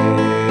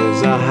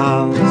is a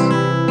house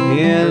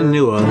in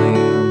New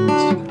Orleans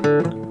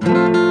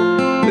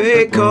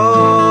they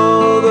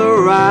call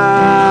the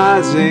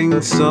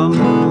Rising Sun,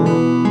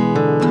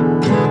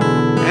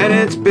 and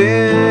it's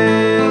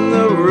been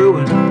the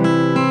ruin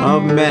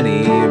of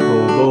many a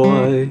poor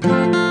boy,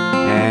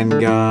 and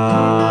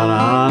God,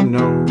 I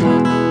know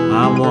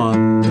I'm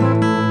one.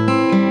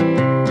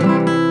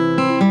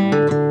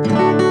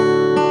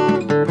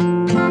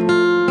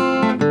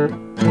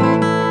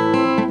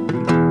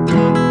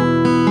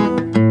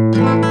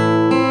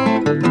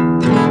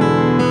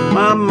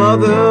 My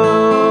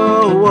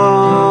mother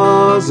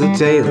was a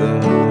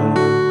tailor.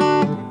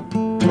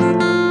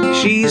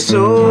 She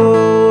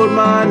sewed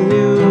my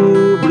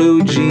new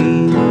blue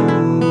jeans.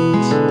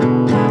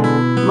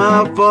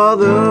 My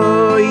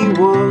father, he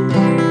was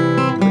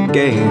a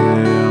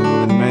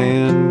gambling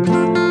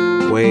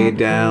man way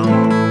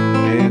down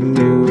in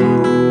New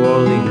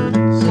Orleans.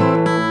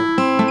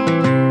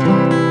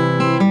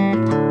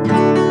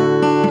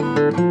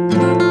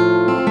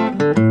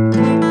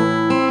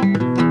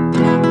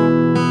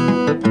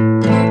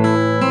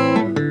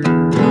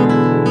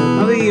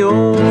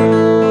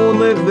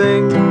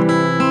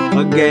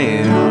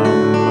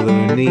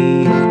 Gambler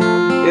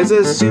needs is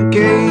a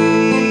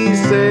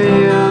suitcase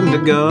and a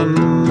gun,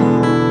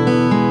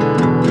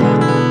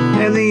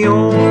 and the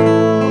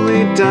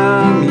only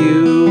time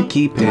you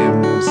keep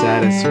him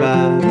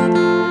satisfied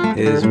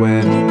is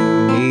when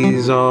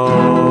he's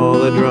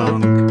all a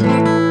drunk.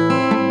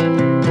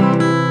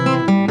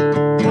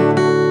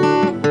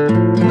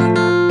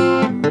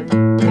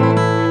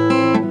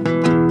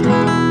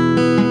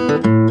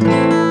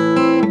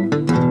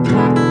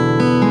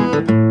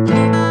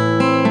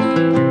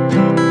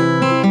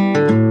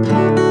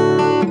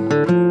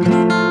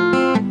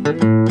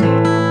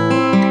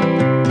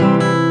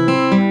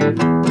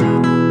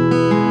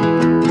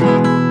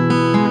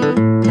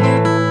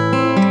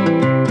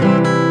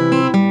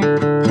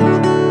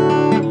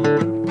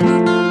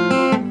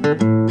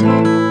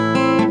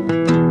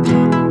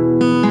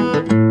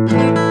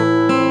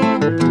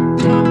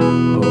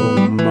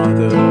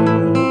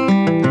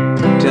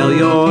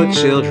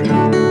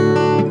 Children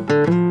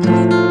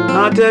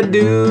not to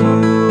do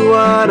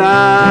what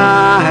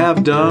I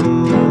have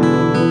done,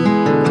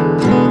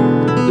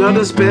 not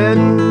to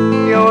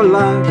spend your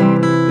life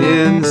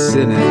in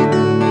sin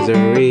and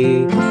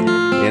misery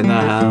in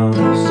the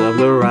house of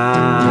the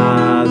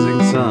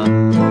rising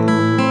sun.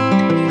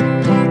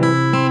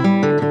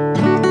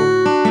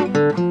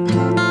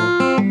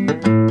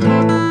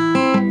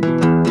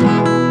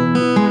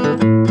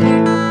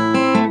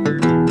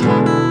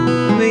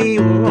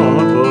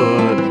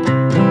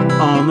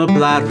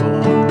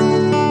 Platform,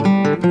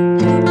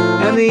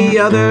 and the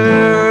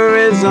other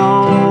is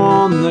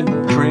on the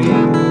train,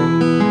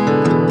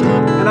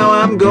 and now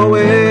I'm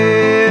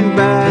going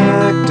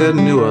back to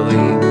New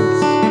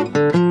Orleans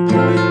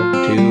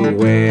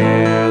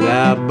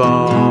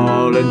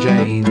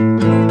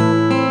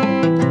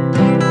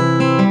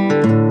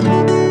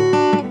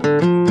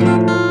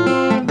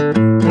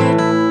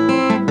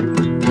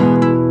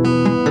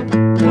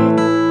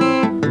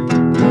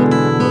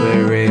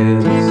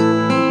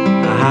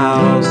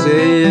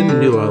in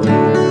New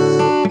Orleans.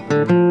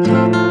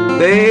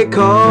 They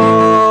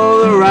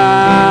call the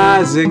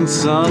rising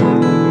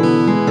sun,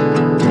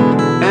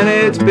 and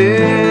it's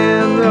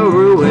been the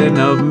ruin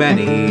of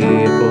many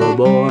a poor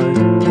boy.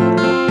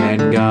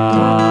 And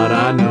God,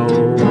 I know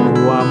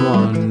I'm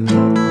one.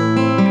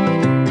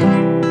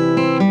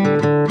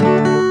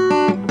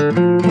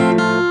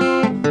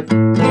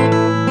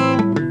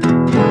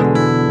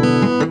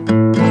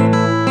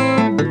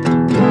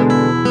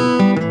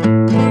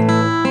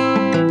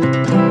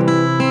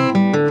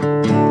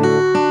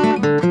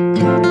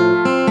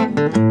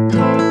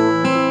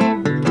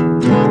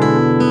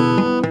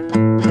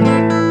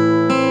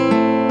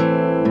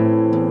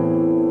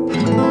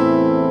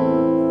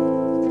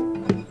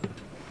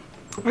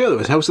 Yeah, there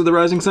was House of the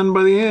Rising Sun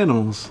by the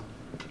Animals.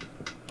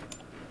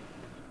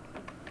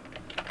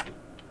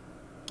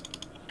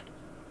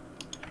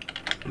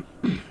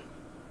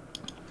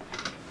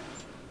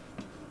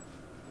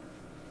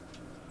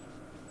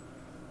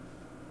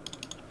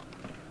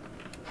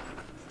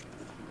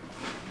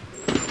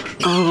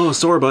 Oh,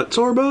 sore butt,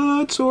 sore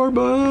butt, sore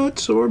butt,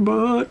 sore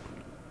butt.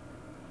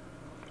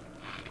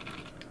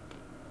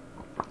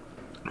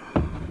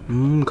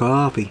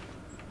 Coffee.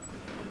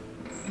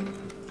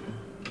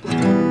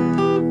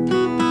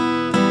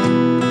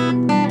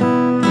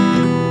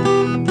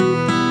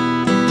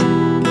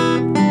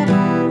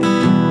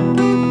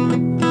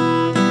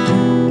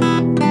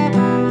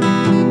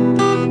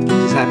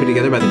 Happy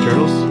Together by the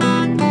Turtles.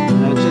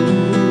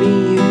 Imagine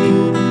me and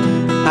you.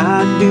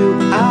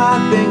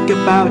 I think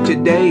about you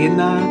day and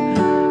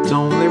night. It's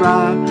only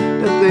right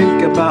to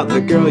think about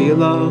the girl you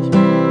love.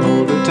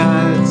 Hold her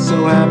tight,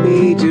 so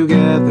happy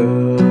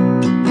together.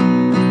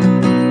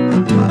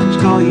 I just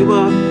call you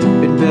up,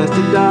 invest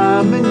a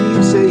dime, and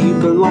you say you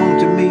belong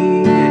to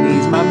me and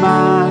ease my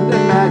mind.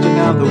 Imagine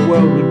how the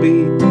world would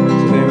be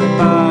so very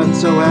fine,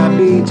 so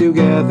happy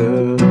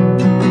together.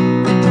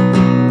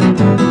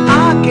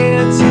 I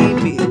can't see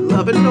me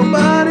loving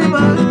nobody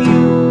but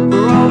you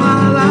for all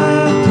my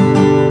life.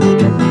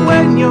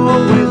 When you're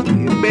with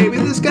me, baby,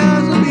 the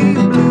skies will be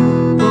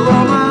blue for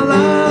all my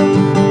life.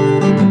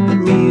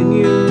 Me and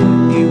you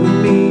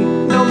and me,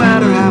 no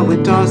matter how we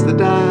toss the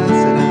dice,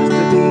 it has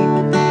to be.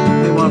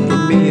 The one for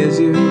me is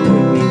you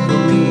and me for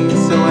me,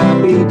 so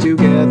happy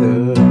together.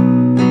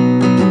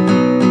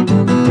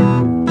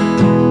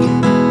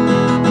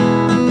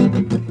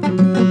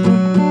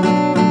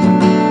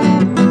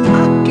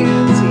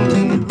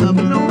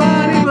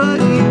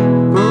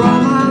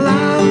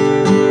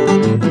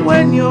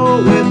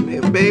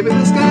 Baby,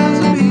 the skies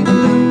will be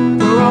blue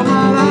for all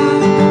my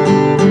life.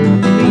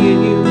 Me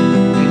and you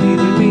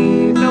and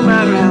me, no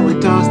matter how we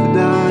toss the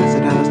dice,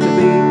 it has to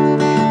be.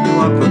 The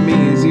one for me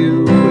is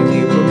you and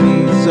you for me,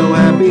 so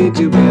happy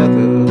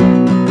together.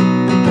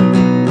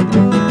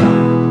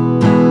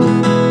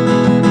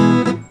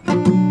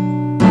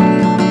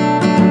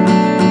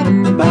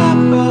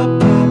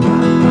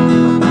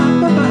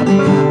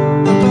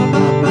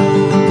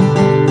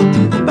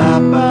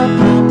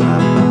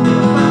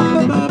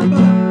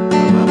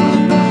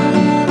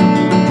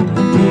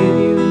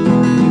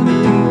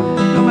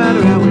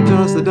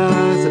 The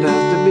dice, it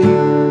has to be. The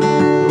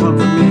one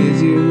for me is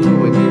you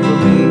and you for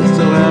me,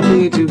 so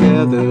happy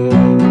together.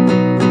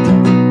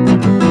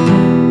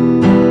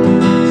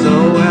 So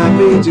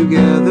happy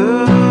together.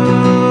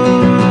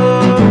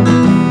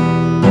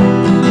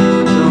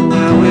 So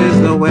how is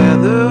the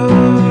weather?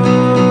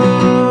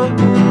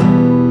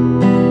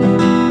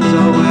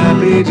 So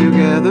happy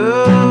together.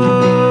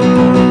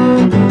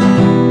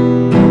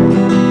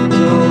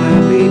 So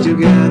happy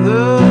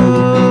together.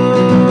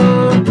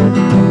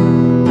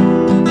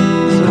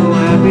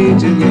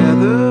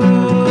 Together,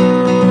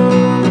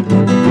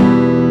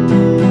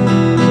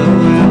 so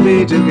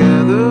happy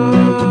together,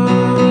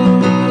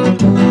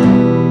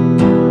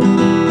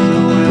 so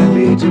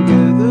happy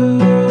together.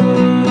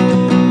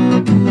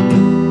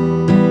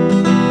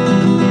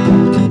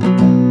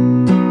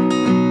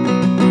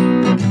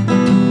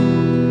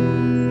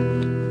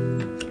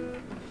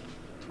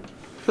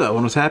 That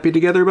one was Happy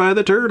Together by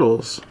the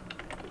Turtles.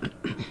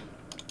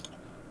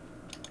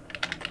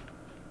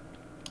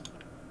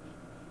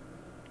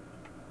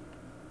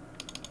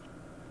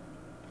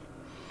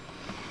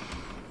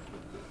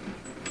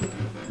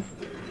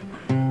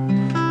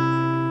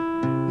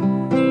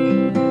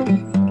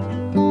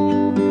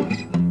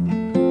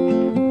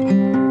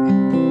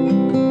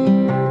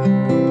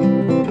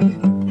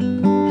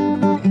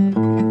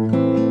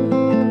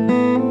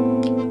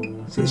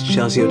 This is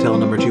Chelsea Hotel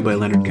No. 2 by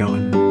Leonard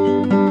Cohen.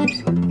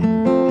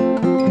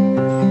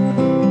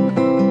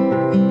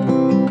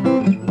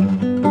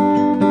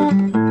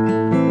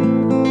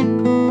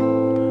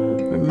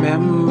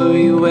 Remember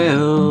you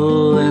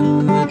well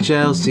in the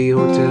Chelsea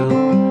Hotel.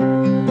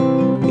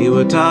 You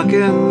were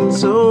talking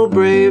so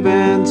brave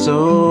and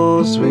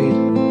so sweet,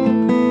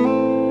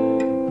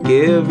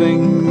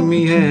 giving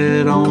me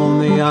head on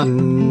the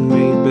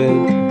unmade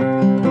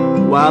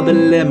bed while the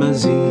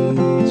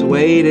limousines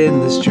wait in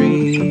the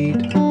street.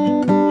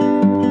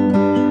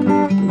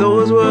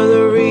 Those were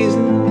the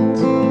reasons,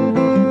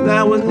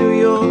 that was New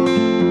York.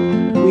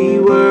 We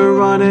were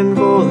running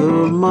for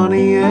the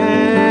money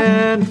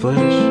and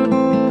flesh.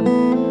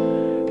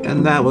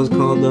 And that was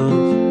called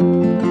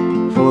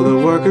love for the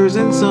workers,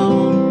 and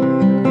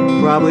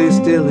some probably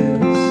still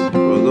is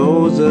for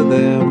those of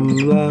them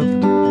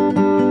left.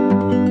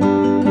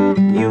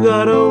 You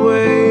got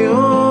away,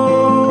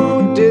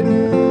 oh,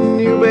 didn't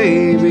you,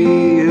 baby?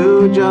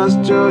 You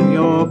just turned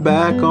your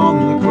back on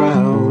the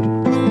crowd.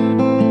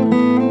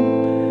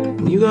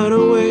 You got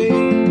away.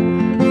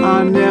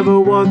 I never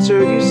once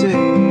heard you say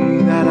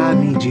that I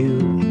need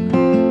you.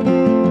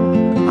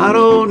 I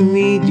don't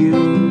need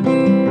you.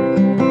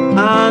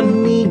 I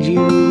need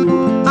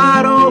you.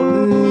 I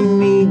don't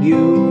need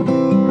you.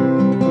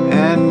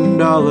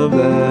 And all of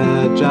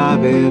that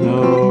jiving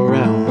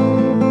around.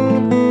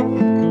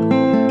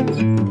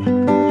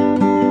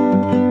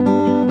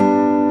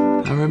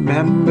 I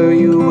remember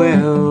you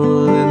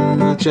well in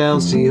the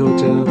Chelsea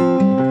Hotel.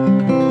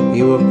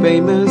 You were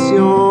famous,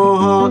 your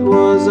heart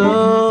was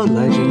a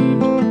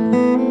legend.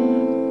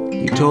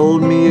 You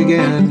told me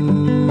again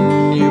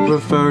you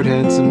preferred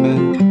handsome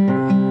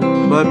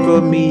men, but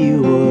for me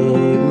you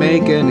would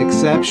make an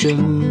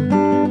exception.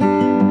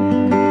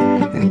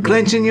 And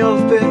clenching your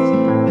fist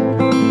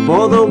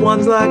for the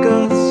ones like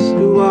us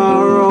who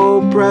are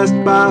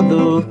oppressed by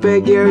the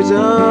figures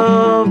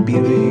of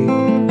beauty,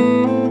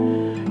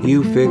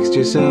 you fixed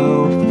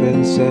yourself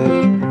and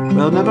said,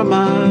 well, never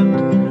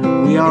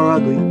mind, we are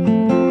ugly,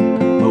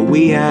 but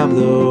we have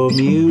the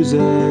music.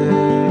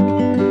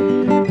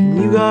 And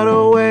you got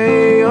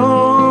away,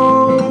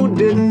 oh,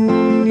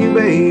 didn't you,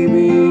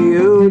 baby?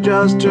 You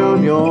just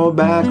turned your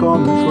back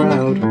on the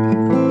crowd.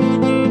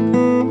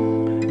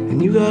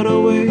 And you got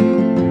away.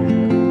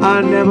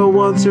 I never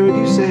once heard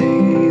you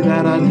say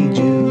that I need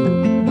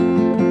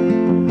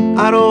you.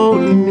 I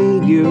don't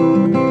need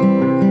you.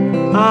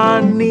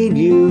 I need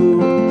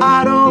you.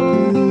 I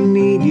don't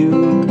need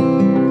you.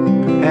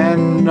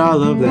 And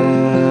all of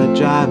that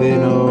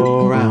jiving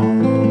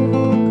around.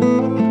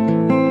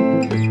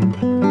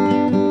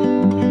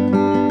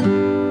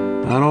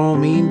 I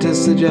don't mean to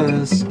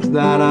suggest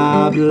that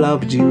I've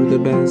loved you the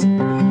best.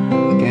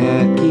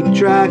 Can't keep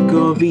track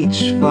of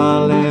each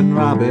fallen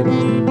robin.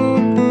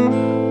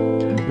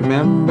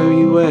 Remember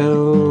you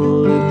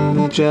well in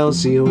the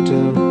Chelsea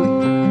Hotel.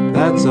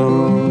 That's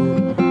all.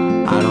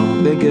 I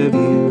don't think of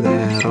you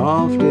that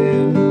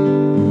often.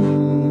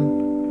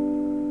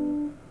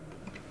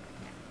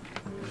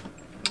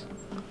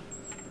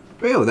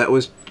 Well, that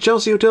was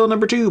Chelsea Hotel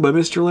number 2 by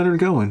Mr. Leonard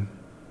Cohen.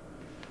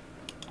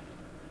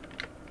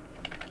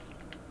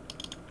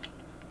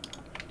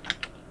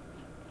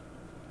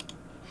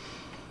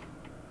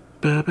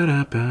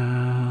 Ba-ba-da-ba.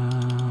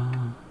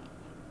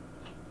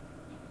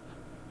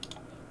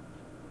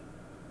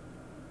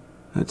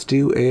 Let's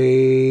do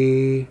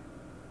a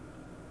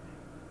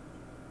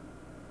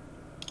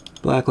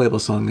Black Label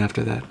song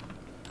after that.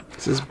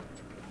 This is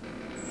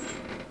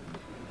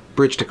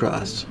Bridged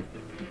Across.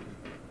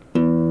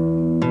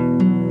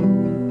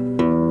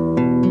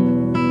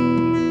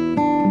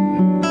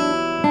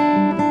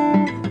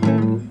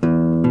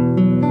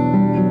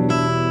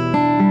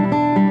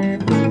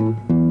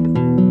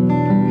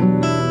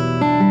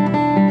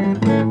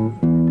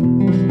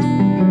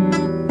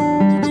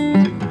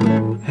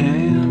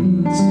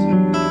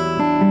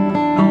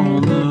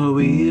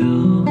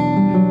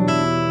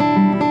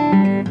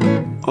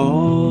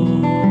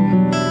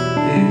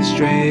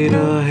 Straight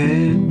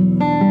ahead,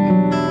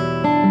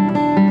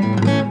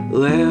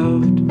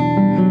 left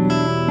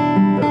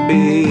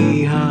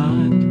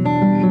behind,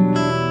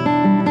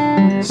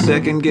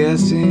 second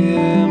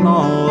guessing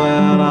all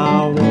that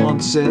I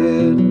once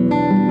said.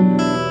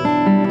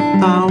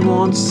 I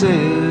once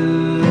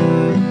said,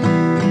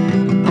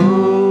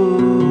 oh,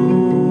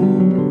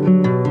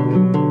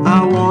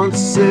 I once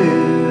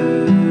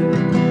said,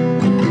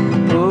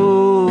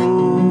 oh,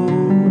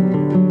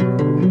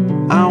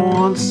 I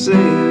once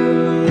said.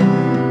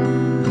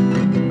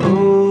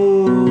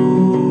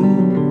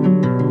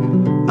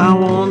 I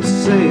won't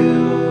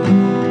sail.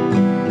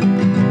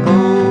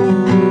 Oh,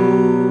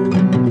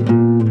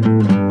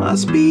 my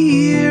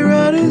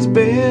spirit is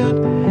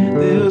bent.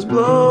 There's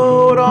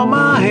blood on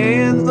my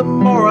hands. The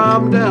more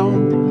I'm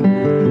down,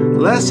 the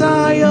less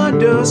I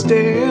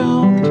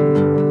understand.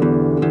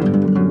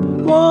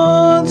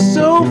 Once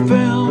so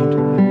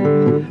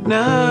found,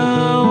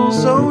 now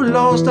so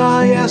lost,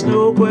 I ask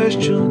no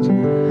questions.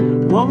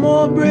 One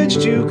more bridge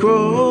to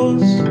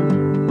cross.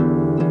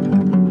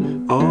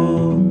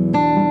 Oh,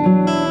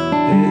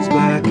 it's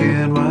black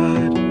and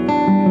white.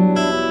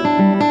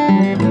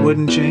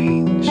 Wouldn't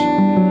change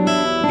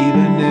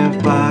even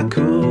if I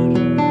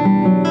could.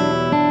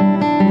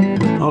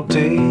 I'll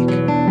take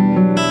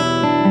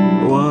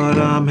what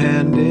I'm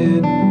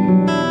handed,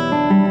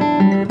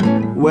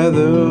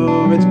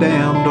 whether it's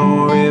damned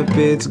or if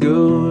it's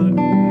good.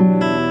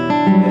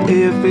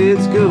 If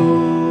it's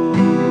good,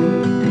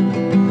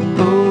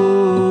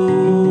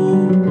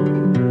 oh,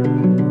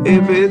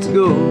 if it's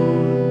good.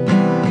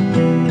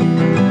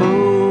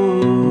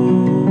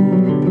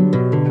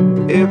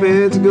 If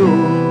it's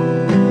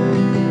good,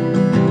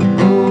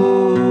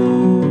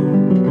 oh,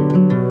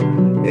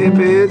 if if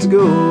it's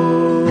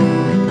gold.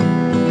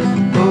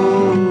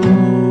 Oh,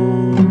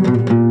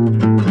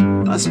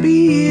 my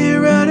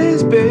spirit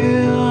is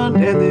bent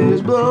and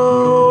there's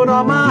blood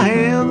on my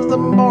hands. The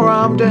more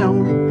I'm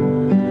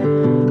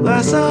down,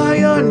 less I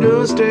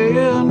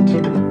understand.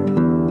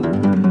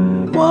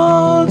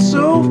 Once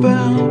so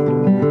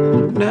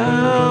found,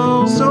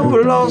 now so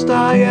lost,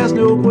 I ask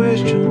no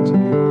questions.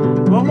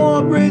 One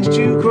more bridge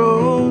to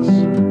cross,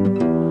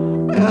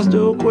 ask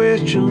no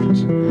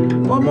questions.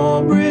 One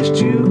more bridge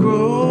to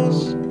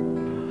cross.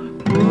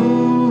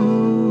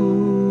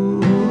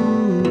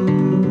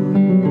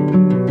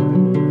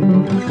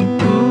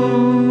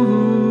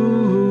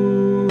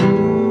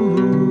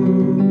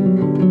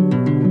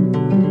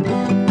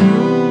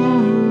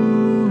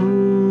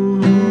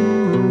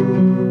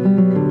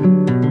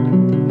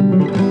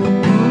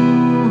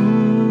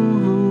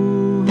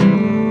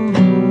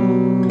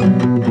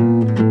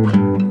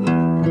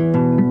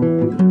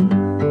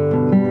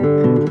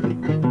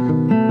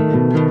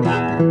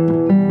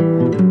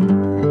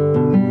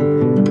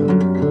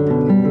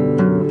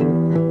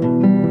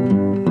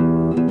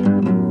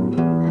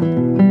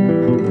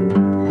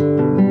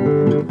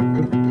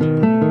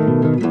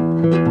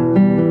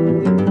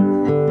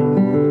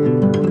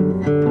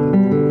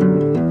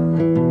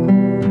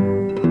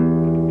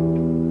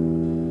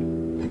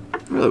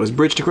 It was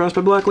Bridged Across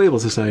by Black Label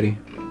Society.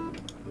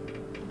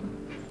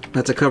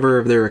 That's a cover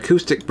of their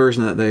acoustic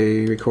version that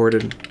they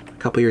recorded a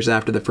couple years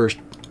after the first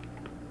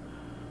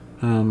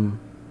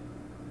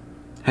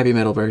heavy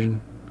metal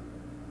version.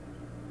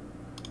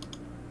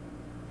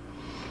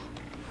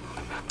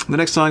 The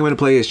next song I'm going to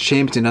play is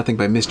Shamed to Nothing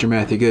by Mr.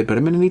 Matthew Good, but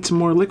I'm going to need some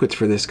more liquids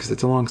for this because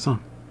it's a long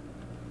song.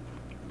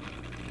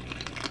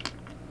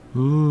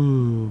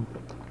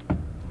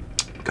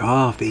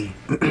 Coffee.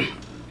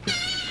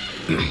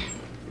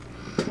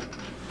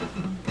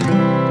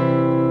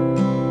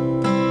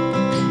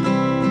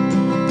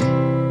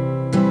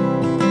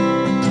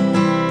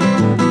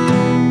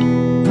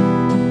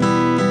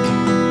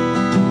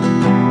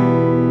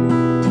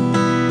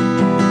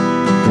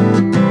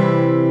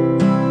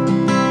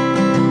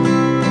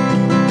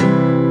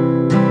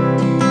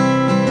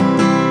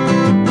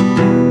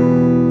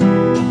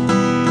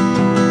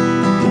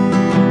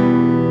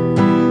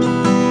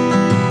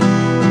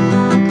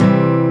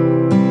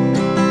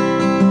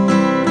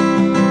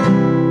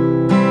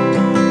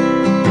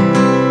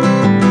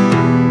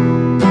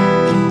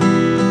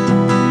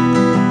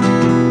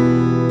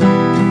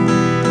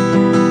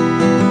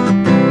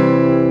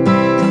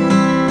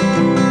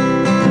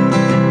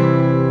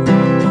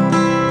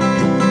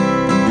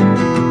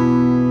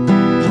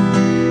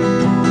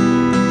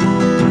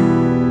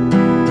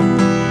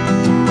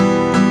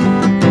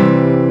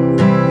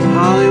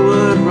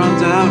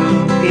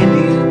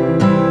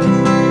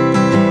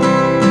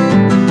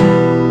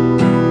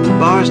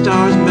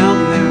 Stars melt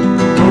and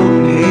their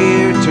golden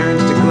hair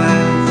turns to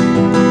glass.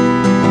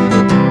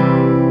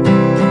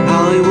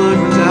 Hollywood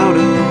runs out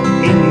of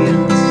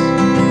Indians.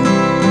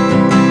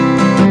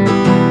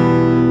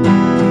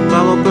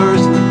 Bubble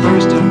burst and the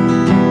first are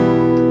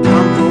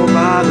come for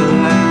by the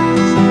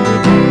last.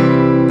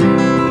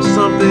 There's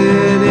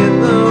something in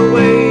the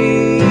way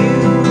you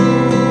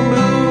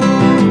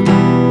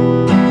move,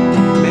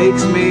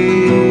 makes me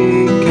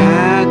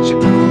catch a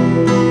cold.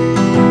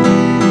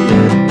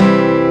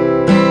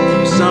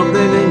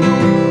 Something in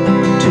you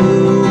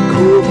too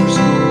cool for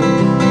school.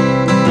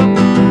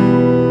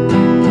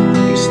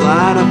 You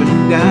slide up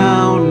and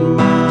down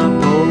my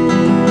pole.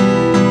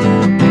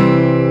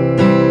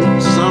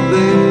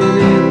 Something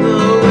in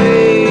the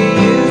way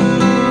you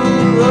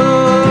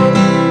look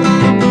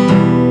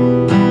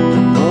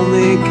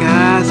only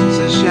casts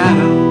a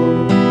shadow.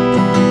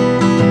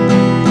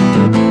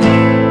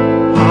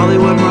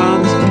 Hollywood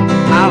runs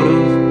out of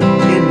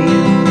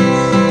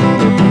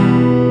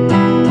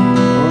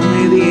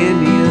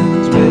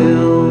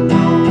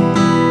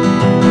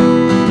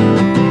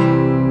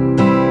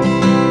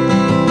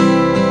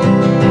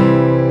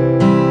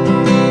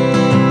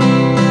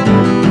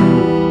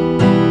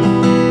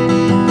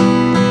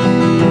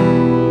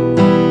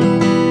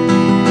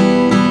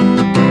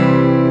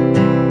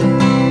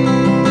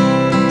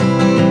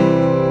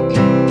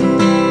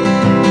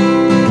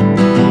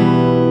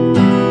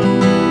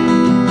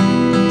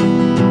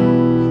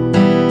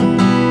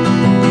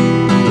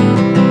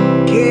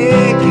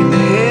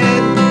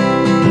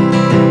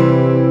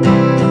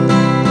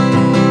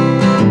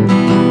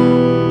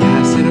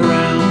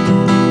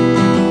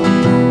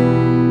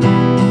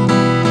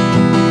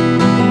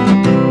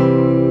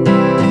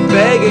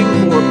begging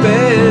for a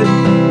bed.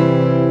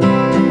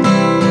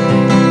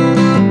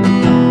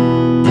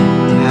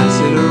 Pass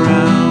it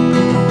around.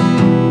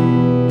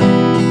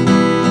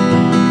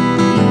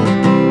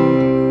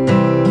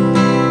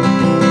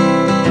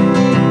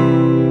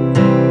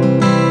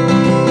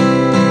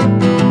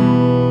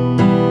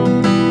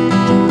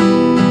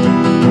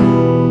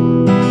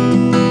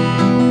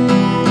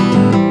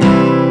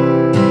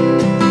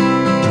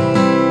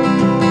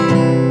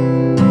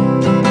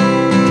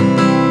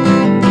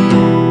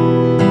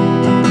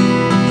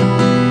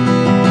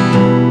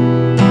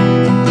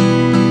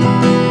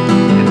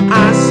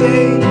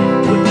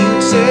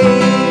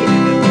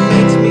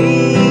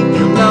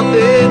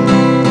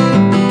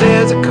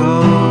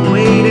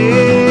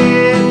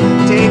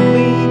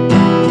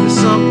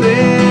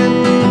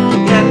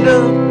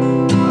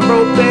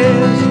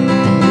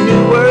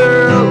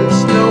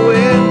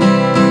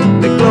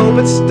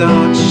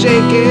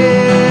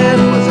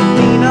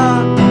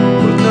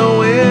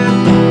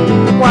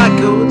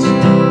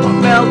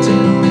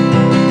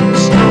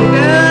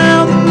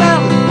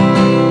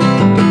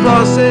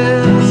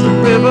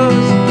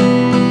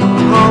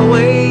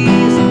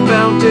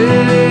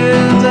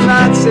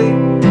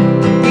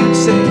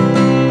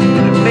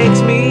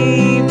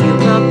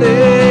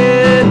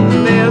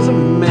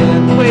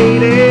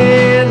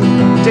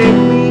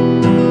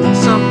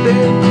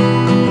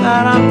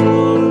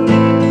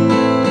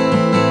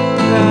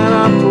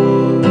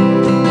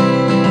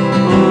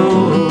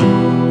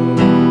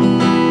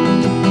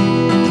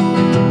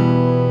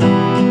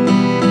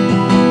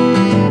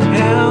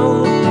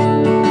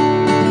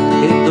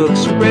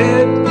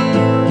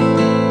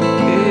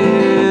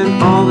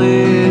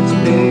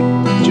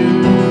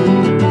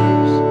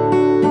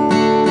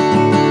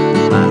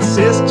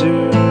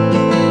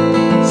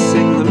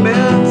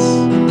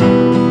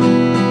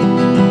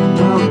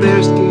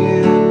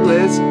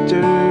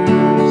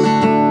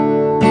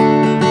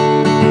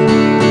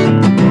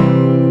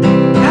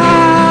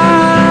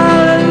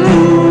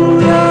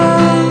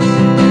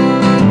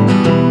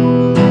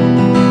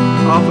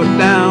 foot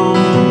down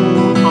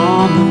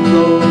on the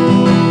floor.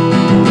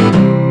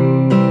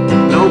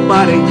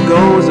 Nobody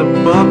goes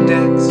above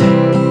decks.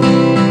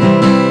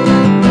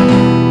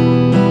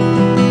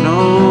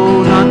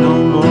 No, not no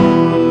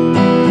more.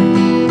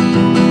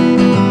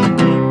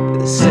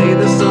 They say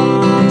the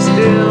sun's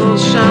still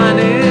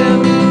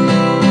shining.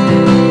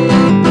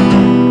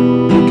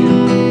 You can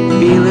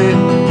feel it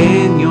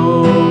in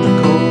your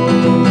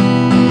core.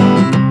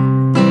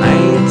 I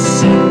ain't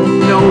seen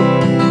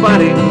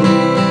nobody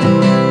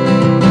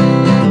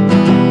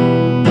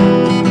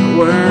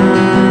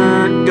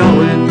weren't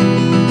going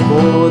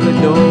for the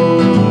door.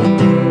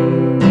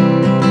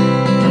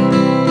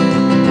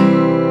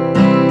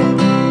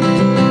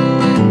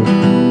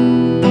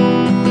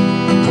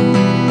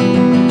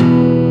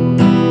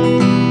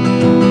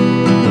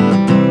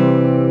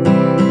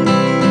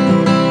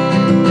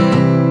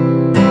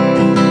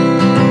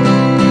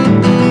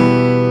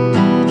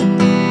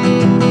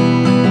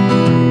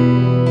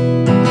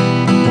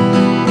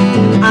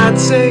 I'd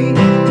say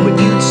what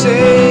you'd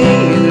say,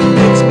 and it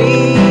makes me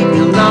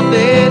feel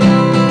nothing.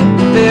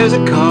 There's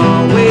a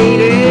car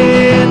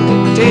waiting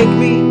to take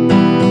me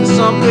to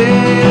something.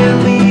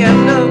 The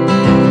end of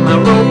my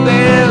rope,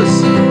 there's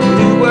a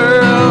new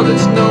world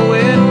that's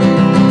knowing.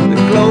 The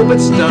globe had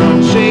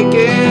started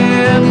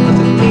shaking. Was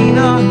it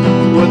Nina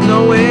worth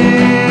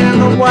knowing?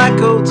 The white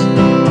coats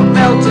are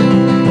melting.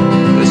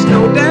 There's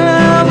snow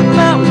down the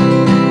mountain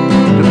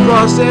to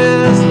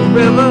process the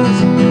rivers,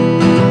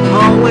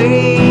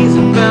 hallways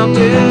and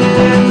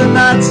fountains. And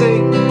I'd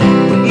say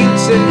what you'd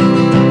say,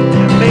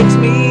 it makes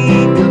me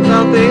feel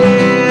nothing.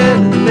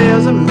 And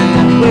there's a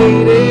man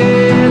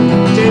waiting to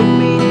take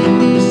me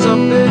to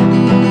something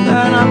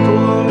that I'm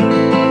for,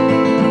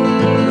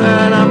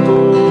 that I'm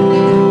for,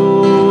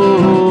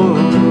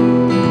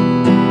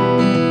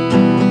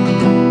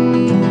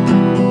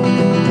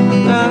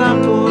 that I'm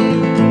for,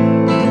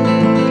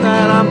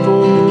 that I'm for.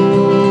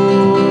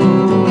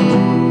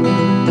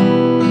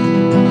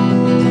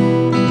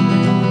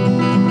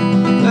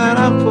 That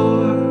I'm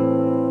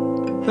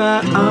for,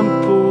 that I'm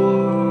for.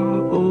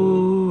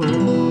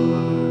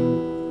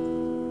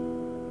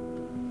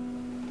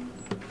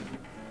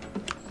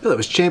 Well, that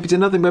was Champion to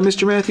Nothing by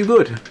Mr. Matthew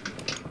Good.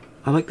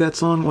 I like that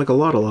song like a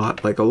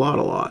lot, like a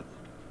lot.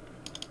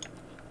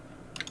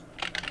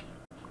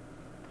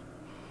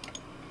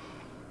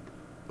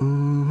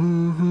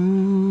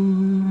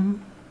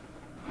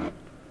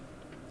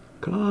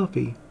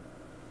 Coffee.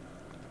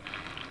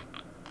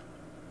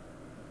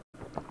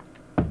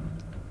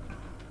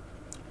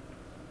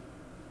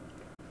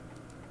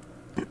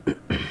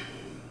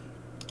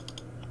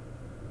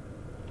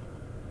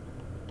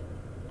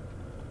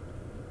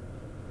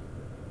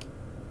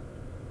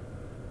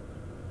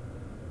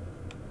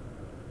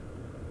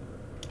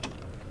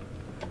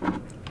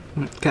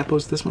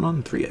 Capo's this one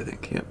on 3, I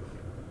think. Yep.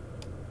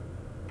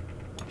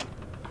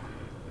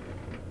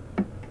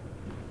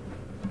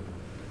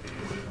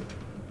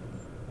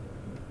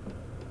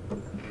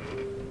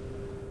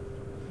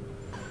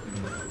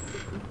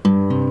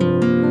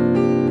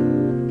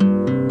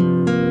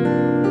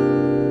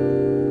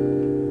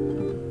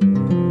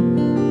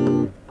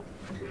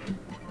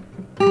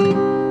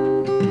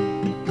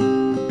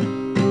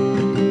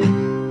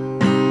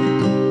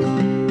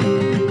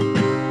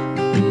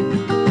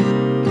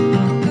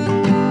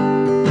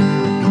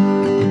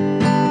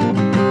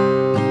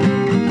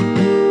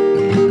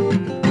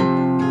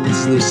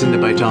 Lucinda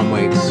by Tom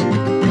Waits.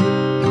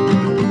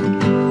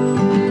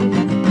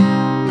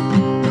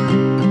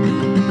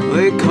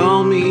 They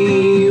call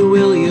me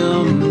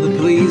William the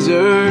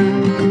Pleaser.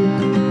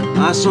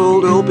 I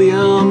sold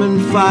opium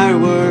and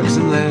fireworks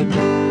and lead.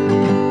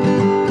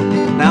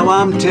 Now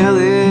I'm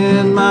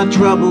telling my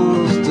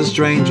troubles to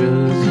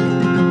strangers.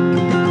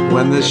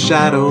 When the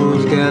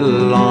shadows get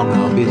long,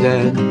 I'll be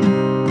dead.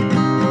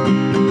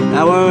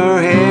 Now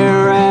her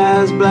hair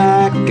as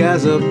black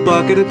as a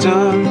bucket of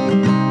tar,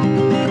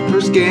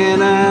 her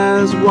skin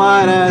as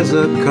white as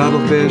a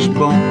cuttlefish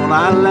bone.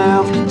 I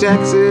left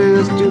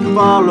Texas to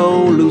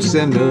follow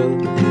Lucinda.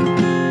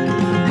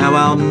 Now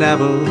I'll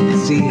never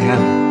see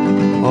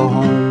heaven or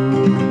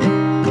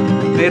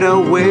home. Made a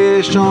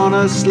wish on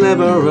a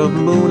sliver of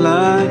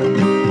moonlight,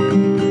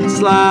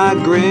 sly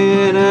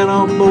grin and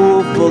a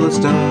bowl full of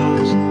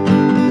stars,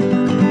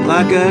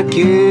 like a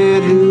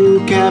kid who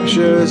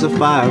captures a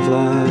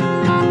firefly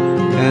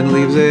and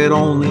leaves it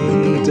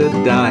only to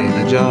die in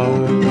a jar.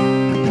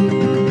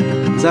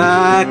 As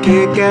I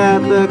kick at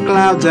the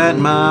clouds at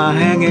my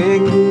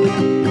hanging,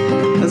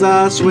 as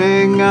I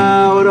swing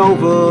out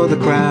over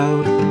the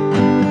crowd,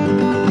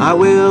 I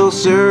will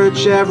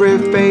search every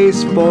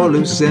face for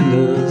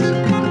Lucinda's,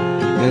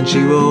 and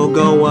she will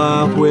go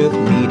up with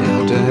me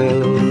down to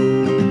hell.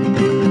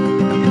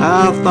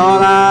 I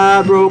thought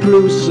I broke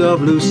loose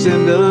of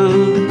Lucinda.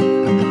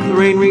 The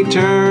rain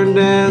returned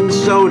and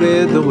so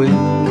did the wind.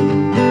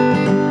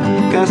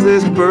 Cast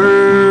this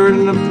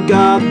burden of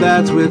God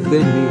that's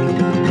within me,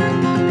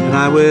 and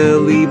I will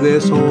leave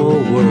this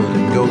whole world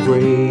and go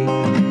free.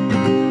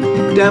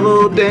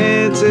 Devil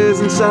dances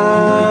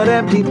inside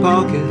empty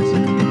pockets.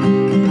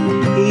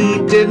 He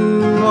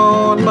didn't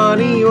want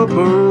money or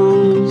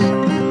pearls.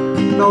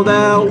 No,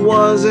 that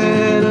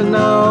wasn't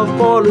enough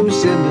for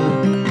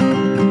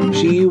Lucinda.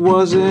 She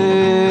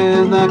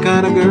wasn't that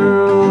kind of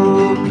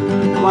girl.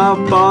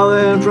 While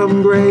falling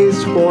from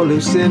grace for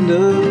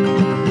Lucinda,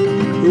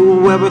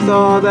 whoever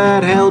thought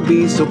that hell'd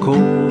be so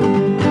cold?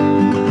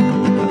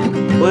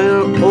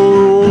 Well,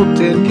 old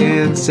tin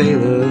can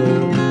sailor,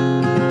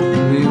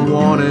 he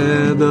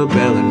wanted the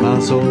bell in my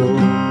soul.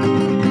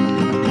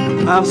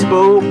 I've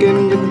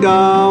spoken to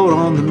God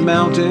on the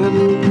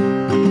mountain,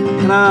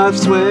 and I've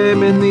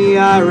swam in the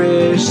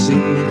Irish Sea.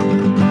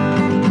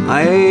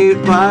 I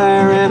ate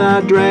fire and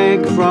I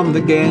drank from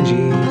the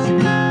Ganges,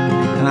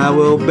 and I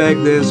will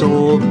beg this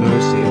old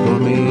mercy for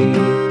me.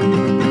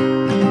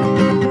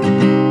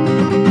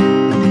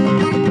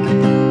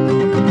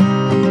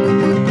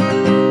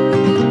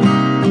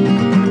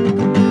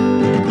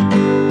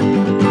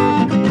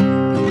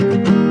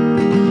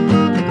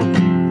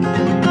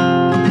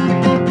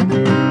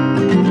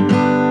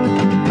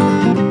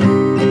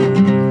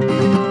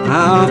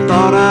 I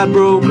thought I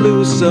broke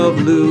loose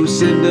of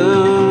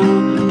Lucinda.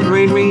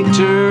 Rain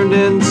returned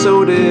and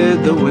so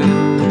did the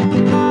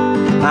wind.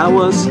 I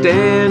was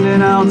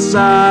standing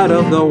outside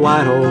of the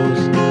White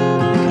Horse,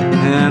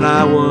 and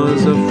I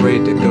was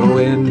afraid to go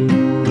in.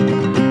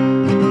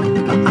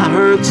 I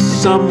heard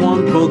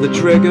someone pull the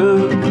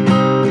trigger,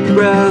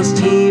 breast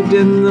heaved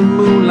in the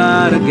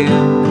moonlight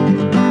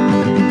again.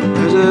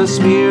 There's a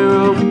smear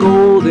of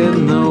gold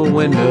in the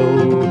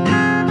window,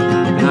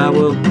 and I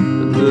will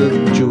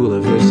the jewel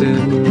of her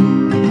sin.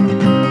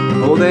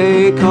 Oh,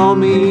 they call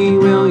me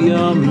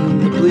William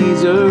the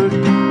Pleaser.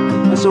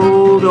 I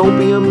sold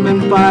opium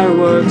and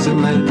fireworks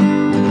and lead.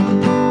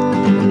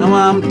 Now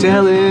I'm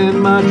telling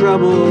my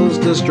troubles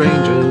to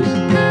strangers.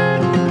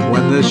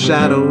 When the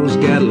shadows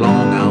get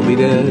long, I'll be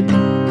dead.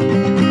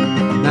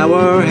 Now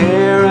her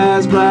hair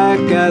as black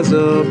as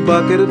a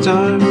bucket of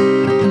tar,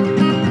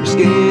 her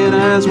skin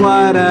as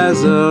white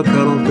as a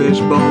cuttlefish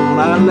bone.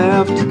 I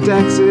left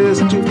Texas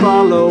to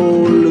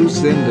follow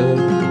Lucinda.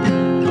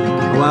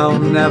 Oh, I'll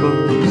never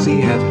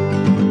see heaven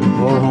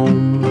or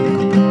home.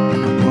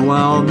 No,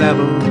 I'll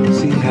never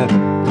see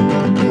heaven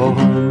or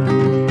home.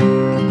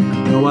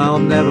 No, I'll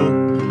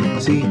never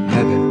see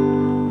heaven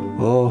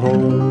or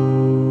home.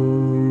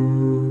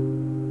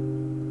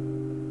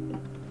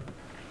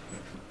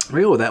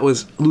 Oh, that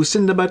was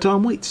Lucinda by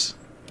Tom Waits.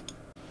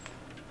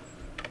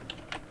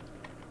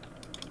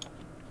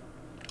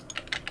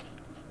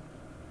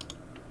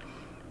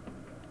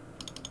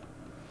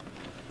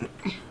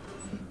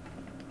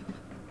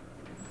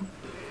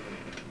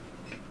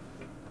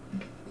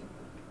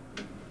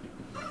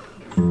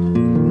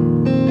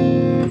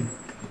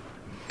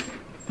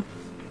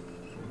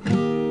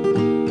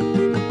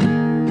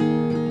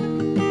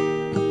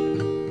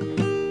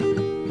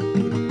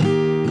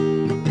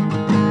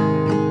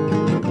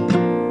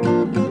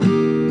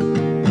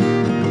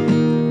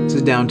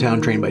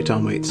 Downtown Train by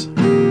Tom Waits.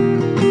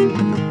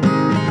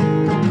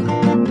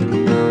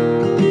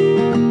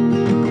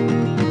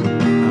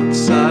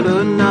 Outside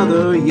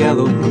another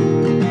yellow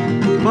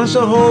moon punched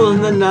a hole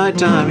in the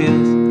nighttime, yes,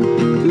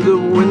 through the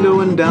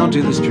window and down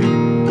to the street.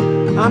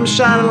 I'm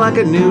shining like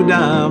a new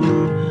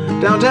dime.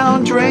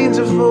 Downtown trains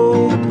are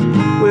full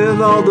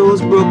with all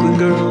those Brooklyn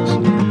girls.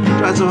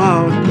 Try so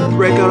hard to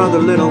break out of the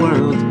little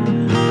world.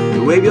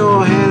 You wave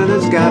your hand and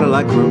it's scatter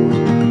like crows.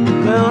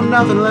 Well,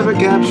 nothing will ever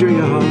capture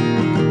your heart.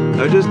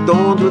 They're just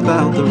thorns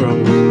without the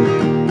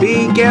rose.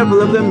 Be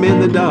careful of them in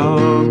the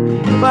dark.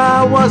 If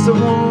I was the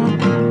one,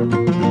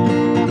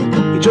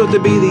 you chose to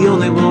be the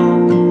only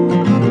one.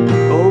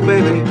 Oh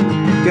baby,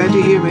 can't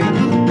you hear me?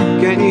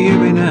 Can you hear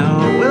me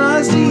now? Will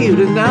I see you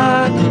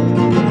tonight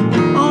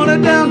on a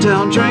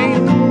downtown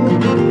train?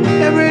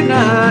 Every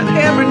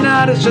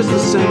night it's just the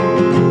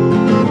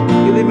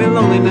same. You leave me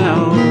lonely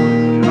now.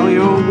 You know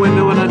your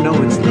window and I know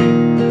it's late.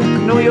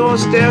 You know your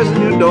stairs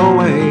and your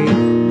doorway.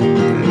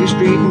 Your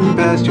street and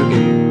past your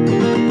gate,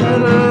 the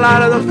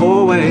light of the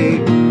four-way.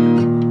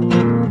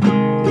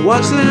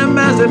 Watch them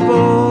as they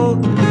fall.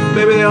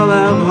 Baby, they all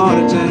have heart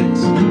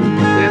attacks.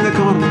 They're in the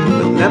corner,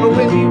 they'll never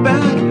win you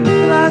back.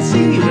 Will I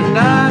see you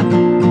tonight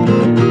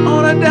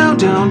on a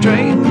downtown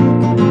train?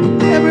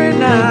 Every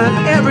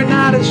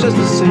night it's just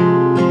the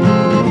same.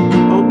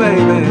 Oh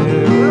baby,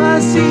 will I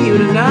see you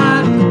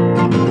tonight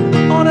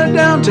on a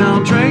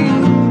downtown train?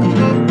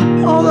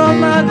 All of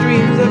my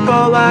dreams, they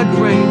fall like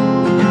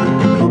rain.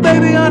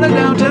 Baby, on a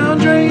downtown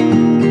train,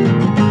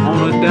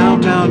 on a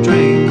downtown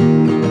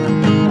train,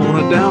 on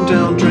a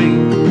downtown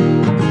train,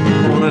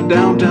 on a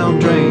downtown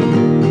train,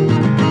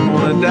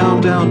 on a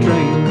downtown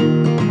train,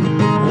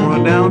 on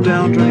a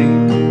downtown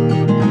train,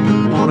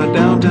 on a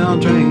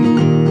downtown train,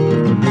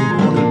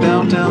 on a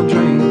downtown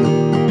train,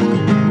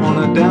 on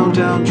a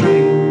downtown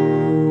train.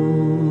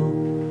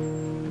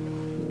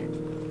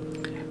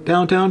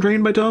 Downtown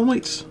Train by Tom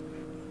Waits.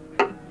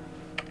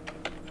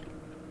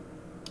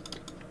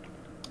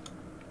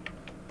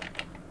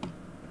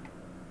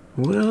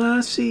 Will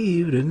I see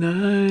you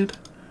tonight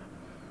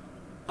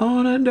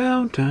on a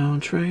downtown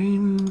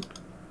train?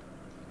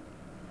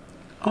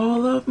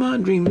 All of my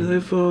dreams, they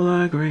fall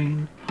like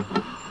rain.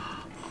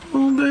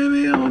 Oh,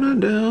 baby, on a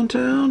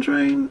downtown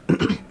train.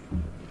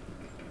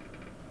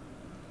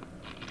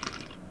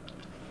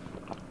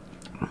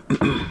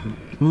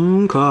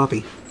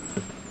 Coffee.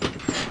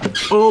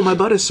 Oh, my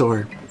butt is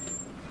sore.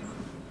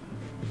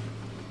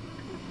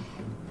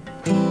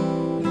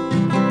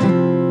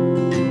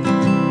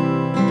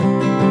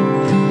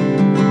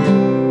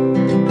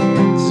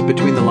 This is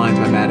Between the Lines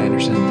by Matt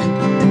Anderson.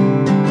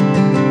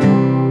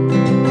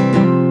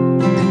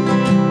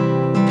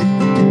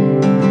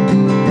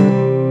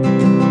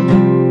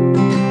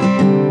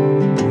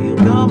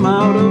 Come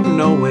out of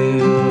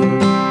nowhere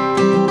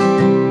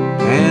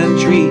and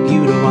treat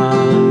you to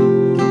wine.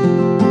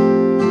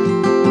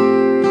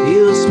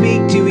 He'll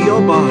speak to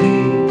your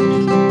body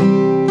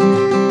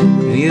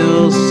and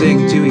he'll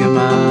sing to your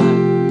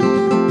mind.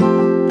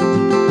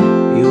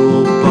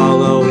 You'll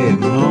follow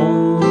him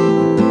home.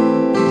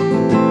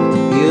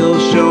 He'll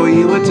show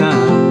you a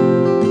time.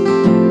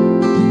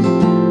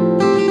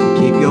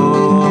 Keep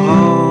your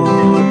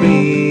heart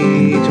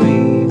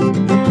between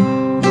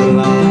the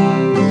lines.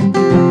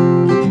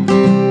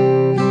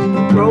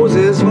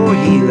 Roses for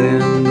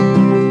healing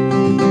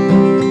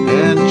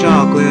and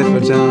chocolate for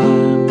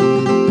time.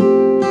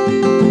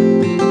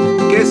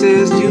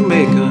 Kisses to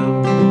make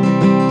up,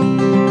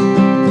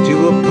 to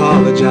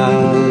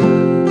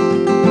apologize.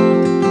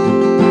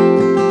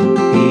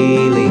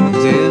 He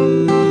leans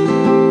in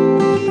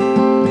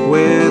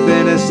with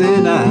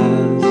innocent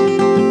eyes.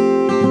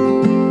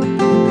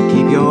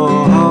 Keep your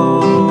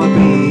heart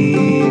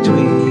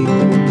between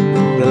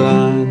the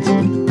lines.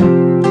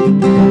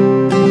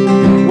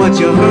 What's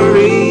your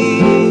hurry?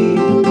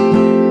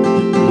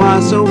 Why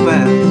so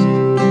fast?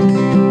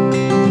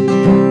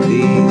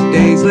 These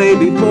days lay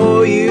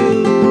before you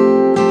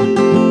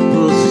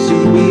will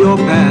soon be your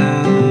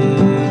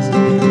past.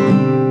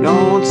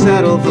 Don't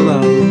settle for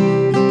love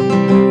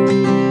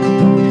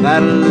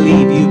that'll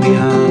leave you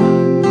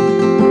behind.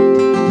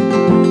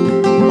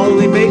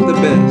 Only make the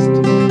best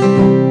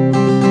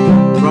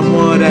from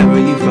whatever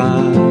you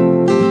find.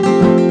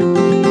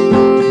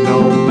 No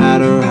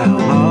matter how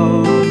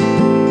hard,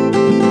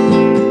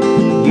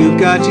 you've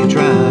got to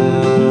try.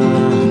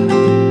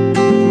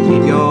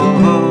 Keep your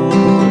heart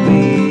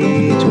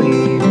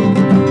between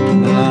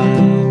the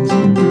lines.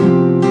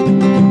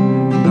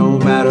 No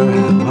matter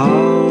how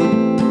hard,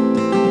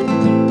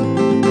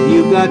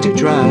 you've got to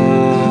try.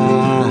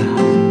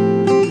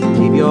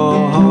 Keep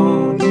your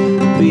heart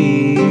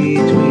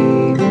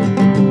between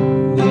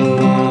the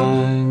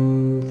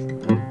lines.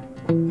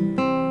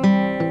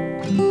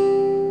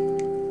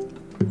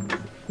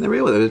 There we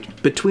go.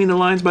 Between the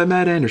Lines by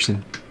Matt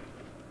Anderson.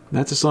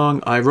 That's a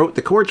song I wrote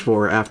the chords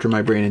for after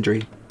my brain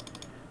injury.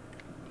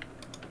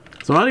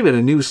 So not even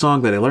a new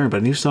song that I learned,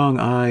 but a new song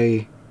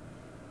I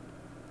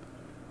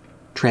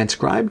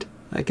transcribed,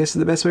 I guess is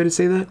the best way to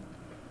say that.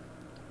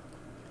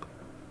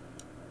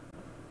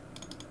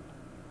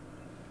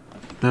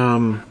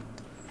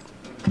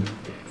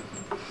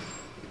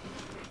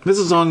 This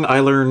is a song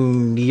I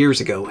learned years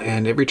ago,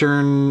 and it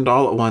returned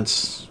all at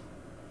once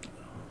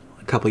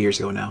a couple years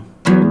ago now.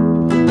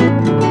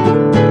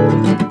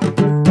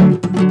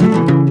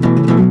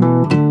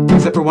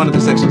 Except for one of the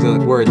sections of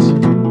the words,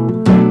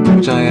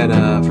 which I had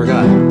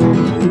forgotten.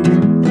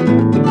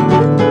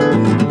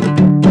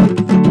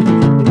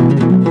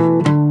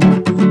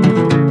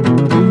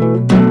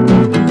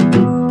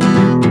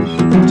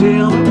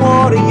 Tell me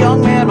what a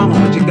young man, mama,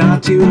 what you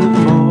got to look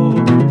for.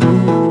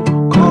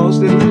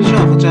 Cause in the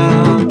shuffle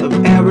child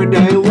of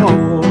everyday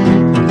war,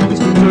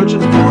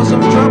 searching for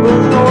some trouble,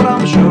 Lord,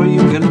 I'm sure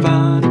you can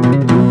find.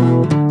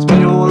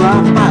 Spend your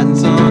life fighting,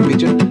 son,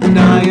 beat your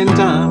dying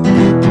time.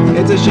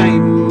 It's a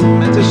shame,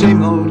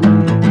 Lord.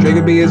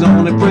 Trigger be his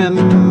only friend.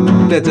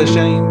 It's a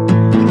shame.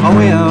 Oh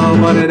well,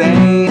 but it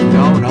ain't,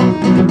 no.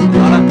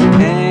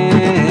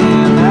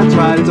 And that's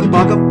right, it's a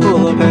bucket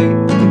full of hay.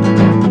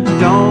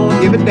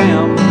 Don't give it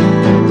down.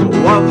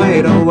 What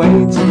fate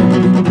awaits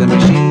the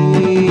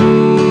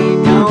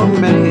machine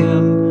young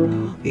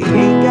man. He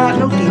ain't got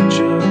no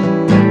future.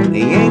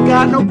 He ain't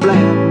got no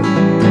plan.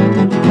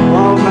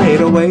 What fate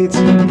awaits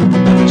the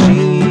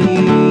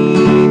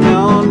machine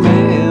young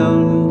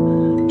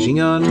man. Machine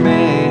young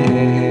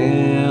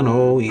man.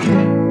 Oh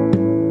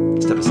yeah.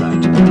 Step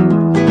aside.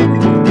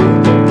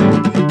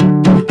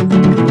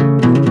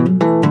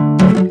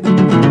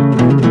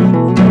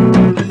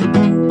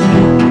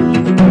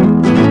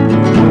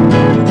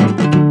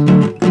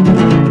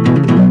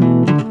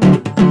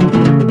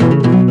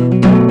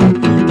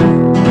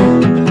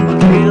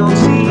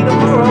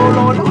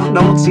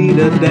 See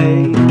the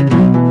day.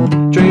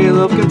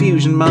 Trail of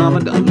confusion, mama,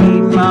 don't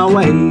lead my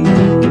way.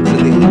 So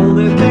the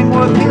only thing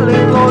worth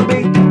killing, Lord,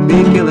 be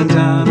killing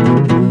time.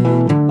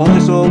 Only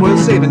soul worth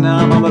saving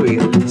now, mama, be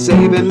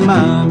saving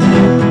mine.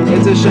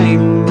 It's a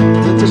shame,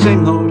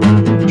 Lord.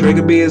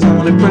 Trigger be his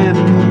only friend.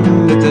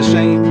 It's a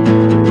shame.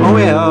 Oh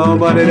yeah,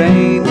 but it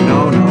ain't,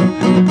 no.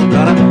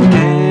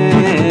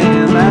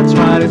 And that's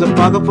right, it's a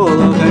pocket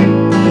full of hay.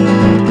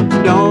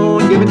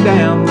 Don't give it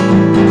down.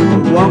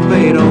 What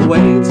fate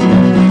awaits.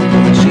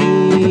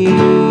 Machine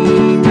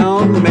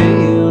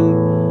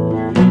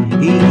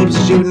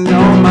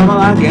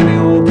like any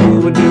old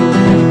fool would do.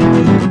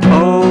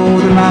 Oh,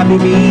 the life he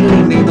be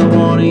leading, the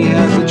one he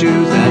has to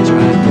choose, that's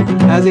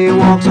right. As he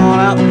walks on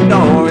out the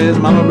door, his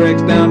mama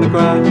breaks down to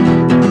cry.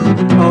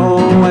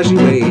 Oh, as she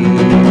waves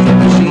the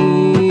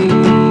machine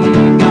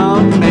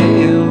gun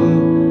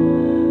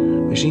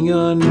man, machine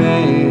gun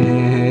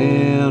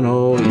man,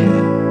 oh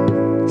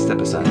yeah.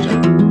 Step aside,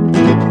 Jack.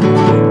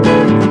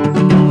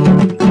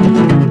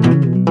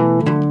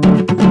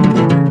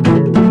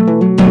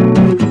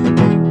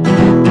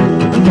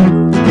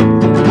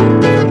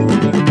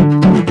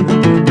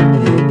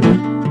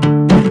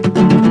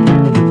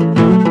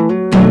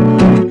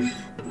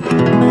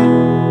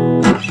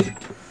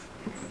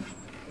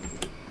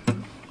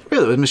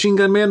 Really, it was Machine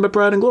Gun Man by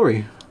Pride and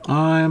Glory.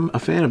 I'm a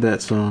fan of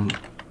that song.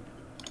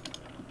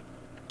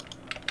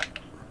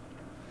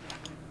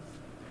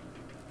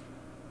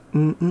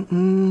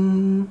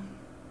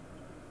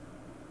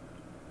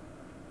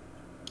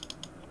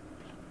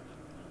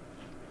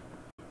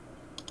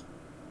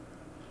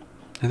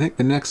 I think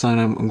the next song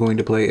I'm going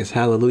to play is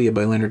Hallelujah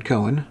by Leonard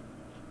Cohen.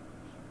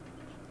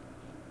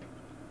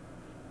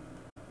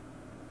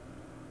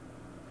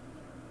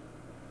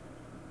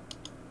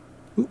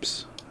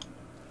 Oops.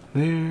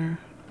 There.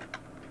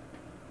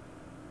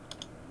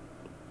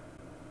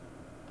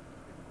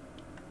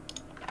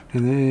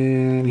 And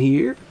then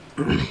here.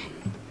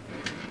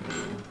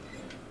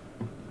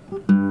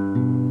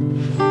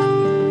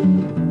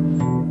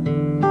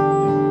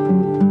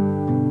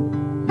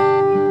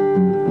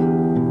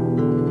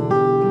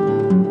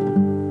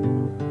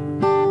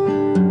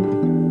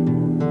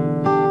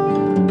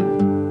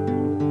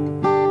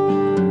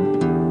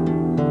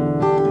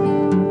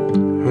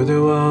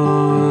 There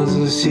was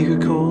a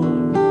secret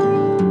chord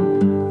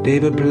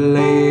David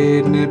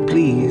played and it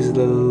pleased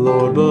the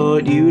Lord,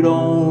 but you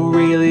don't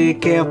really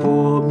care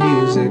for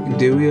music,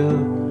 do you?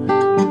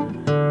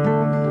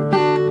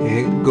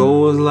 It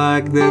goes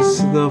like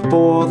this: the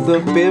fourth,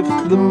 the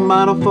fifth, the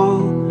minor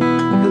fall,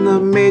 and the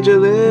major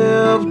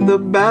lift, the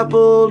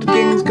baffled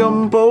king's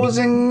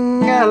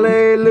composing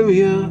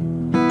hallelujah,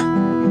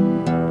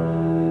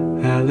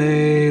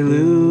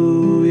 hallelujah,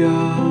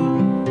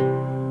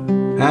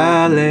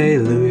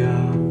 hallelujah,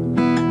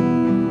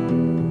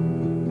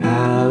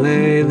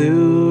 hallelujah,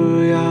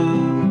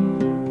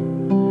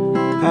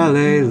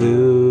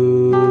 hallelujah.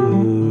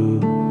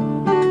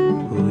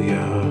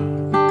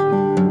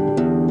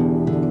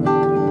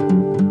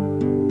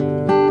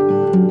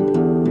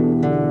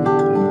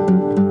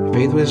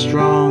 Faith was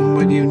strong,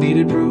 but you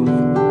needed proof.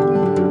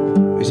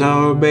 We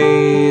saw her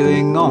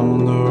bathing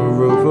on the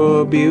roof,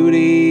 her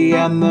beauty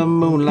and the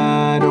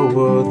moonlight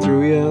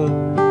overthrew you.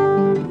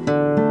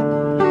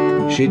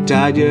 She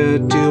tied you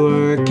to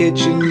her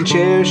kitchen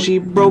chair, she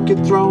broke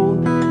your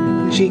throne,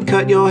 she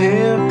cut your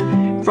hair.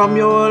 From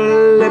your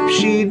lips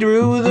she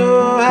drew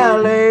the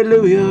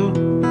hallelujah,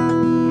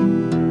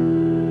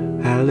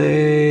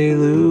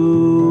 hallelujah,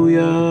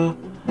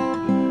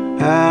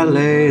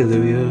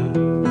 hallelujah,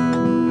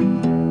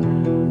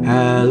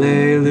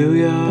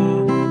 hallelujah,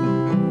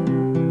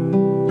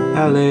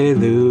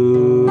 hallelujah.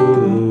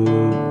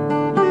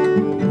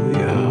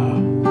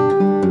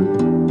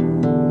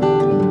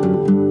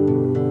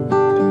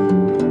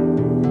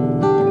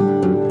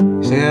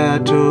 Say I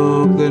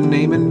took the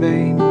name in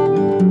vain,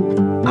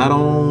 I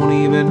don't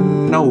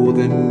even know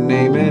the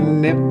name,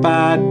 and if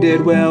I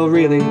did, well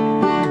really,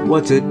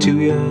 what's it to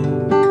you?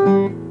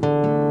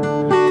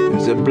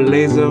 There's a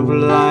blaze of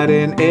light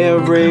in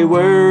every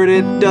word,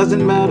 it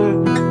doesn't matter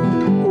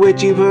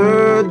which you've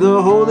heard,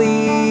 the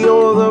holy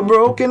or the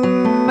broken,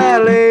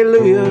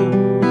 hallelujah,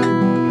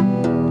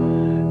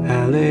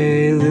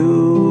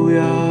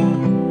 hallelujah,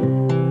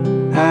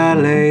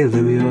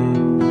 hallelujah,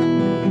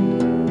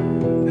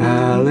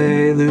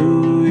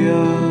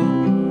 hallelujah,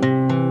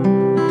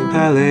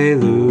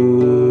 hallelujah.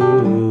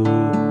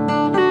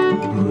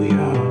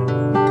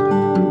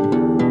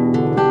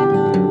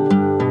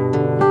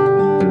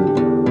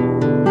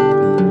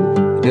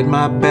 Did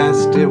my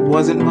best, it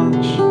wasn't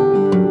much.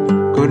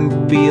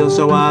 Couldn't feel,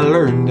 so I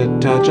learned to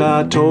touch.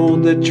 I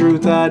told the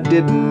truth, I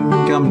didn't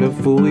come to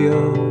fool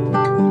you.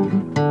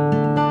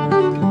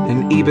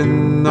 And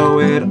even though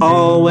it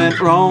all went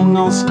wrong,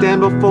 I'll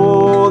stand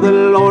before the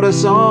Lord a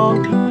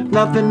song.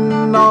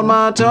 Nothing on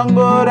my tongue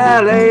but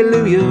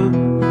hallelujah,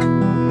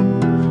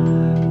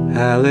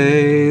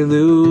 hallelujah,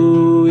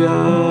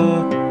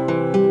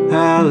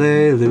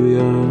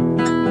 hallelujah,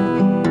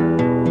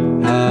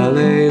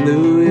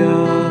 hallelujah,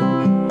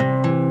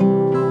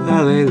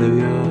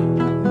 hallelujah,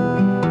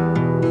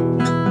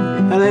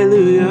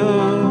 hallelujah,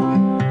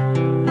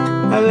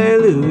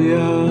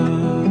 hallelujah,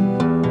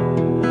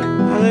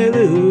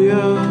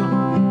 hallelujah,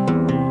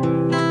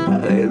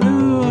 hallelujah.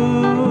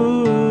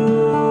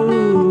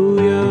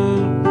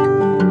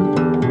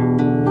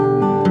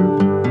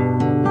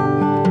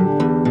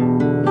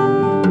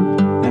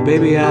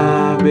 Baby,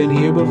 I've been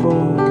here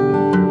before.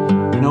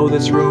 I know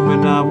this room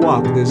and I've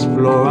walked this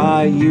floor.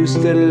 I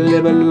used to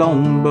live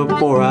alone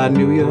before I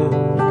knew you.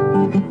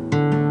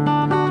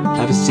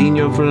 I've seen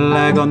your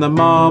flag on the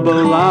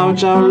marble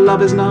arch. Our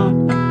love is not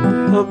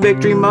a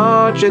victory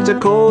march. It's a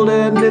cold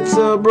and it's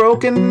a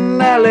broken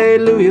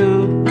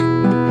hallelujah.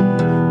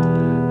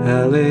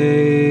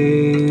 Hallelujah.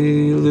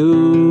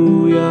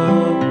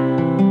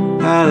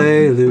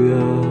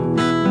 Hallelujah.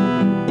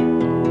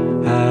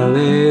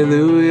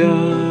 Hallelujah.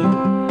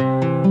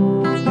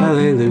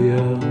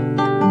 Hallelujah.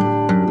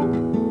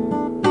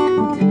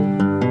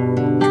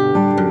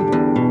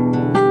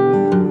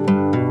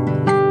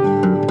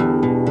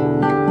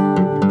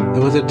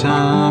 There was a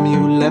time you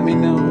let me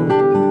know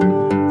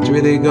it's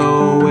really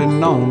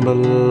going on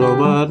below,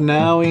 but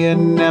now you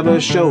never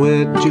show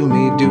it to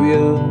me, do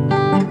you?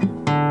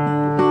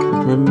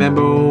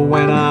 Remember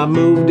when I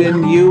moved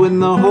in you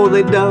and the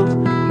Holy Dove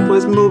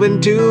was moving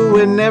too,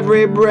 and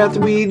every breath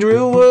we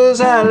drew was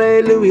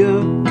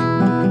hallelujah.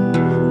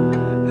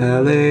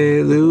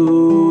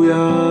 Hallelujah.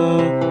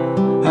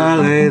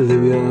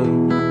 Hallelujah.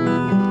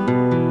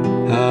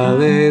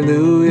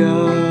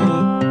 Hallelujah.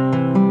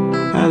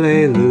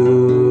 Hallelujah.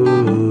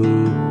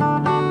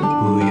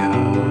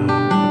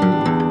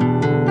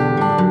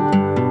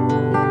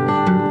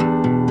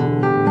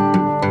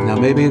 Now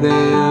maybe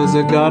there's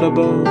a God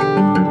above.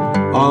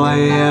 All I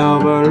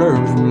ever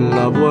learned from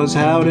love was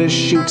how to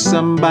shoot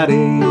somebody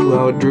who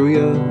outdrew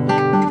you.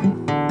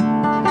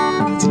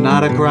 It's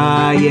not a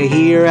cry you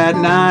hear at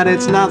night.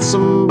 It's not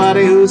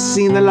somebody who's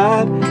seen the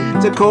light.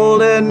 It's a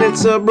cold and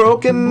it's a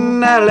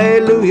broken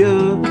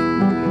hallelujah.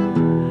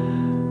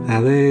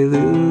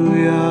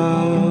 Hallelujah.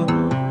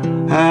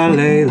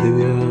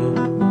 Hallelujah.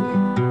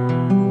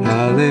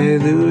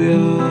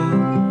 Hallelujah.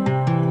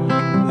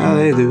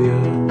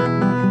 Hallelujah.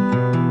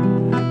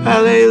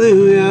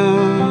 Hallelujah.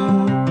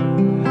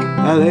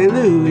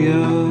 Hallelujah.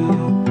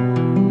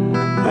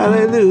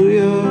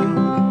 Hallelujah.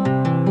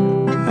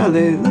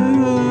 Hallelujah.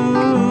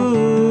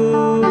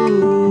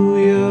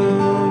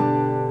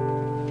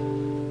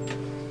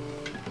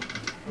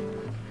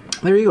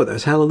 There you go.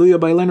 That's Hallelujah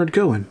by Leonard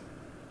Cohen.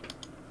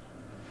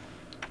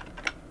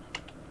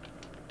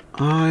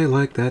 I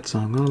like that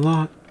song a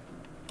lot.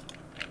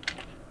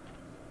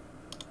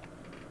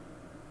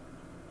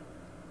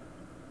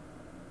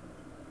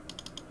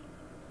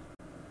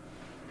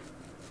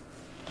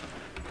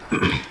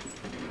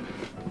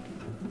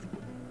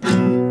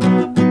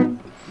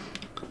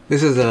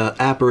 This is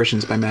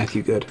Apparitions by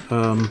Matthew Good.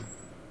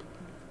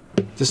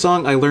 It's a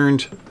song I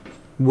learned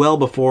well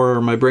before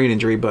my brain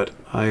injury, but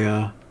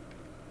I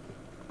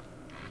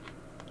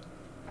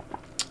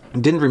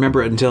didn't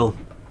remember it until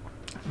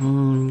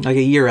like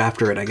a year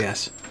after it, I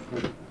guess.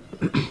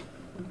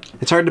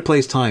 It's hard to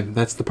place time.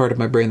 That's the part of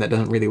my brain that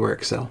doesn't really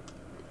work, so.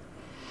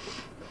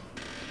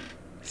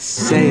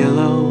 Say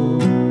hello.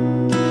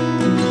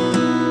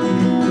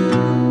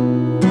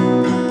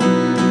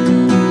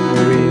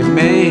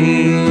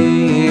 Remain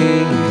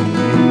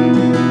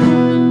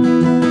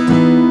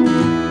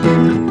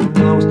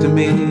close to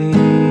me.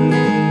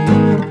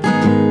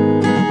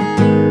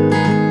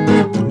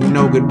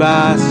 No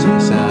goodbye,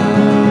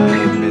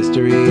 suicide,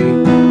 mystery.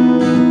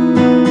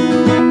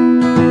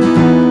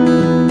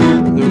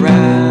 The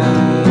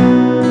rat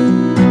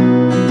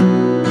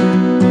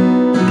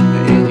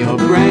in your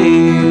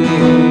brain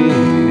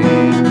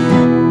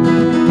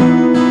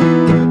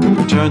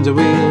turns a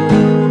wheel,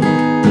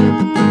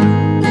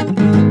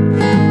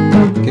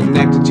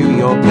 connected to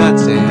your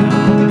guts,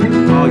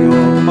 and all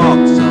your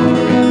faults are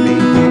in me,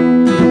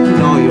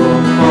 and all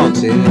your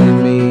faults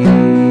in me.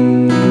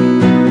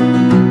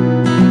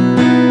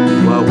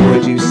 What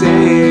would you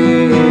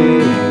say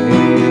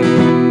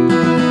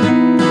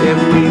if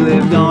we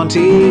lived on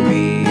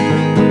TV?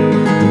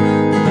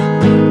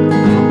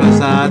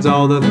 Besides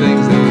all the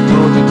things they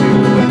told you to,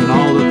 and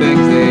all the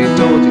things they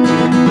told you to,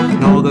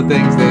 and all the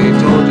things they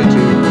told you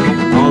to,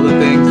 all the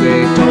things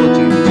they told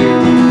you to.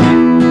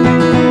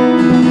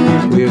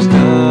 We're stuck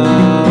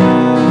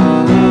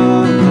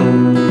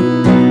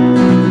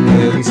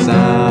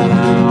inside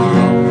our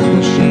own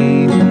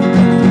machine.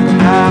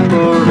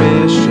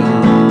 Apparition.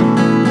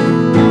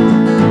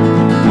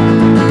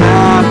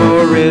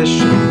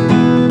 Apparition.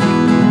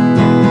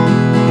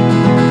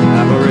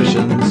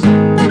 Apparitions.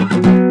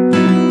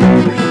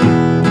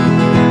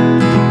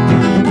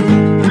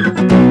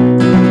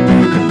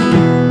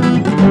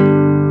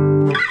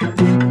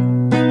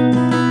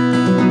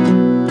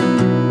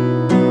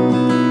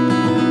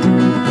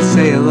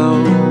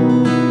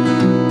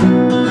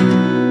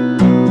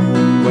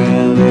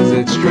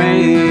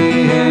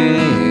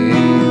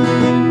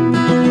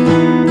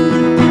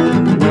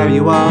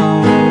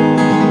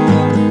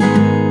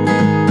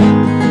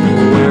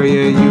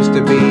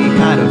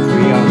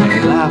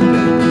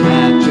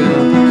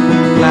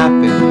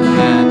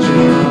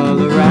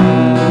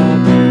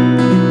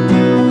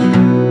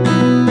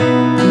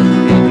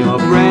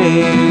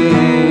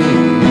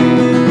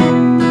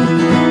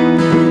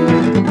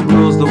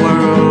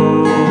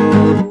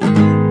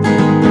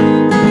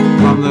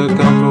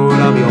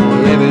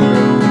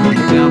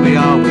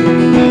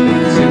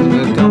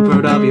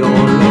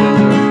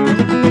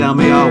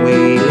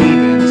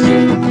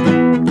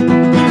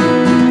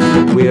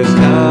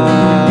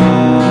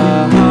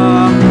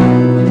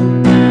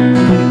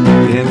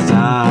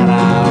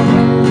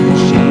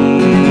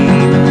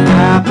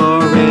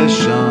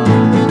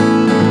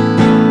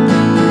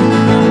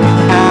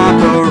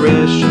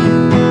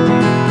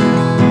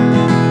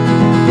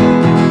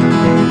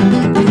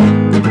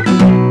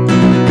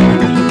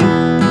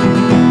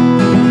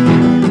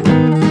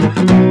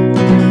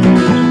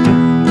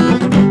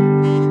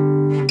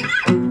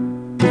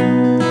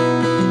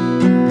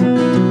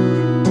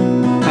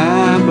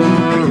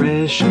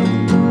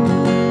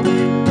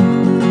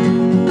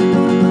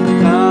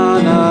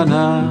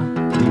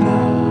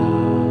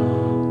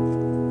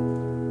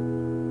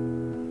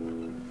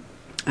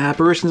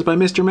 Apparitions by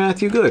Mr.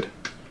 Matthew Good.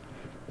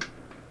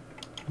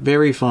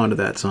 Very fond of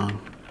that song.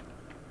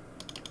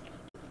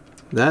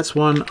 That's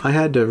one I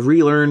had to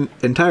relearn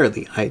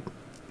entirely. I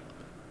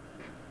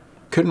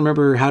couldn't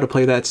remember how to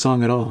play that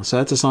song at all. So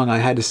that's a song I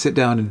had to sit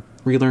down and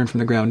relearn from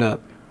the ground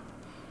up.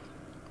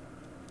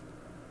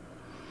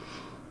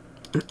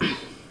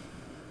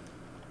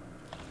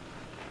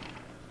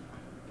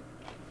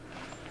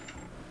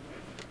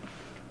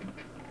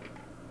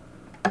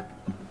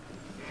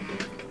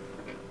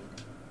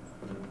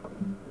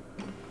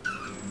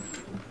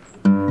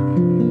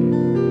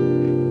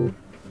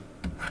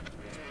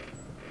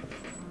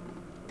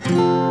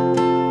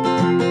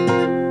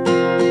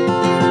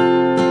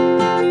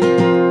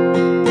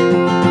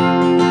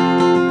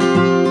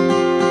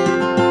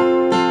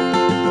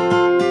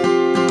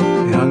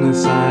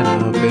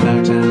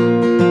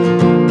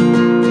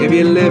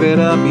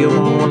 You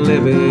won't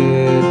live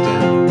it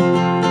down.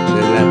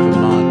 She left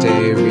from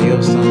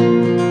Ontario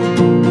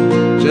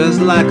sun,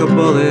 just like a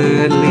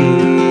bullet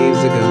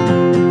leaves a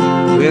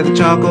gun, with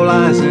charcoal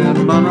eyes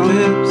and Monroe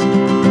hips.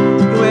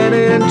 You went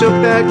and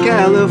took that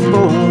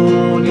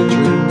California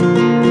trip.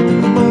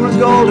 The moon was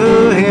gold,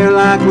 her hair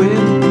like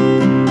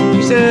wind.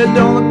 She said,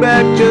 don't look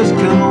back, just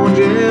come on,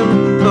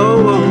 Jim.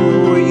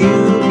 Oh,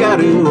 you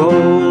gotta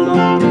hold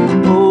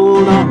on,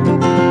 hold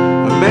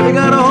on. Baby,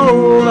 gotta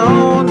hold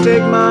on,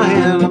 take my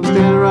hand, I'm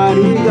standing right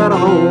here, you gotta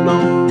hold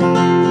on.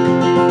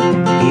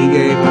 He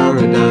gave her a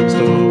dime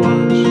store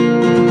watch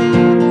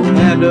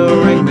and a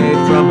ring made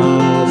from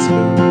a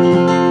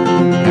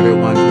spoon.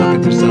 Everyone's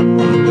looking for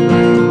someone to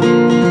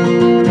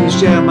blame. You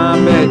share my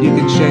bed, you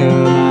can share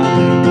my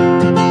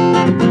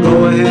name.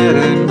 Go ahead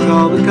and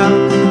call the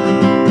cops.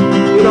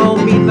 You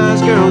don't meet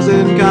nice girls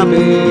in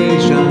coffee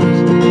shops.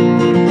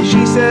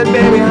 She said,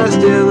 baby, I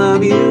still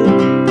love you.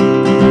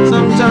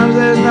 Sometimes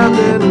there's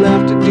nothing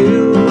left to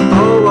do.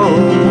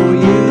 Oh,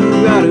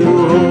 you gotta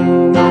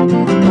hold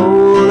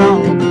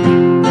on.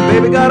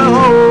 Baby, gotta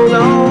hold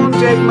on.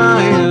 Take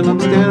my hand, I'm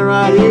standing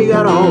right here. You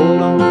gotta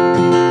hold on.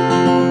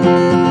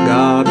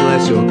 God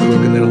bless your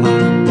crooked little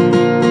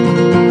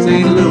heart.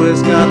 St.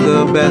 Louis got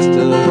the best of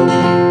them.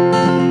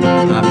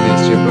 I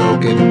miss your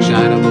broken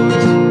China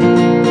voice.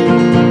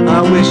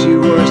 I wish you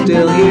were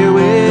still here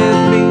with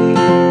me.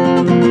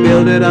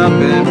 Build it up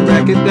and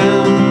wreck it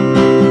down.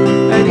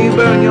 And you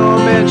burn your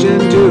mansion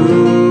to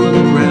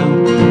the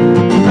ground.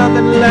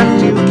 Nothing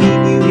left to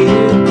keep you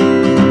here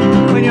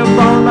when you're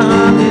falling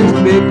behind this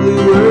big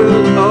blue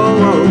world. Oh,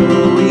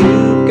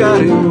 you've got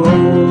to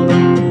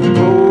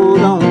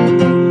hold on.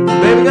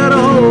 Baby, gotta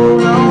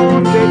hold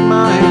on. Take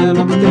my hand,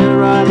 I'm standing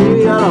right here.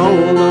 You gotta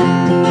hold on.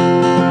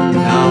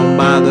 Down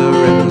by the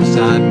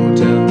Riverside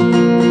Motel,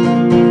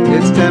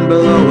 it's 10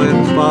 below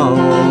and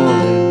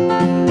falling.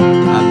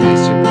 I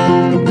miss you,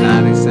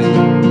 90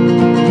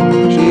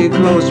 cents. She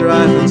closed her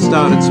eyes and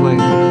started swinging.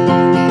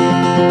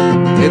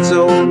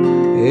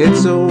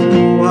 It's so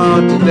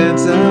hard to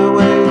dance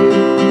away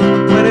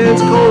when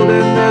it's cold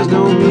and there's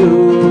no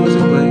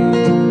music playing.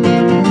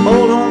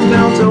 Old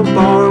hometown so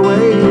far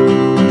away.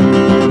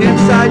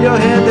 Inside your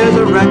head there's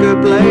a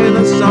record playing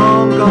a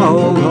song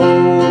called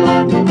Hold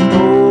On,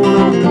 Hold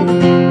On.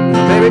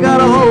 Now, baby,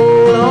 gotta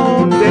hold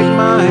on. Take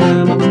my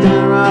hand, I'm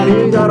standing right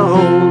here. You gotta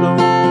hold on.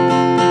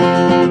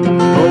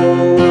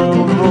 Hold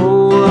on,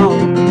 hold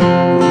on.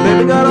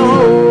 Baby, gotta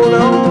hold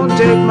on.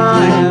 Take my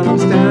hand, I'm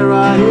standing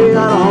right here. You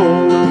gotta hold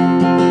on.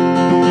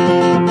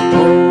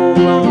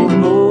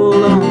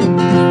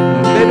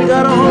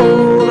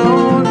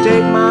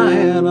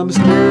 I'm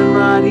standing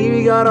right here,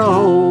 you gotta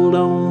hold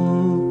on.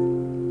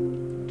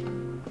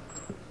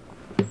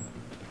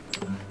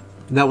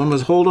 That one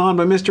was Hold On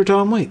by Mr.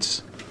 Tom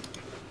Waits.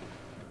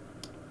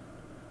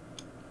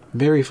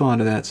 Very fond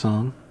of that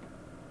song.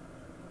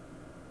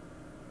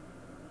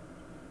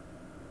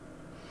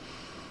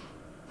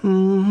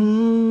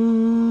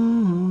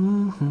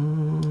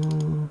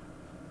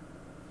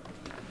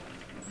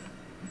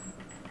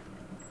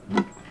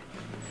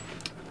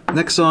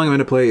 Next song I'm going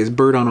to play is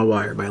Bird on a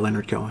Wire by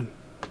Leonard Cohen.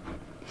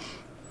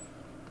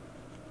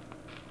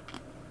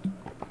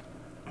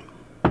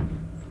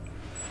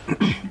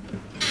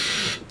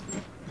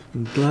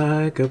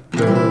 Like a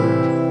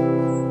bird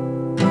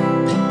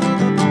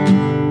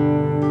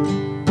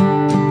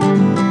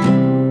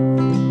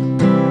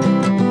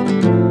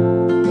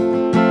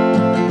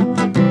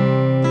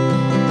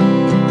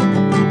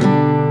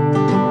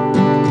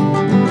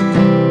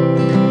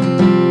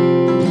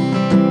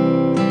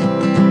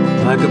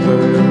like a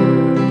bird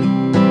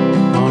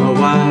on a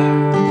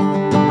wire,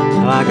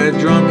 like a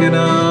drunk in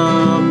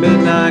a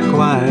midnight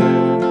choir.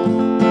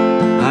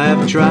 I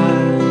have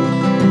tried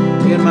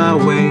in my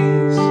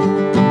ways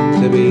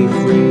to be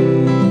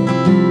free,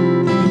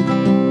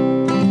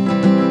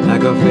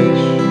 like a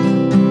fish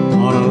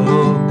on a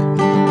hook,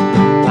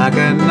 like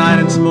a knight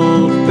in some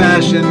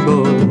old-fashioned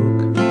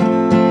book.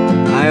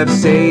 I have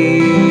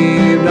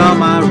saved all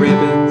my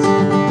ribbons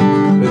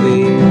for the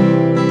year,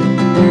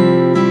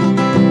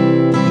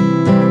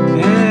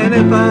 and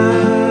if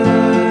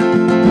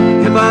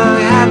I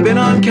have been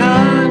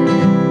unkind,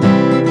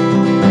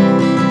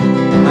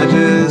 I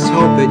just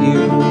that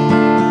you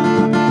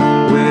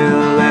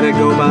will let it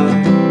go by.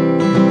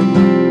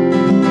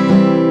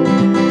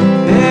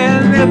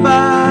 And if I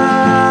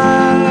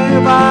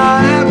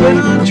have been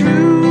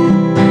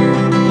untrue,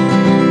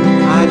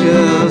 I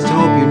just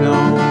hope you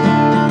know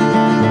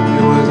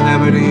it was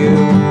never to you.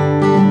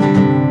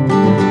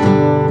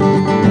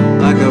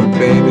 Like a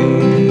baby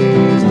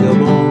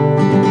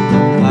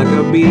stillborn, like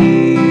a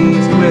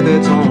beast with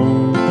its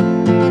home,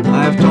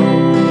 I've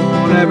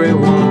told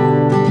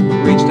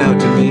everyone, reached out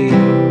to me.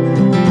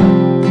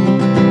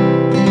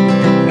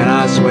 And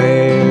I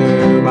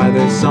swear by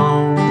this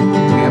song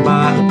and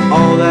by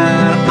all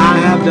that I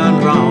have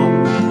done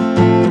wrong,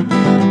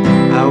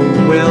 I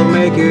will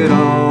make it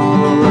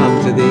all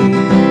up to thee.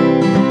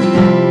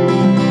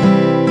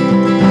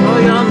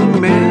 A young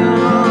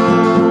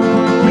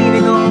man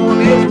leaning on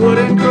his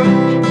wooden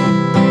crutch,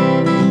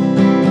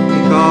 he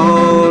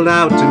called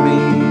out to me,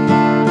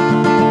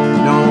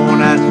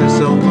 don't ask for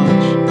so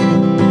much.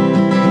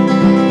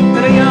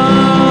 And a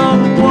young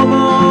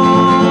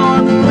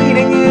woman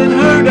leaning in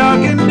her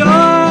darkened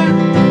door,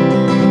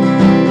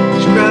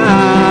 she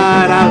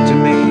cried out to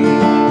me,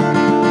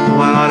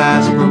 why not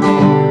ask for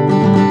more?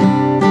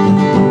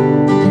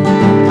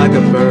 Like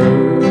a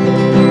bird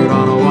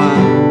on a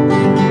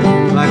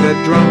wire, like a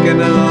drunk in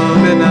a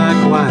midnight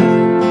choir,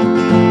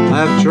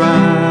 I've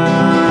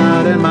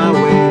tried in my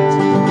ways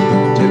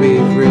to be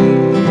free.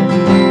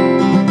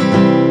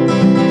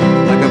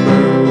 Like a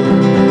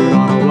bird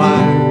on a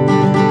wire,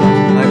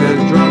 like a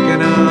drunk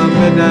in a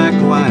midnight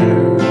choir,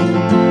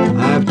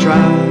 I've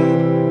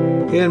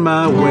tried in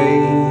my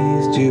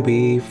ways to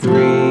be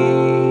free.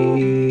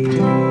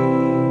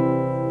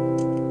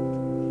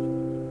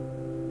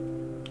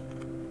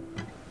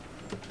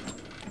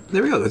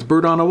 There we go. That's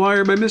Bird on a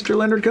Wire by Mr.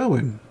 Leonard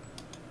Cohen.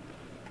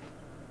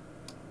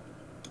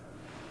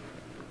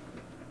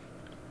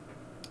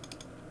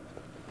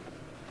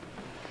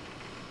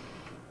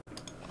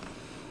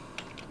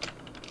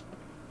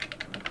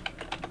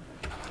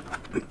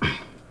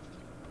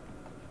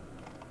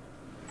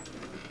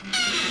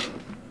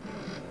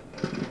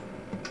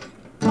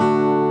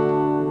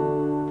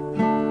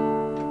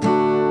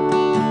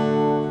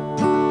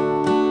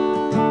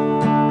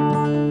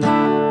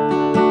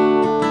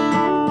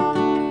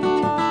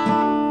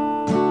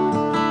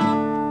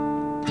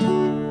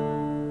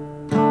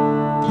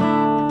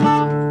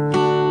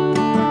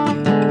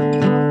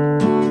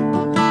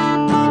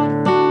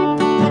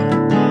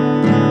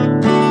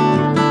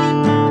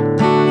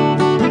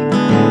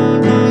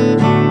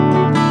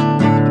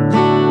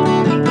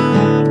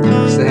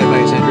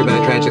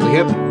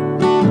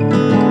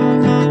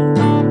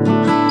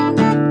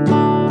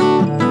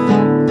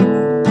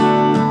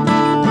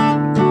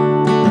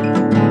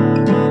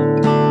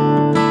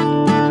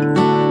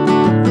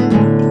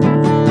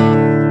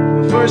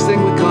 First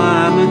thing we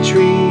climb a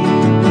tree,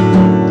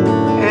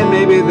 and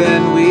maybe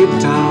then we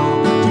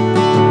talk,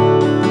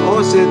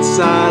 or sit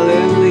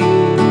silently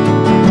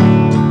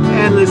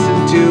and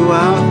listen to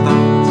our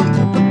thoughts,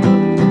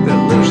 the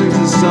illusions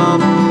of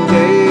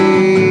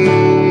someday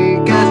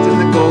cast in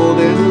the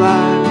golden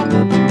light.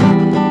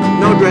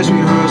 No dress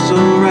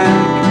rehearsal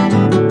rack,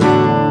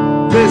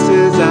 this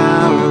is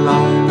our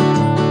life.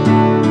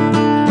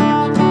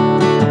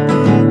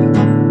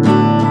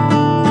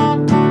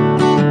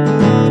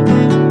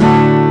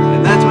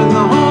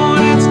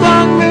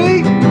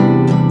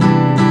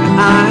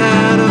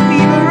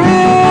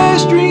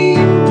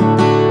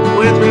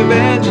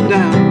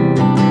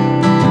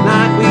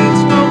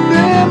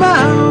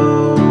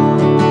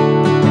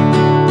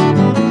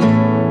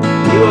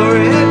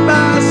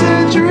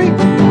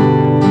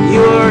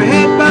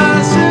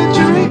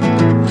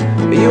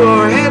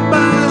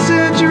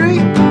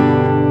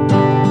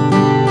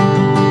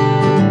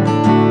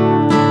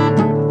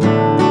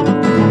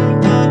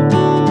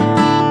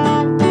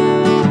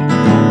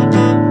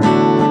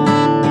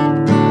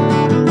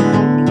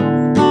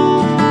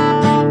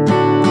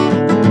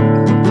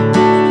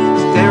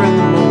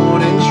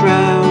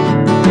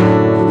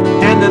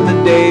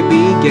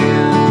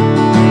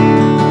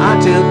 I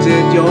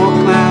tilted your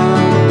cloud,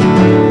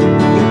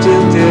 you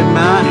tilted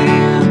my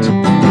hand.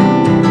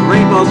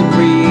 Rain falls in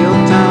real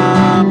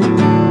time,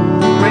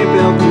 rain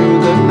fell through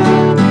the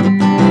night.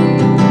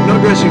 No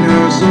dress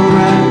rehearsal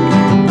rack,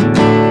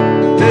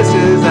 this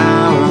is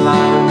our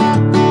life.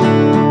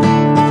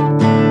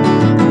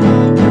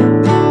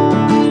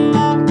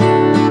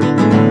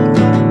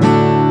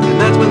 And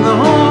that's when the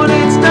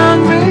hornet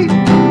stung me.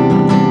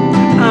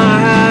 I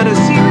had a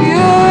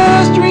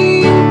serious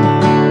dream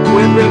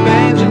with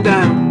revenge and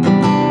doubt.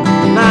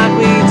 Night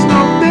we'd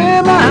smoke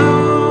them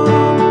out.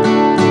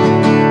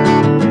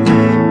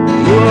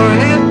 You're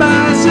hit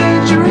by a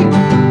century.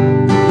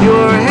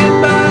 You're hit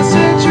by a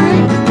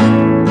century.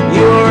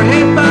 You're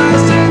hit by a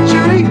century.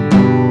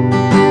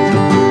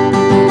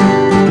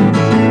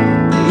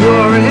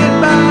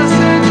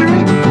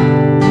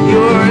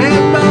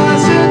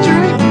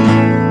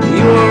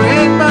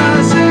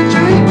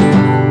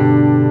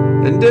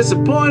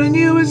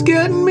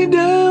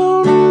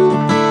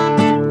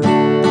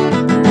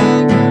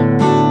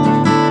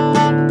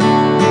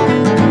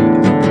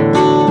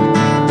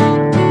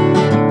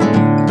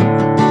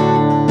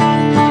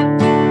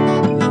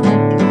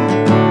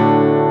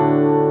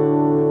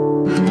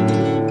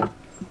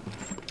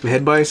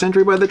 Head by a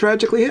Century by the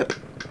Tragically Hip.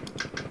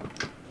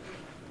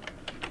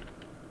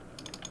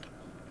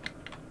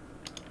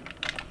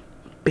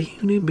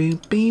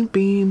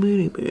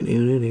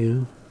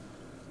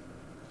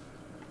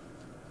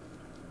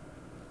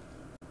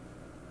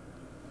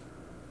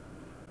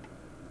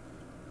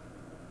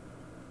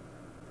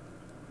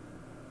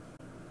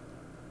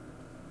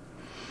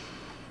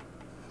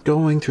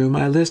 Going through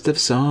my list of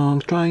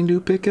songs, trying to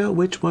pick out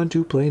which one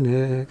to play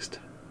next.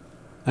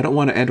 I don't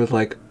want to end with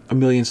like a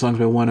million songs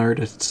by one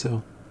artist,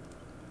 so.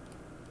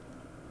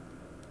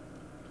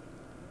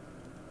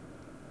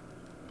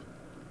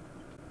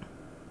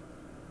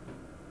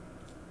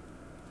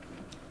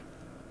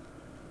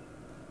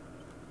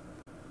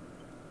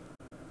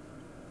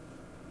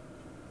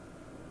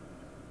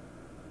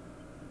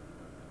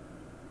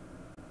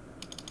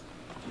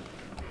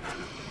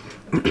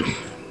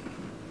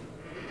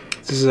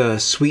 This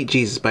is Sweet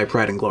Jesus by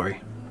Pride and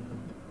Glory.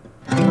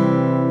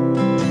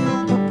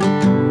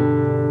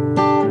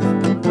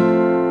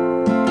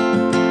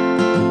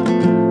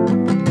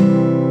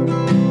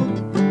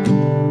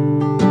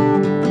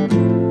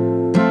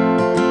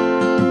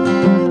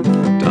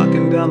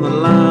 Talking down the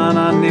line,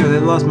 I nearly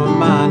lost my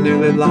mind,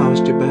 nearly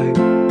lost you, babe.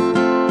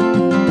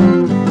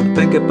 I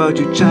think about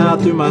you,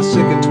 child, through my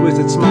sick and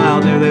twisted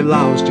smile, nearly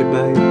lost you,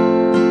 babe.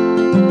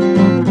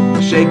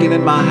 Shaking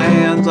in my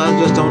hands, I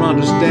just don't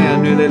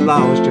understand, nearly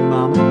lost you,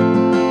 mama.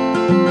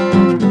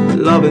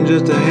 Loving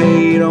just to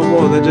hate, a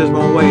war that just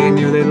won't wait,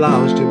 nearly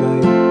lost you,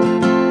 babe.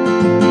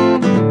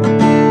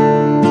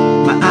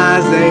 My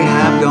eyes, they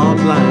have gone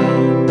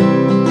blind.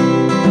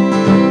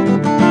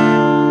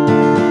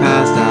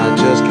 Past I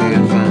just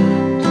can't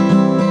find.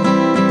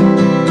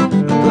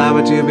 A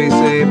flower to be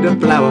saved, a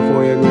flower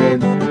for your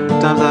grave.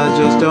 Times I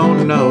just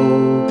don't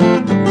know.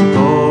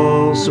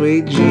 Oh,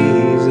 sweet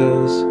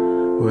Jesus,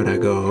 where'd I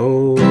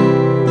go?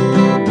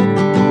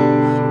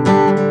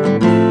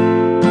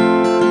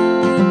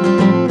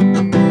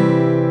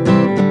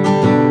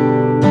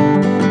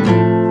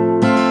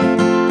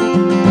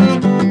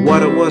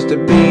 What it was to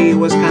be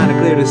was kinda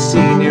clear to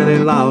see, nearly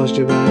lost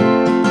you,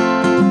 babe.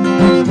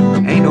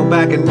 Ain't no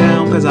backing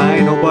down, cause I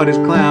ain't nobody's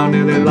clown,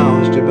 nearly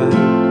lost you, babe.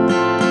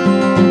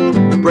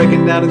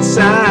 Breaking down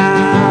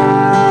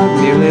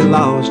inside, nearly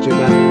lost you,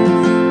 babe.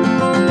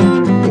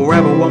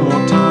 Forever one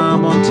more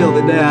time, until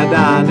the day I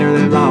die,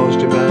 nearly lost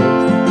you, babe.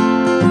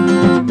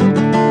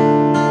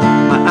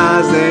 My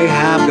eyes, they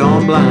have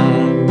gone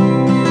blind.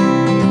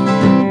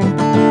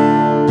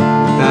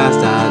 Past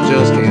I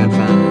just can't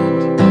find.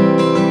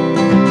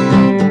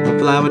 A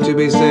flower to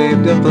be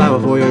saved, a flower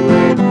for your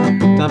grave.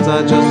 Times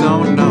I just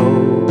don't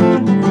know.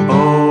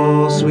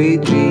 Oh,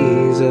 sweet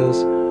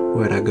Jesus,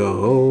 where'd I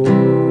go?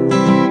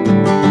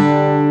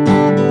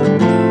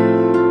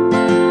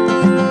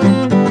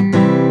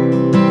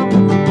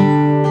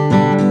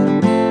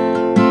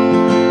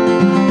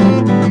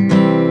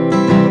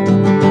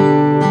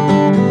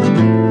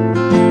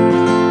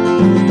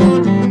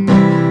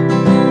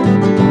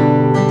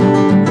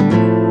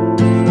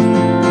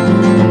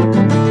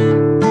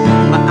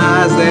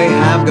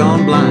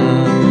 Gone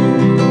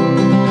blind.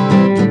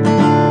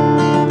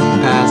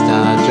 Past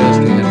I just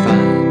can't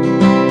find.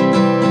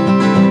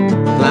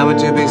 Flower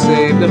to be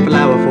saved, a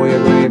flower for your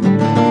grave.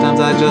 Times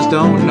I just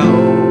don't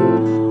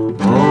know.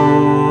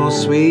 Oh,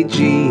 sweet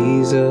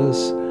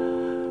Jesus,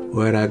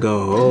 where'd I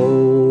go?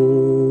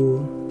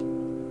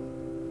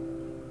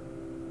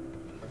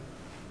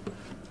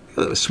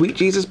 That was Sweet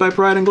Jesus by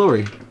Pride and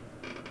Glory.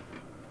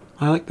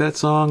 I like that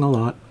song a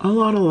lot. A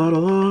lot, a lot, a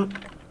lot.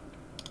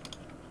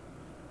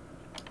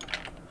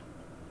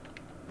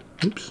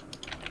 Oops.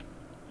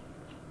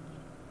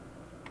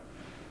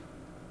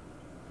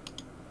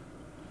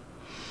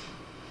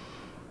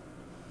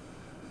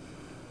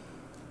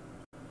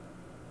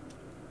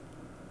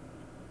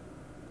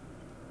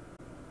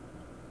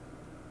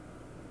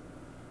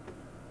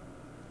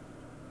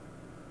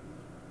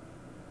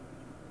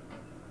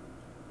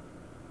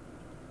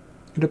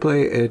 I'm gonna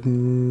play a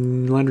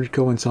Leonard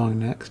Cohen song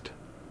next.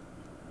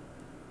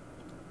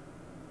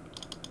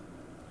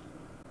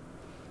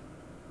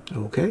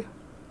 Okay.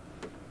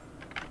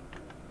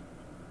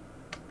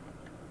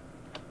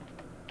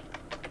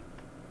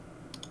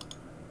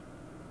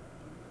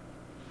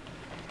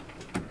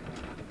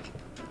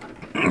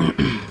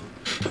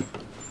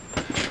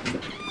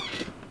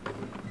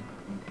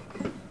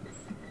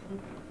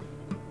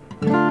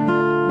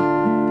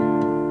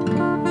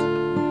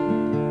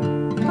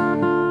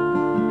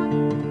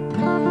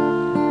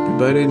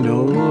 Everybody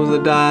knows the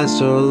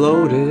dice are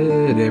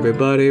loaded.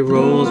 Everybody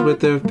rolls with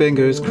their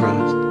fingers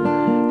crossed.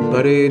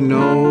 Everybody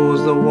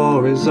knows the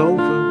war is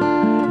over.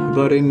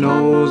 Everybody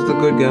knows the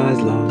good guys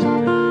lost.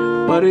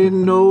 Everybody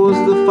knows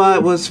the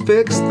fight was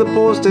fixed. The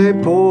poor stay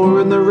poor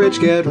and the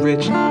rich get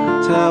rich.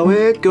 That's how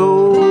it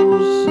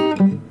goes.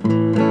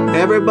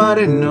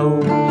 Everybody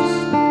knows.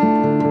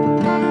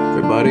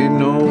 Everybody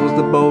knows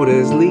the boat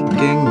is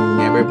leaking.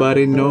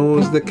 Everybody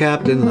knows the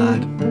captain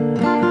lied.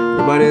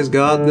 Everybody's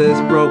got this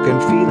broken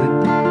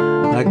feeling,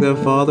 like the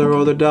father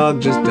or the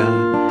dog just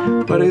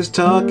died. Everybody's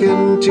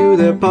talking to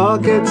their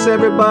pockets.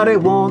 Everybody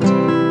wants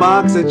a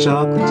box of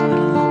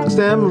chocolates.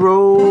 Them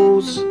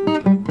rolls.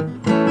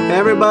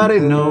 Everybody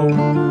knows.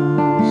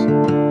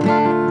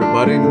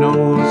 Everybody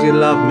knows you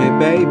love me,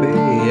 baby.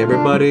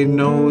 Everybody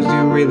knows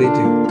you really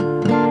do.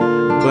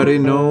 Everybody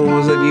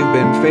knows that you've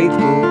been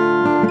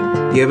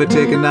faithful. You ever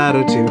take a night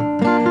or two?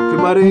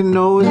 Everybody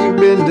knows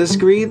you've been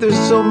discreet. There's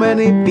so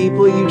many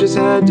people you just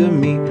had to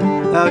meet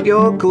out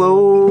your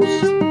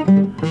clothes.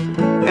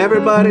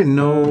 Everybody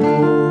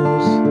knows.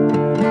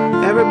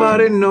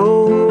 Everybody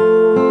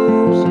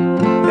knows.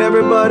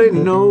 Everybody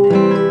knows.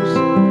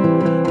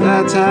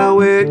 That's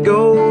how it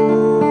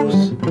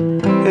goes.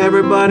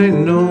 Everybody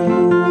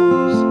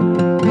knows.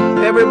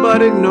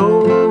 Everybody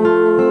knows.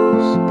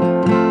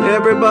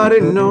 Everybody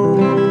knows.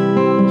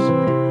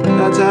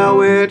 That's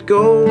how it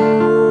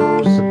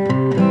goes.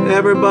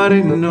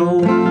 Everybody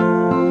knows.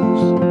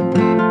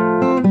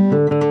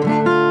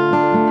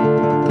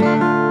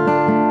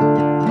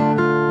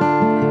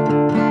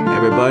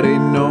 Everybody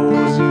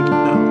knows you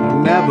know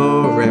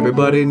never.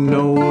 Everybody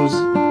knows.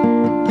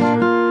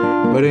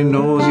 Everybody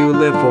knows you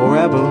live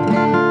forever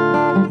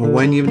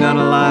when you've done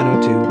a line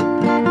or two.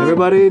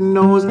 Everybody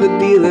knows the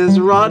deal is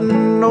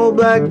rotten. Old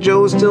Black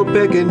Joe's still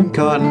picking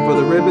cotton for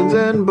the ribbons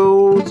and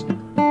bows.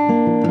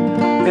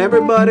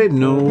 Everybody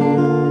knows.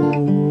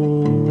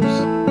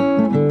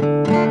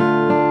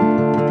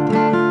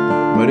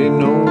 Everybody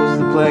knows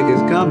the plague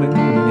is coming.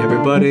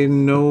 Everybody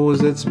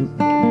knows it's.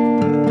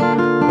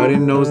 Everybody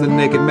knows the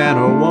naked man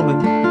or woman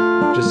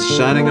just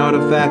shining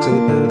artifacts of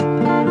the past.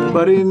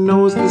 Everybody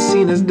knows the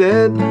scene is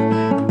dead.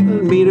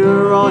 The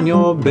meter on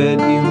your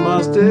bed you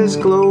must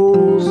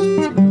disclose.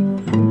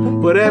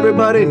 But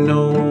everybody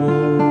knows.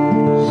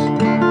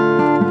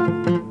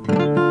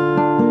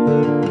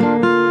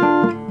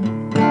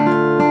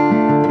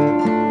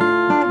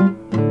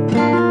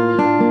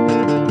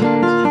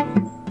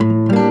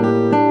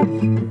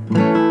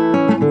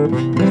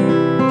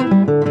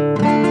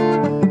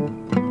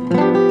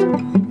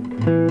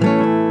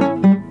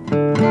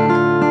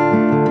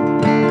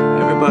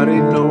 Everybody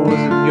knows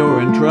that you're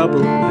in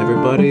trouble.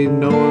 Everybody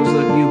knows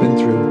that you've been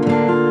through.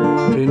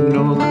 Everybody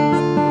knows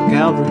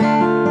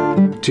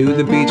Calvary to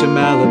the beach of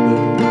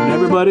Malibu. And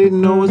everybody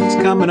knows it's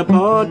coming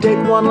apart. Take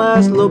one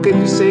last look at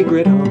your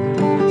sacred heart.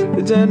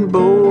 It's and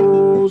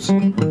bows.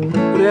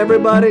 But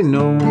everybody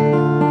knows.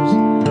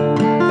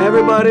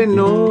 Everybody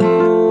knows.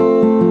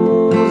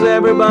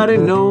 Everybody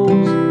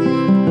knows.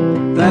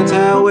 That's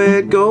how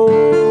it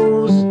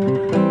goes.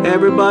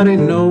 Everybody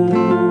knows.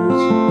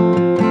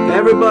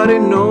 Everybody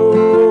knows.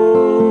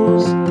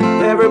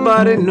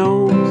 Everybody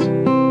knows.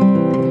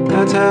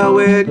 That's how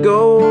it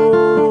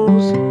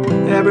goes.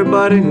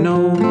 Everybody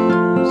knows.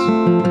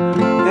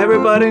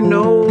 Everybody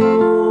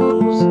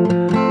knows.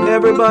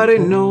 Everybody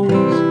knows.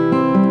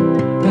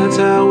 That's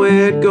how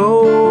it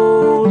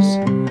goes.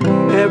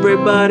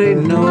 Everybody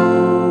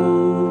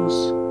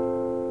knows.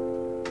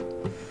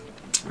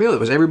 Really, it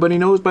was Everybody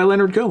Knows by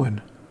Leonard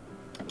Cohen.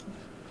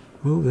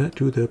 Move that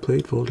to the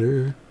plate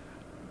folder.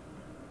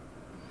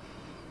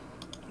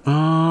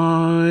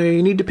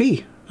 I need to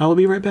pee. I will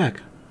be right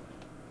back.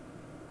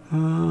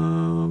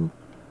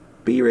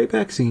 Be right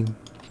back scene.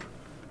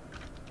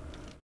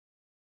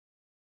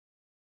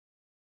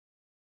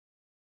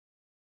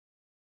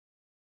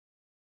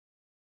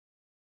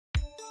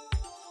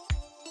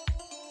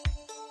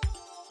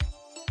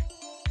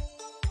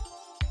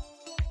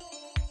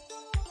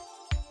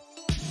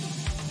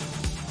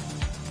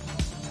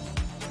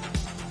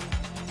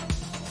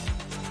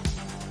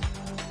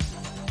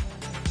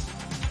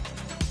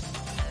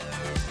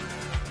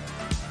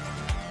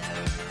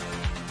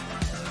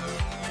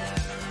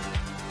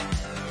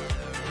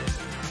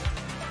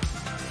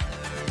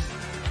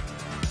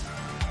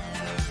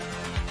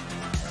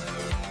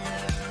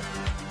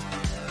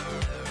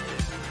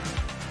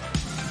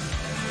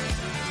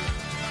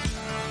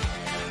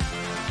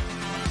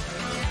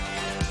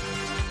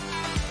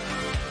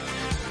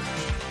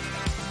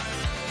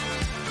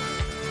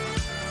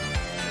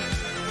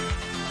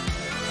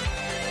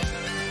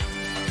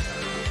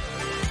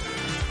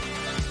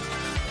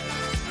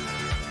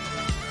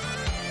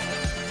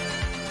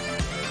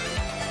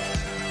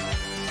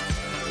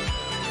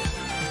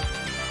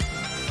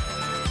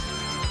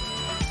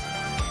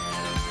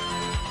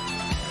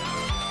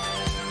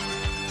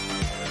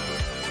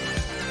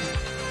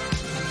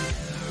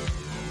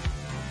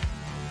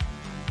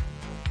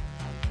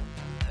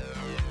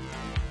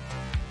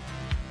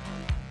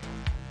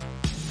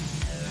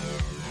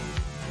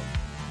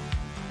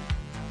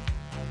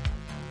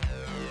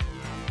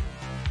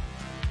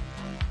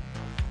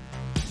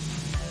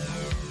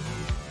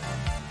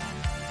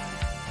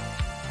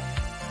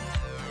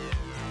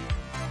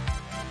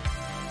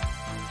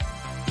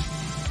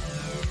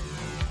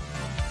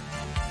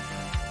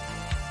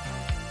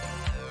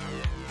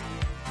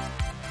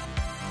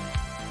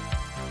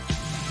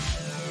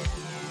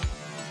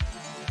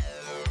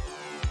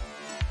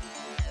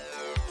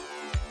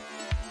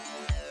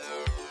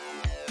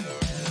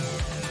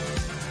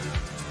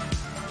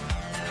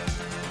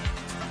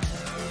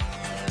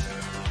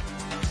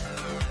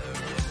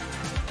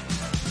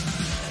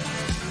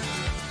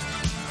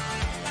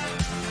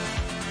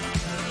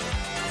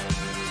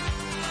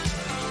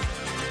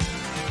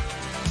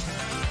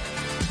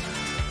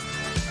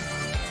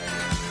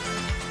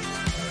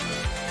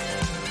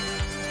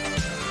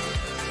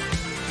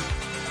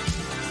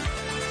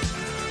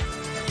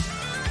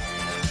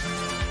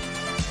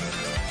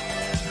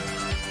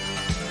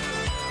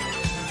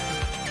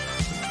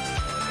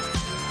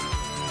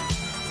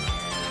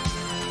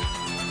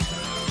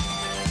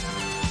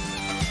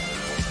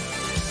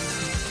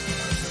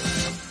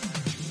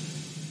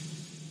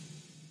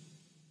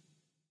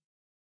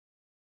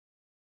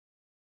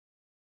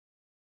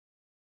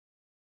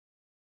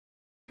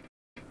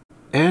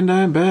 And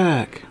I'm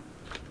back.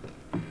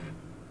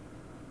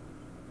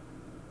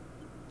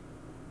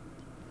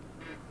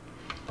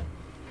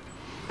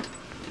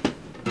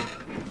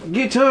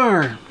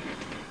 Guitar.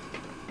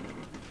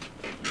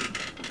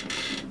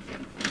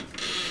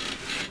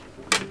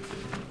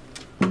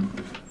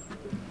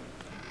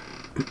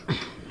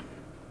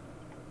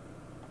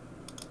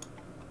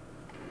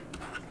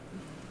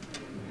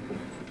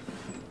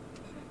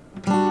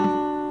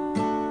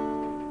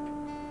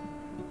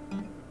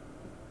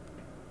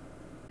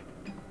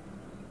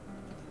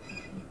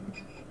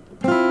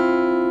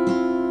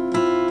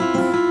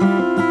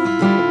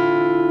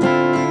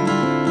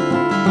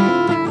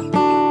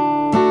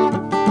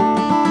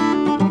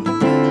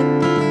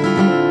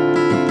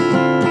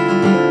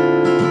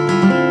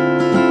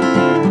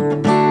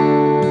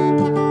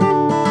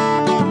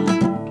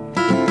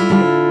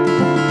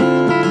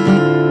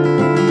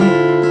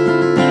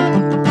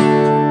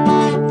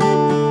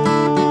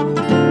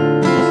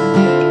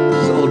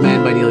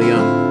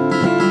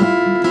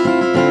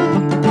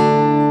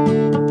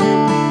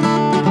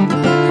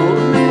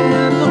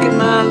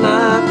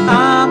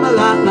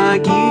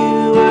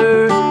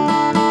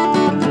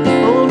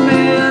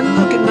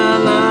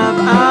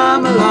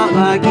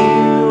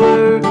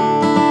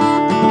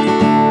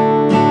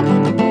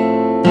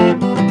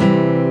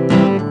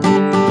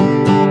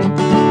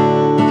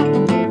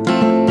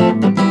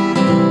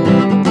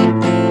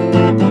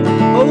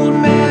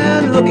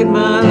 Look at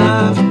my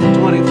life,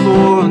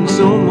 24 and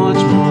so much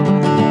more.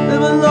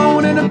 Live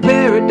alone in a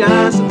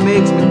paradise that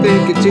makes me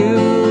think of you.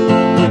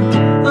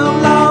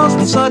 I'm lost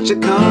at such a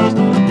cost.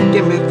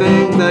 Give me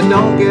things that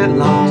don't get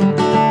lost,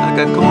 like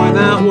a coin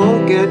that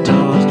won't get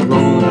tossed,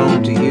 rolling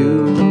home to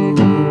you.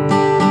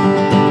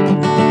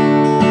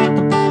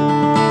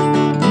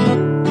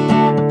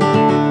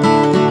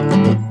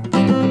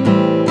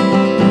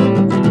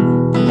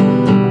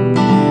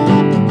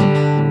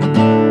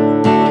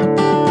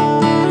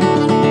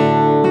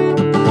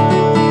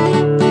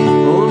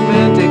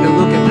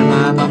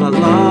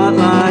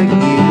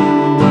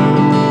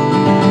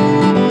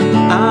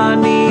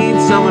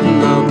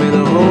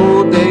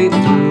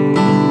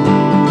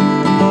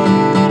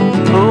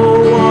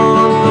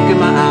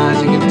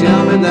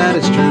 That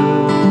is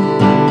true.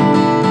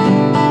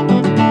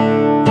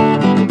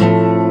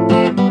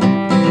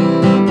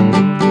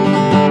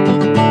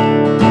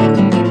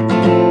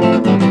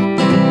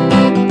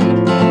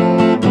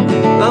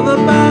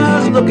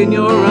 Lullabies, look in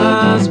your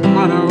eyes,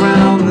 run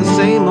around the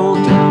same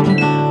old town.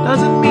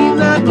 Doesn't mean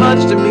that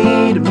much to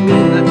me, to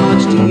mean that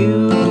much to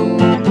you.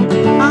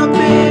 I've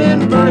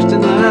been first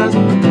and last,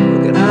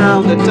 look at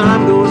how the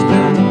time goes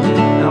past.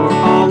 Now we're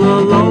all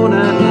alone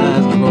at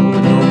last,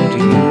 rolling home to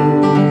you.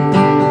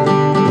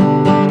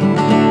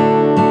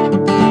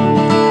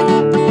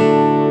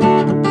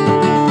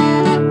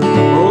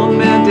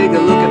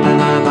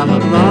 I'm a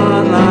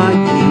lot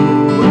like you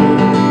were.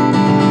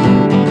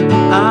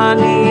 I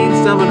need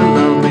someone to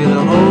love me the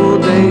whole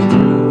day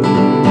through.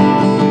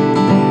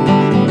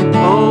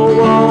 Oh,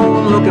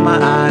 whoa, look in my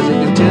eyes, you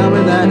can tell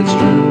me that it's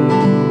true.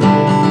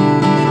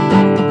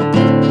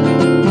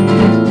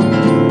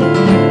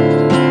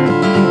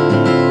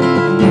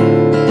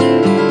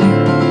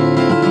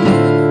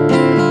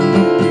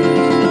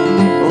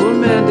 Old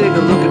man, take a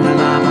look at my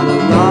life, I'm a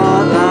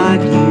lot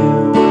like you.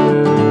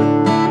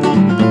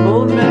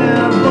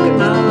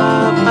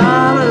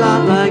 I'm a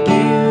lot like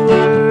you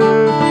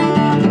were.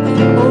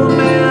 Old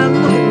man,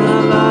 look at my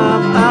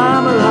life.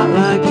 I'm a lot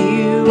like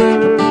you were.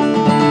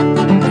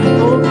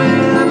 Old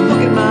man,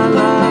 look at my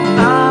life.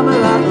 I'm a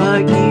lot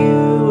like you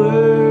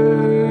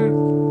were.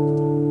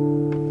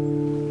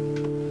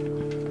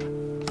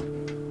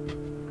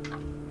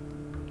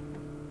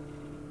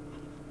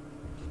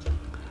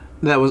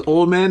 That was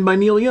Old Man by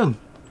Neil Young.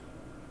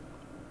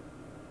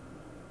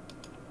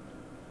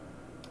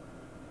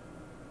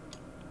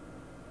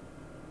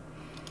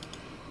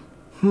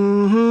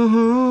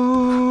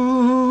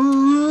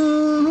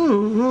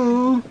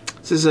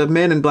 This is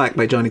Man in Black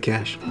by Johnny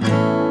Cash. You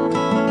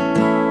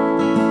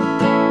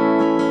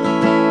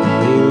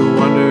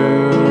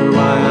wonder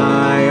why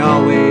I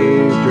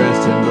always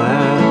dressed in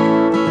black,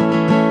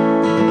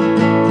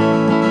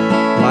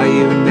 why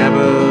you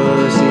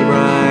never see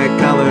bright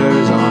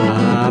colors on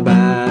my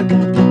back,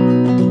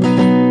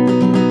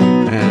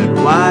 and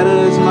why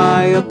does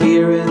my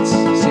appearance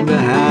seem to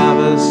have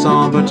a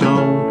somber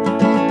tone?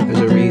 There's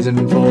a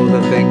reason for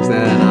the things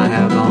that I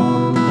have on.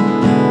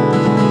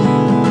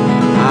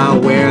 I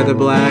wear the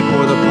black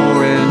or the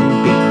poor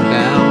and beaten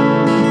down,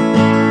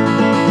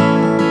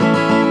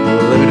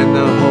 living in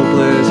the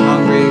hopeless,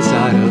 hungry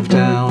side of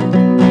town.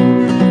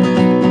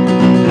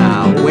 And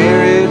I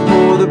wear it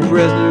for the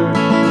prisoner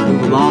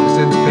who long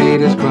since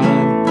paid his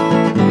crime.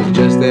 He's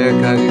just there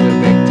 'cause he's a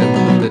victim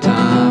of the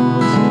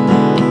times.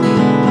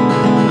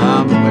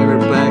 I'm wearing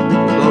black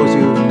for those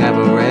who've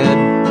never read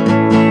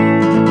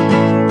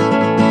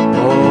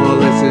or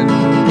listened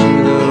to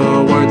the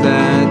words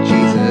that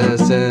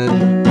Jesus said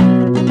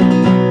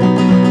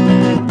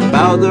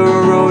about the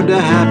road to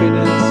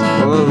happiness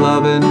or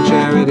love and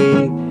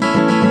charity.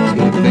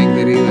 You'd think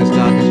that he was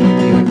talking to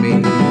you and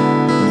me.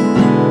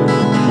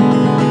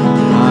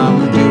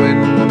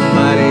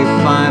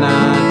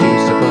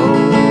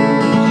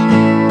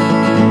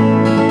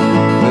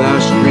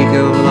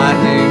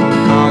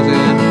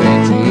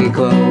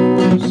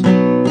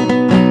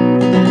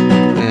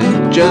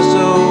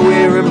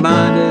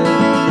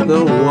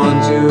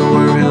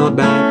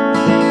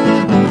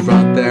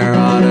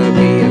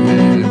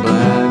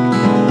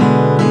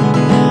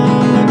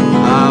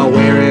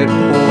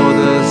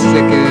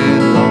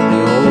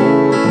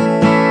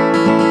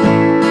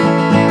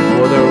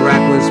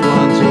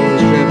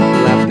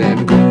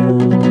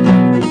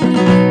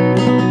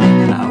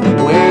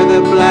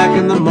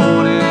 in the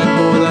morning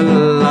for the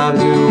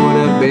lives who would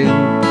have been.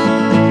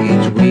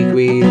 Each week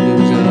we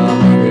lose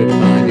 100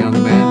 fine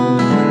young men.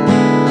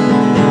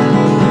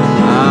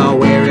 I'll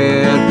wear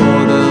it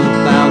for the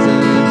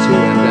thousands who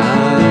have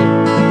died,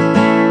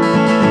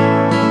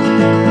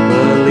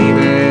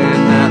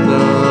 believing that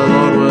the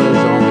Lord was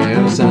on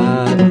their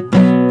side.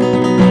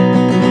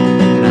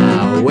 And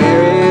I'll wear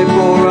it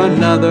for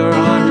another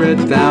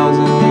 100,000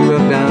 who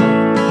have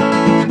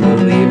died,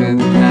 believing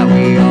that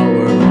we all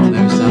were on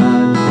their side.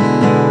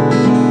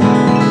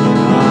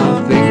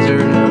 Things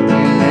are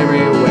happening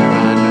everywhere I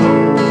know,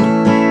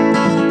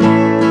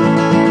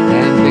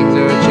 and things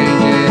are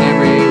changing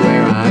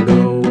everywhere I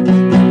go.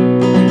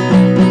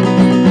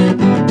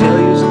 Till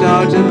you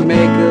start to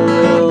make a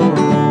little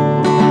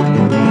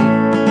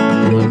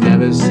right, you'll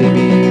never see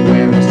me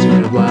wear a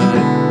suit of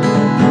white.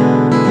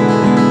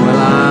 Well,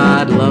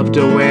 I'd love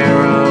to wear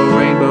a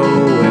rainbow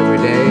every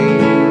day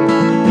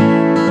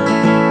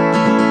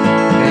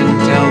and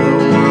tell the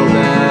world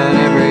that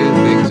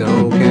everything's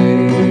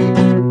okay.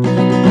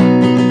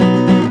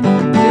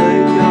 Till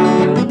you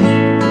got a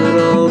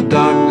little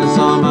darkness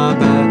on my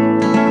back,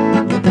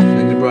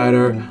 things are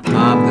brighter,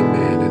 I'm the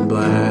man in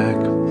black.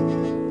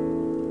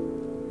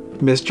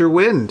 Mr.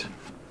 Wind,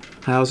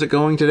 how's it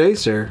going today,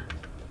 sir?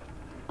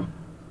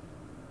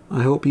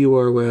 I hope you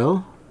are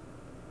well.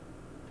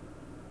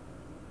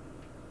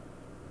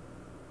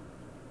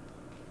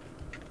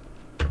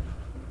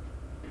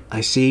 I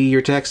see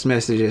your text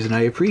messages and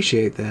I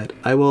appreciate that.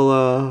 I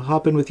will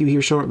hop in with you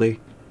here shortly.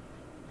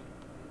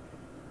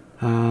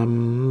 I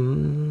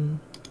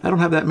don't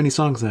have that many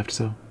songs left,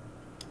 so.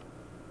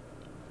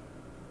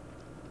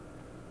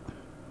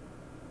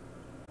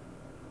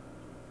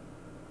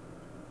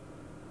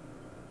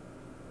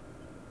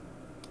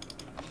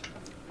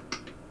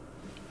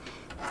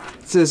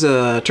 This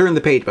is Turn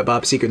the Page by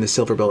Bob Seger and the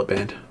Silver Bullet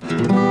Band.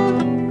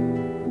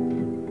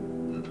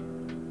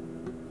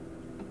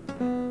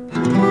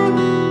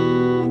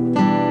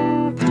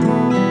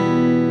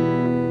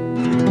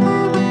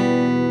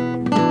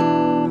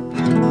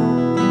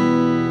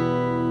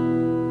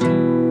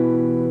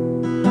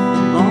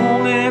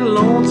 On that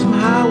lonesome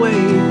highway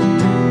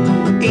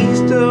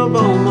east of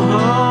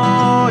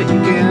Omaha, you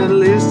can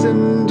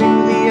listen to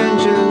the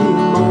engine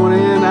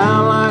moaning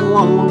out like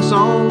one long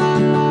song.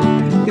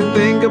 You can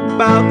think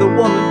about the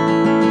woman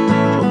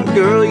or the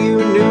girl you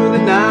knew the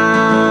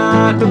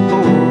night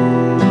before,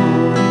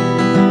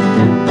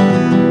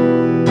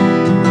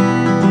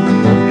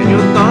 and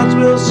your thoughts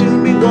will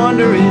soon be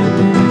wandering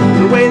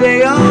the way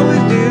they always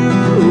do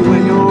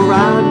when you're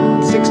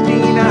riding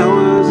 16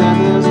 hours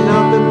and there's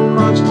nothing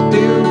much to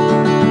do.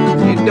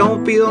 You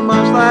don't feel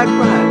much like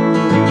riding,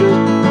 you just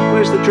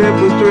wish the trip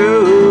was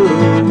through.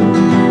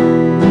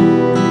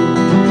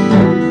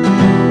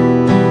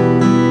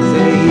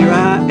 Say, here I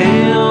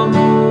am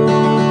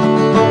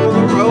on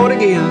the road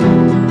again.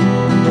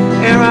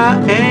 Here I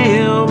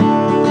am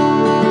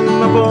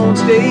up on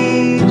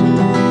stage.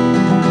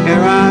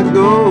 Here I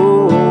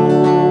go,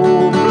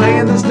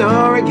 playing the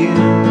star again.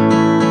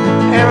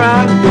 Here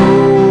I go,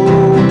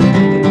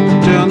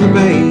 turn the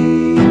page.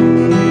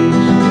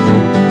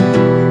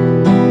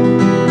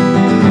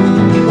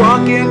 You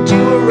walk into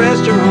a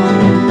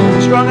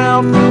restaurant, strung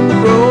out from the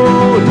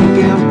road. You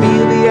can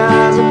feel the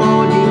eyes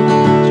upon you,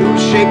 so you're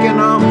shaking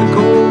off the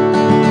cold.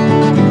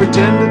 You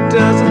pretend it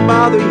doesn't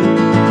bother you,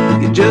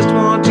 you just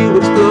want to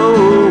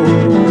explode.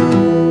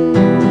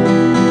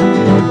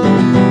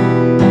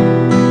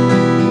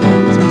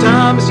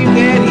 Sometimes you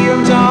can't hear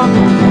them talk,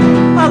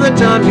 other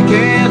times you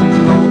can.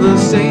 All the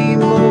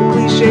same old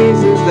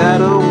cliches, is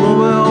that a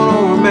woman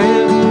or a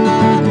man?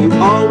 You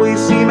always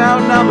seem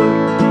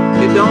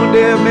outnumbered, you don't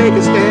dare make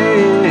a stand.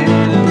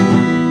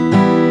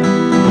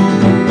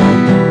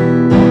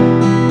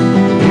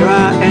 Here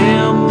I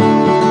am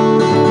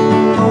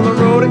on the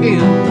road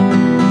again.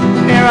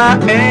 Here I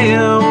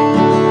am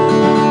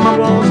up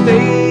on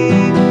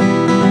stage.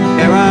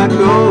 Here I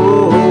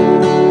go,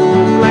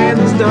 playing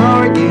the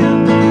star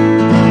again.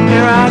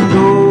 Here I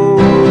go,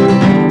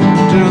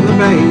 turn the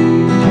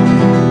page.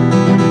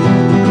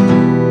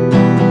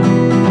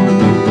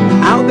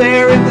 Out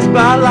there in the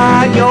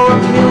spotlight, you're a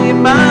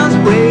million miles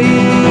away.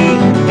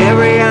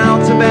 Every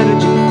ounce of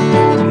energy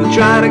you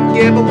try to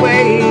give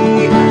away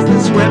as the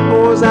sweat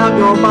pours out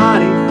your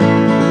body,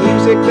 the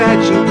music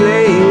that you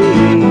play.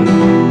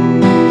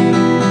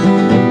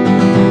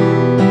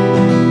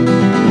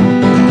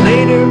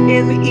 Later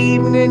in the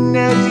evening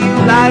as you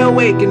lie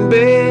awake in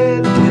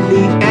bed, and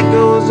the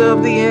echoes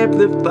of the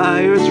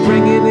amplifiers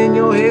ringing in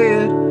your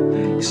head,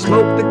 you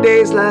smoke the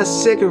day's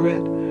last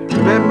cigarette,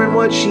 remembering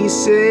what she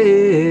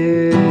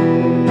said.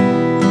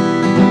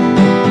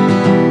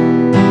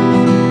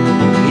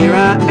 Here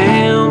I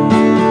am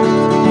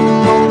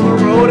on the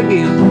road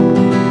again.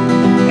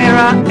 Here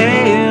I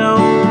am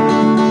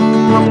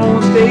up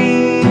on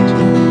stage.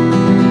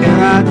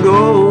 Here I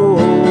go,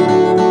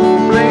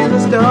 playing the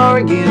star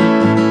again.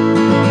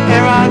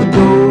 Here I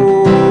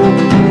go,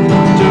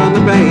 turn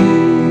the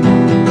page.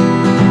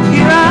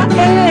 Here I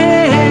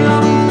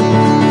am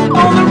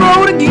on the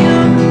road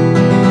again.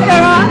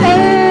 Here I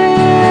am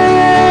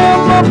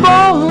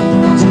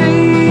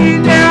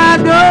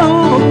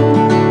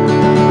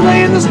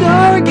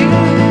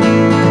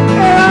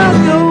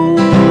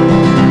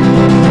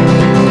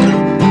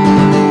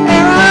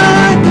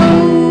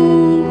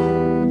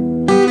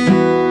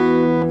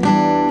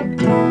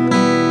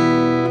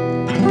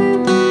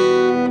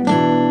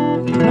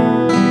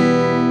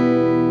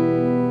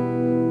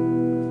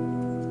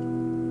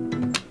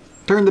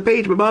the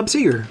Page by Bob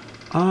Seger.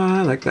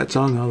 I like that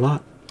song a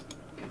lot.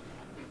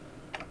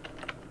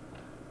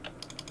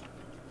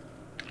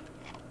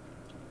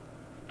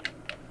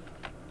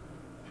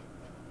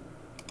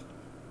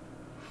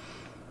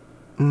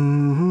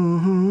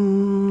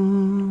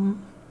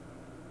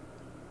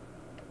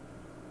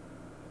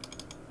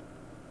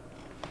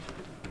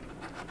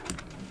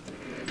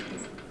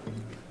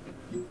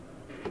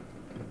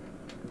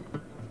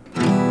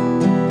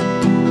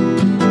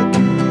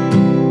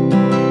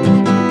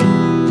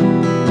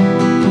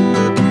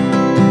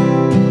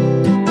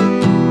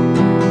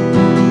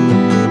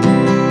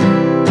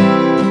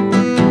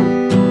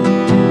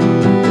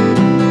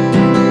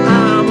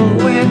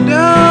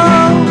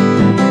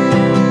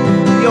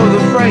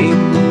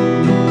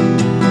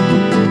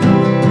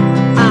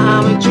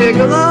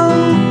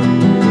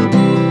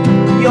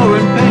 You're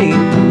in pain.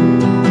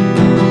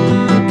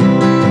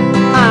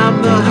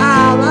 I'm the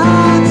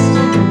highlights.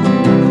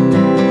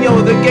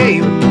 You're the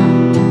game.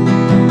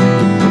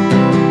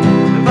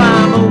 If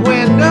I'm a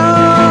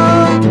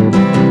window,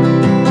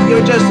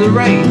 you're just the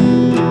rain.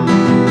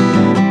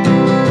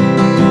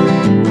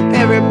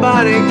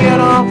 Everybody get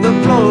off the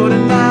floor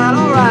tonight,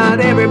 alright.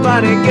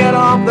 Everybody get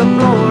off the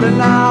floor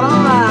tonight,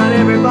 alright.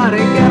 Everybody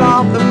get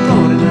off the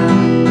floor tonight.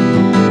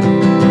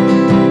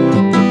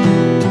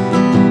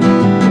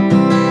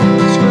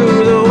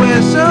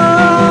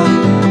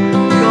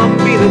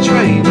 The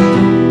train.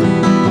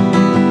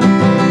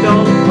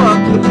 Don't fuck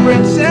the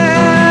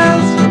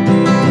princess,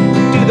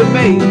 do the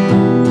maid.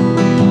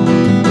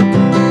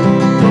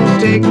 Don't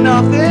take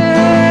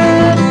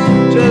nothing,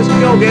 just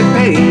go get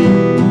paid.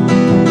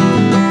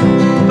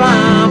 If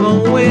I'm a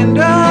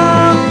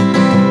window,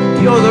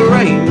 you're the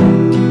rain.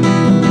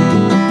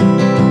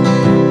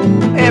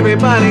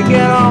 Everybody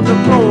get off the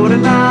floor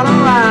tonight,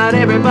 alright.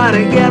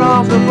 Everybody get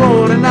off the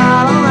floor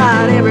tonight,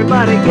 alright.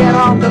 Everybody get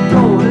off the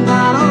floor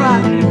tonight,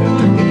 alright.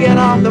 Get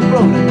off the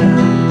floor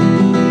tonight.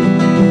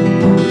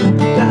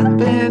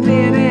 Dropping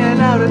in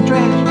and out of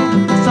trash.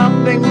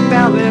 Something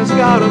down there's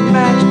got a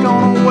match.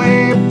 Gone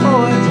away,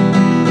 boys.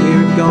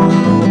 We're gone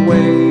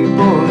away,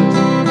 boys.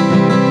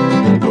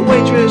 The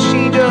waitress,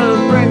 she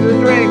just brings the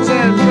drinks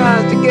and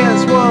tries to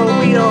guess what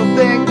we all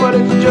think, but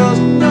it's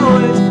just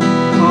noise.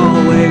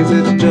 Always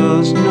it's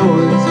just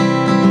noise.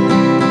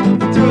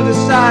 Through the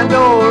side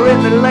door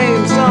in the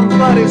lane,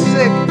 somebody's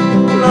sick,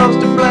 loves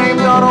to blame.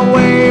 Gone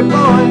away,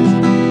 boys.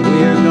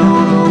 We're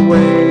gone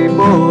away,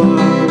 boys.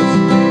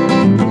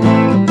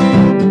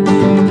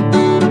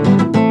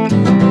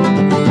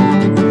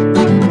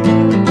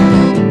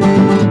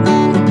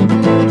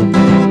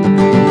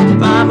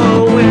 If I'm a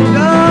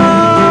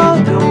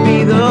window, come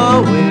be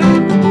the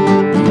wind.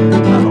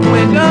 If I'm a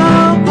window,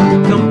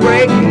 come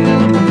break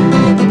in,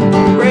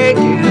 break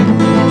in,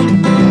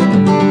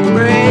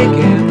 break in.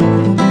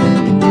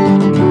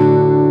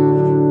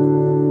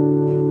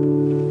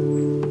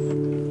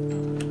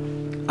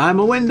 I'm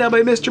a Window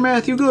by Mr.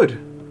 Matthew Good.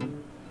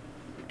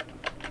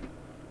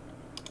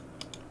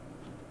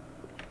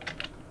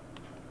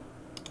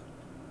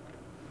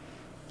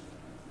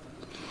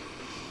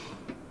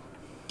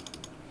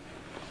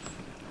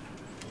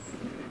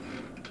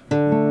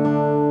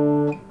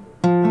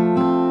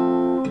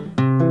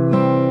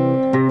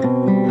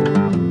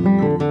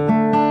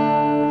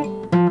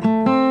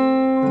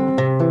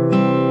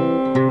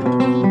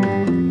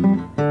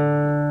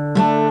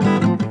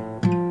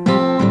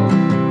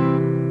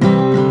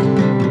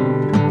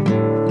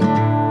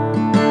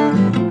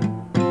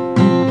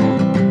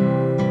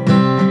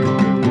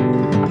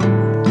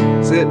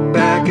 Sit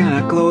back and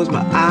I close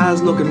my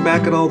eyes, looking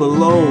back at all the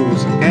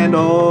lows and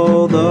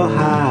all the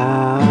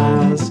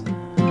highs.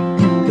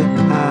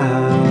 The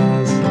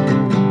highs.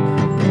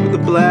 With the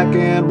black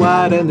and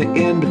white and the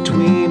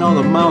in-between, all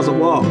the miles I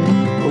walked,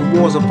 the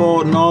wars I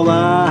fought, and all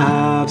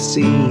I've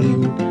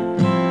seen.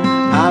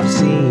 I've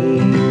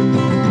seen.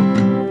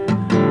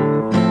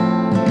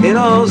 It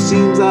all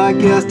seems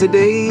like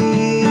yesterday.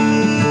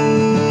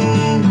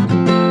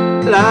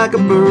 Like a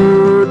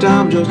bird,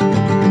 I'm just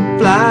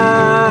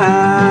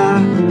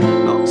fly.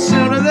 No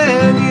sooner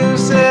than you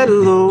said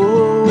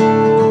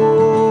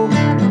hello.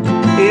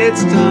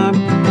 It's time,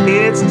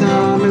 it's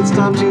time, it's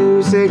time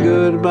to say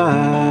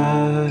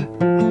goodbye.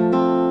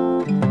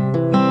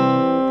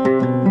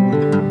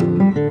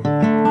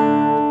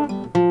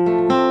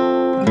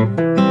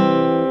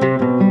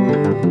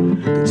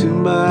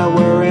 Consumed by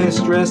worry,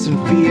 stress, and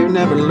fear,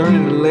 never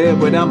learning to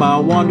live without my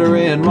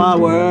wondering why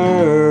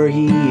we're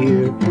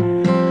here.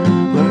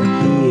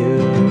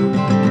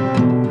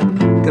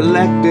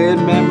 Collected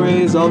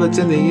memories, all that's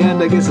in the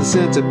end. I guess a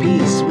sense of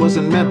peace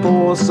wasn't meant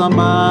for some,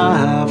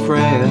 my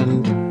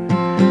friend,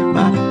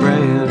 my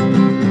friend.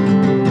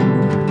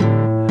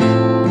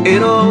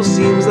 It all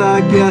seems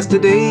like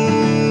yesterday.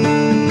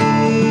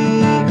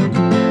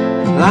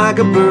 Like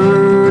a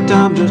bird,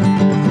 time just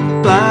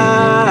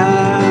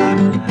fly.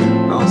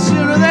 No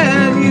sooner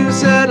than you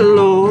said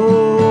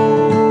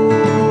hello.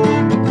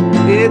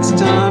 It's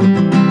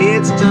time,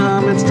 it's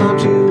time, it's time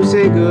to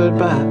say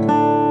goodbye.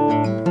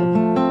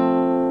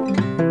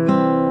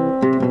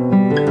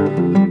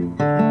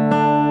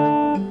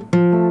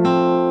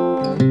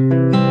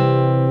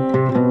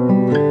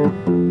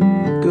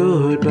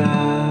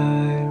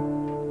 goodbye.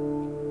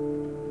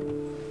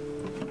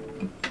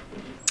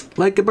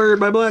 Like a Bird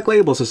by Black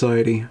Label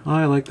Society.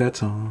 I like that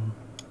song.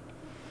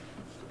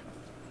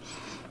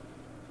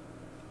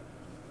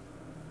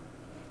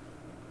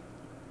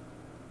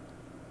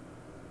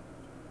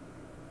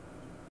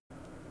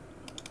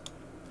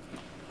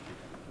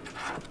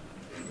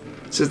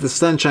 This is The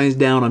Sun Shines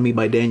Down on Me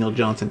by Daniel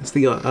Johnson. It's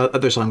the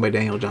other song by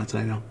Daniel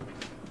Johnson, I know.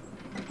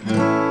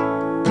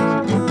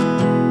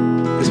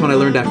 This one I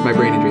learned after my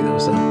brain injury, though,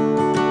 so.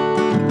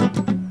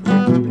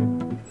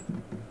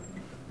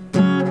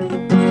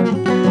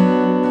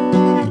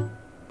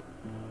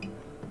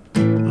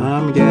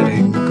 I'm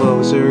getting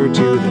closer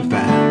to the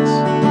facts.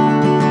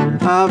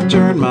 I've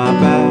turned my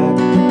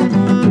back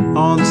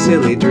on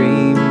silly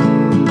dreams.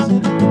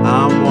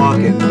 I'm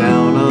walking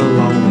down a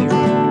lonely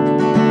road.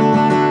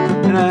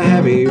 A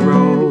heavy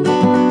road,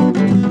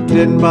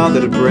 didn't bother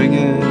to bring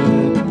it.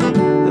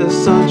 The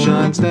sun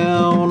shines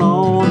down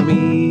on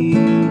me.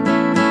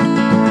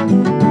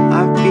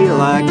 I feel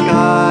like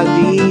I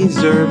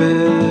deserve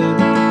it.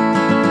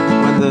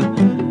 When the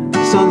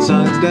sun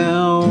shines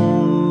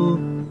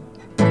down,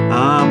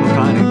 I'm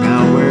finding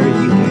out where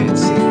you can't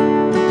see.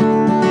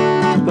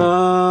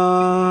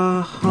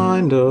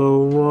 Behind a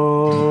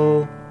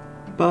wall,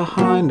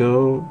 behind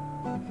a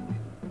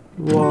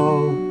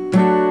wall,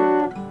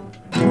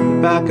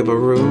 back of a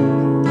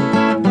room,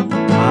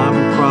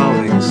 I'm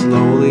crawling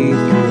slowly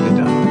through the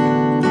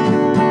dark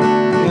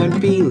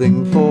and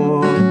feeling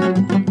for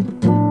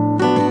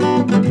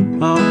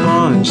a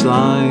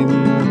punchline.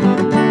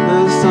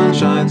 The sun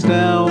shines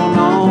down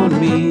on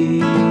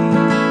me. I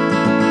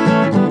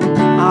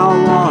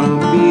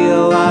wanna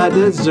feel I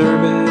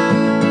deserve it.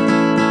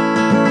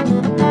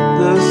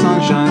 The sun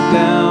shines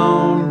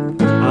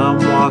down. I'm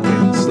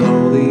walking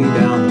slowly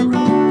down the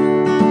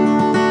road,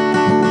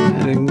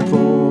 heading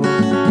for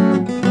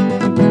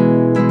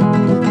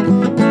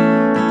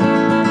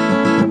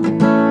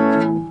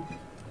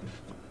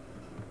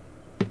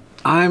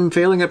I'm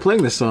failing at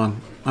playing this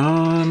song.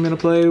 I'm gonna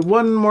play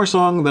one more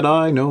song that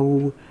I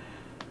know,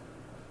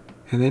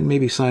 and then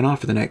maybe sign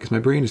off for the night because my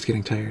brain is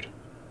getting tired.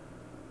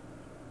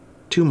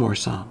 2 more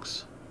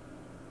songs.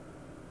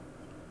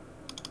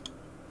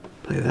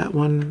 Play that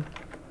one,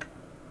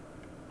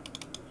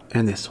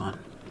 and this one.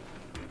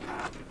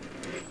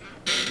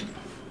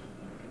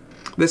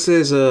 This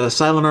is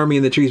Silent Army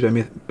in the Trees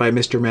by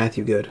Mr.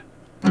 Matthew Good.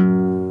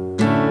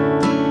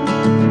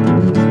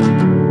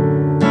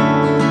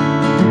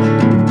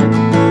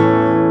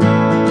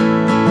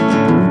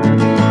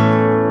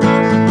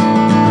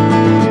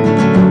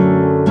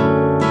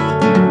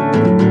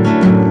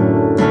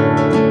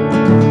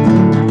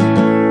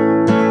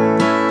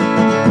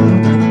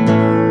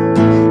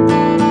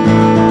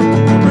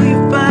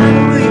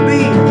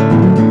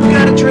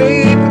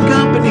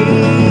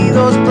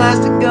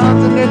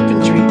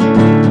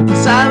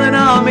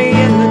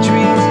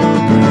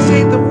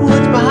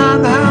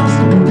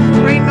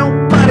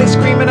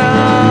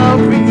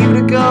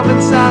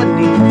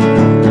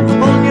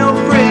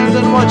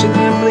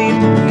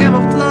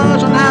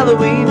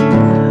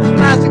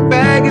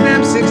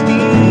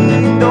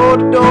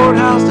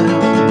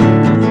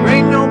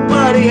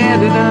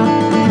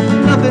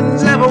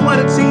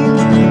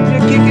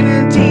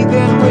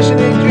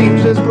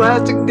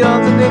 Plastic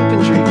guns and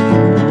infantry,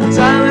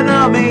 silent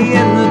army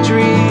in the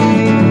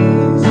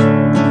trees.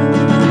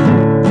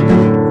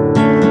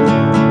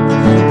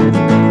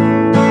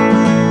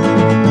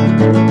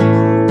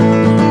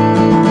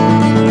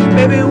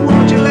 Baby,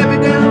 won't you let me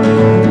down?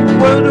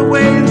 Whirled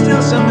away and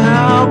still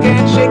somehow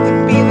can't shake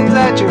the feelings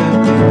that you're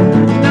out.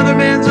 Another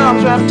man's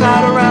arms wrapped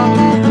tight around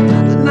you.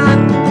 The night,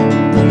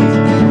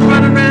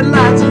 running red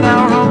lights and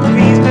our home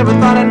trees. Never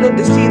thought I'd live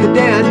to see the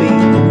day I'd be.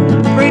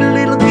 Afraid of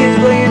little kids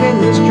playing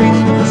in the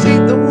streets. This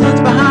ain't the woods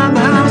behind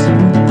the house.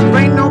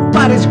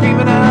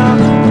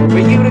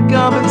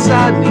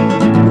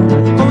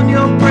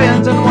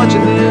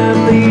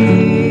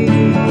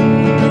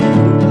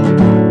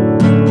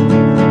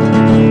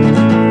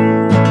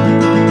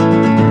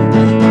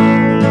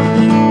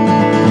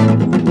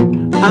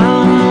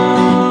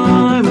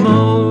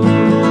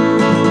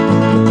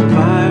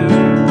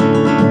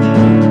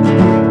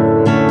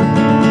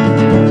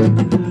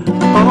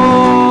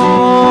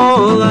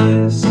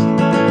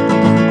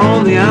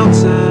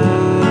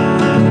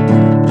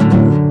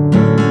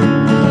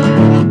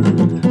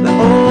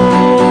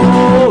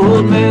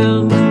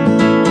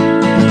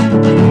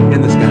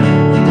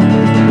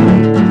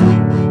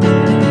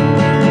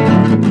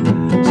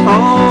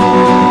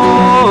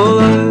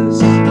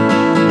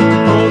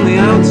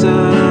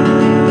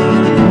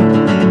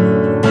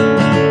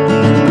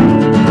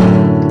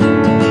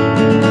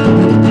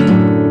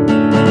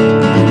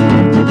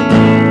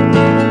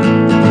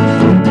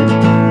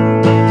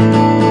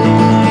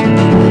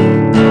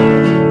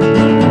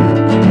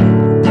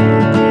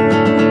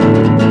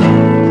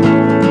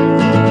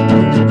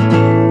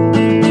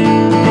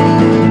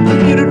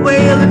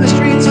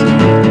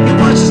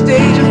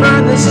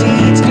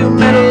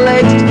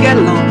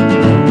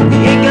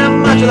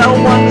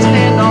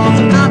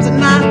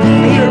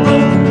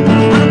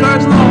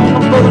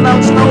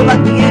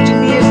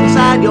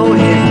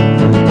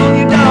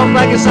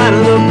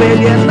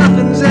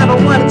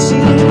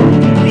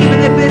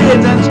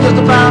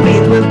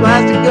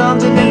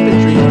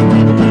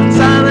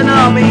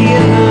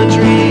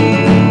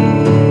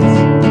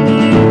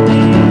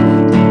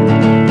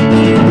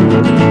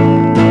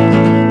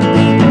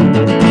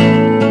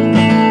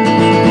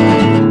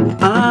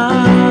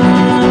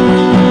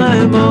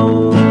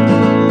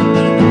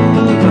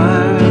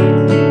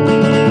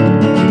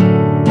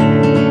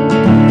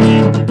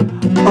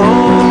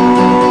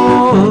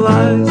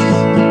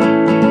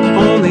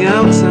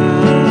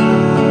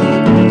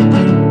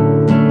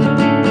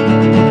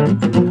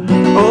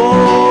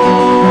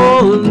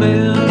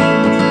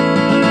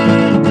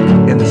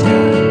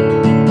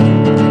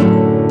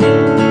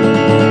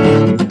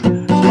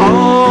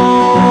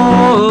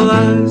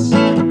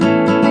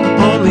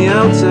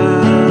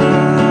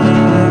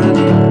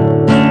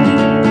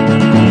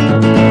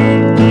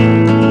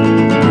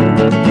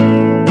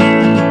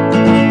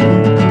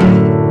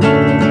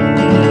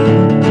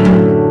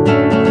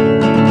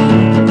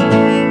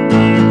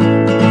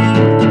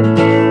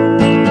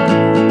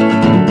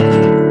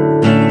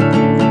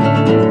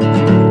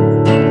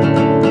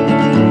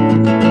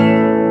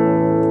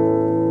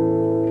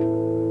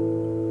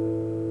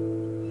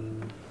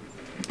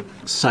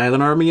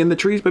 Silent Army in the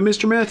Trees by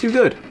Mr. Matthew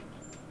Good.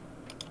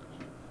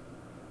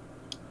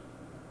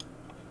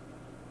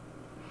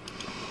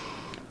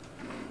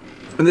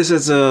 And this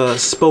is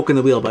Spoke in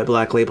the Wheel by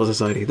Black Label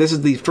Society. This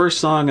is the first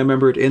song I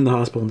remembered in the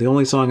hospital, the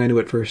only song I knew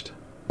at first.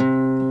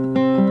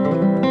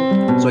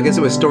 So I guess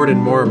it was stored in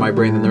more of my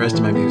brain than the rest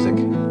of my music.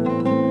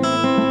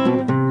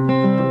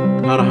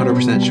 Not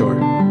 100%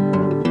 sure.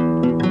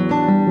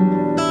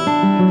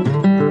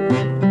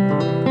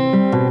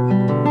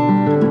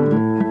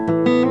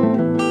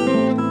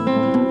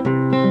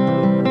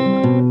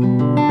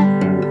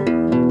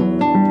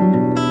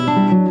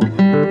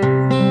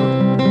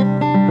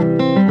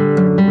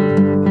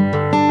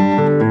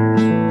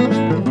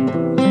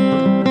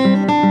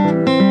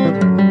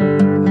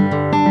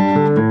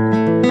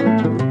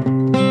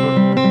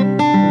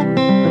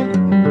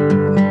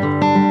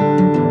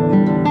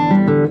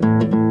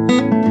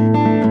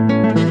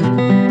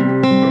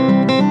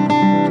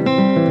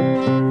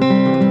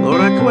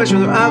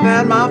 Whether I've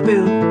had my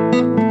fill.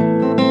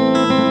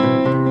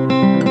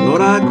 Lord,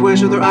 I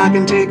question whether I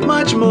can take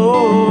much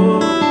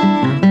more.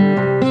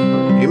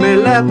 You may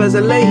laugh as I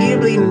lay here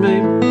bleeding,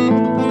 babe.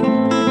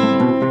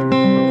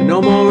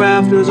 No more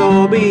rafters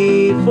or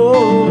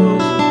before.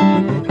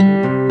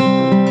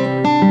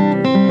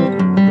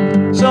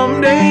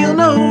 Someday you'll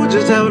know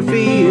just how it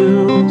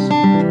feels.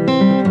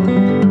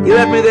 You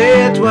left me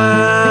there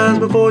twice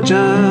before,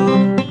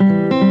 child.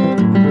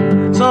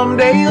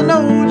 Someday you'll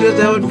know just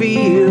how it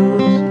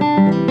feels.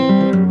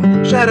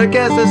 Shadow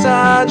cast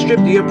aside,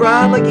 stripped of your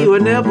pride like you were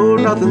never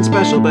nothing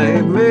special,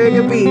 babe. Make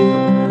it feel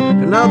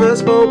another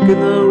spoke in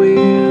the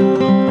wheel.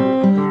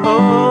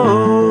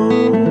 Oh,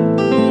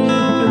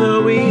 in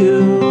the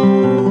wheel.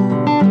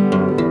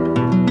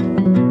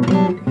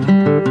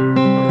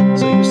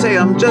 So you say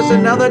I'm just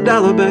another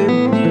dollar,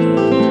 babe.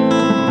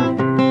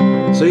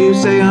 So you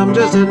say I'm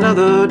just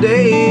another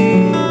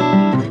day.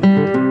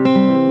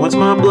 Once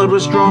my blood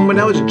was strong, but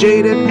now it's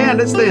jaded and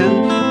it's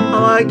thin.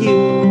 Unlike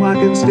you, I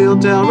can still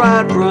tell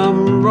right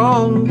from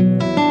wrong.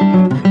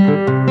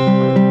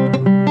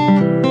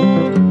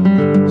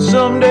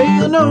 Someday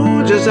you'll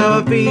know just how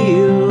I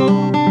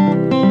feel.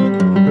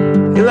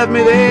 You left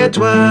me there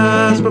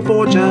twice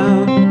before,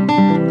 child.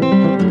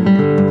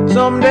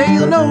 Someday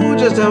you'll know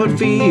just how it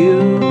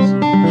feels.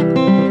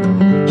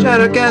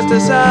 Shadow cast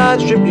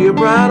aside, stripped of your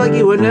pride like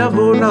you were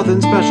never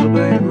nothing special,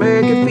 babe.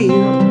 Make it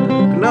feel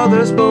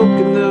another spoke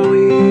in the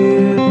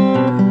wheel.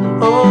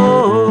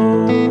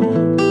 Oh,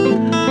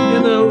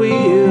 in the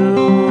wheel.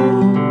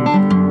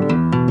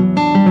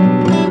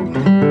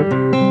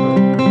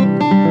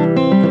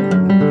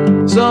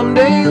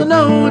 Someday you'll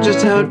know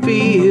just how it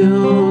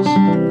feels.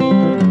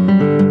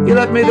 You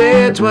left me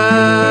there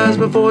twice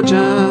before,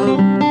 child.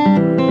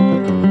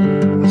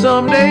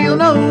 Someday you'll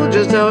know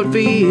just how it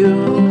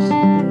feels.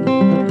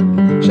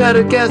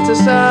 Shadow cast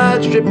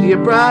aside, stripped of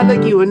your pride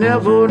like you were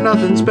never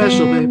nothing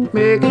special, babe.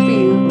 Make it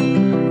feel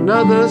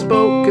another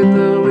spoke in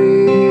the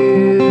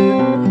wheel.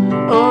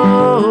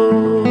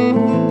 Oh,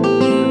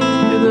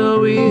 in the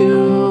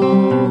wheel.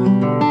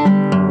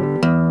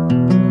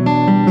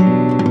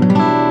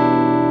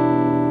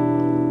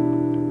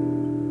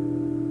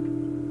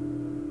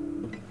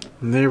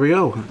 And there we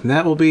go. And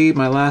that will be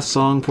my last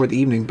song for the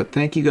evening. But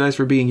thank you guys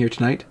for being here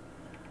tonight.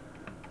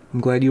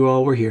 I'm glad you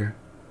all were here.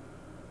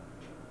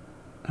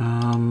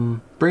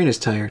 Brain is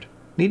tired.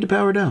 Need to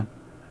power down.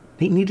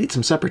 Need to eat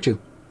some supper too.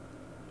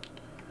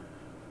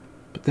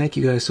 But thank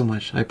you guys so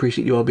much. I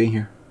appreciate you all being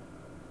here.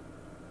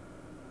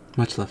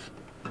 Much love.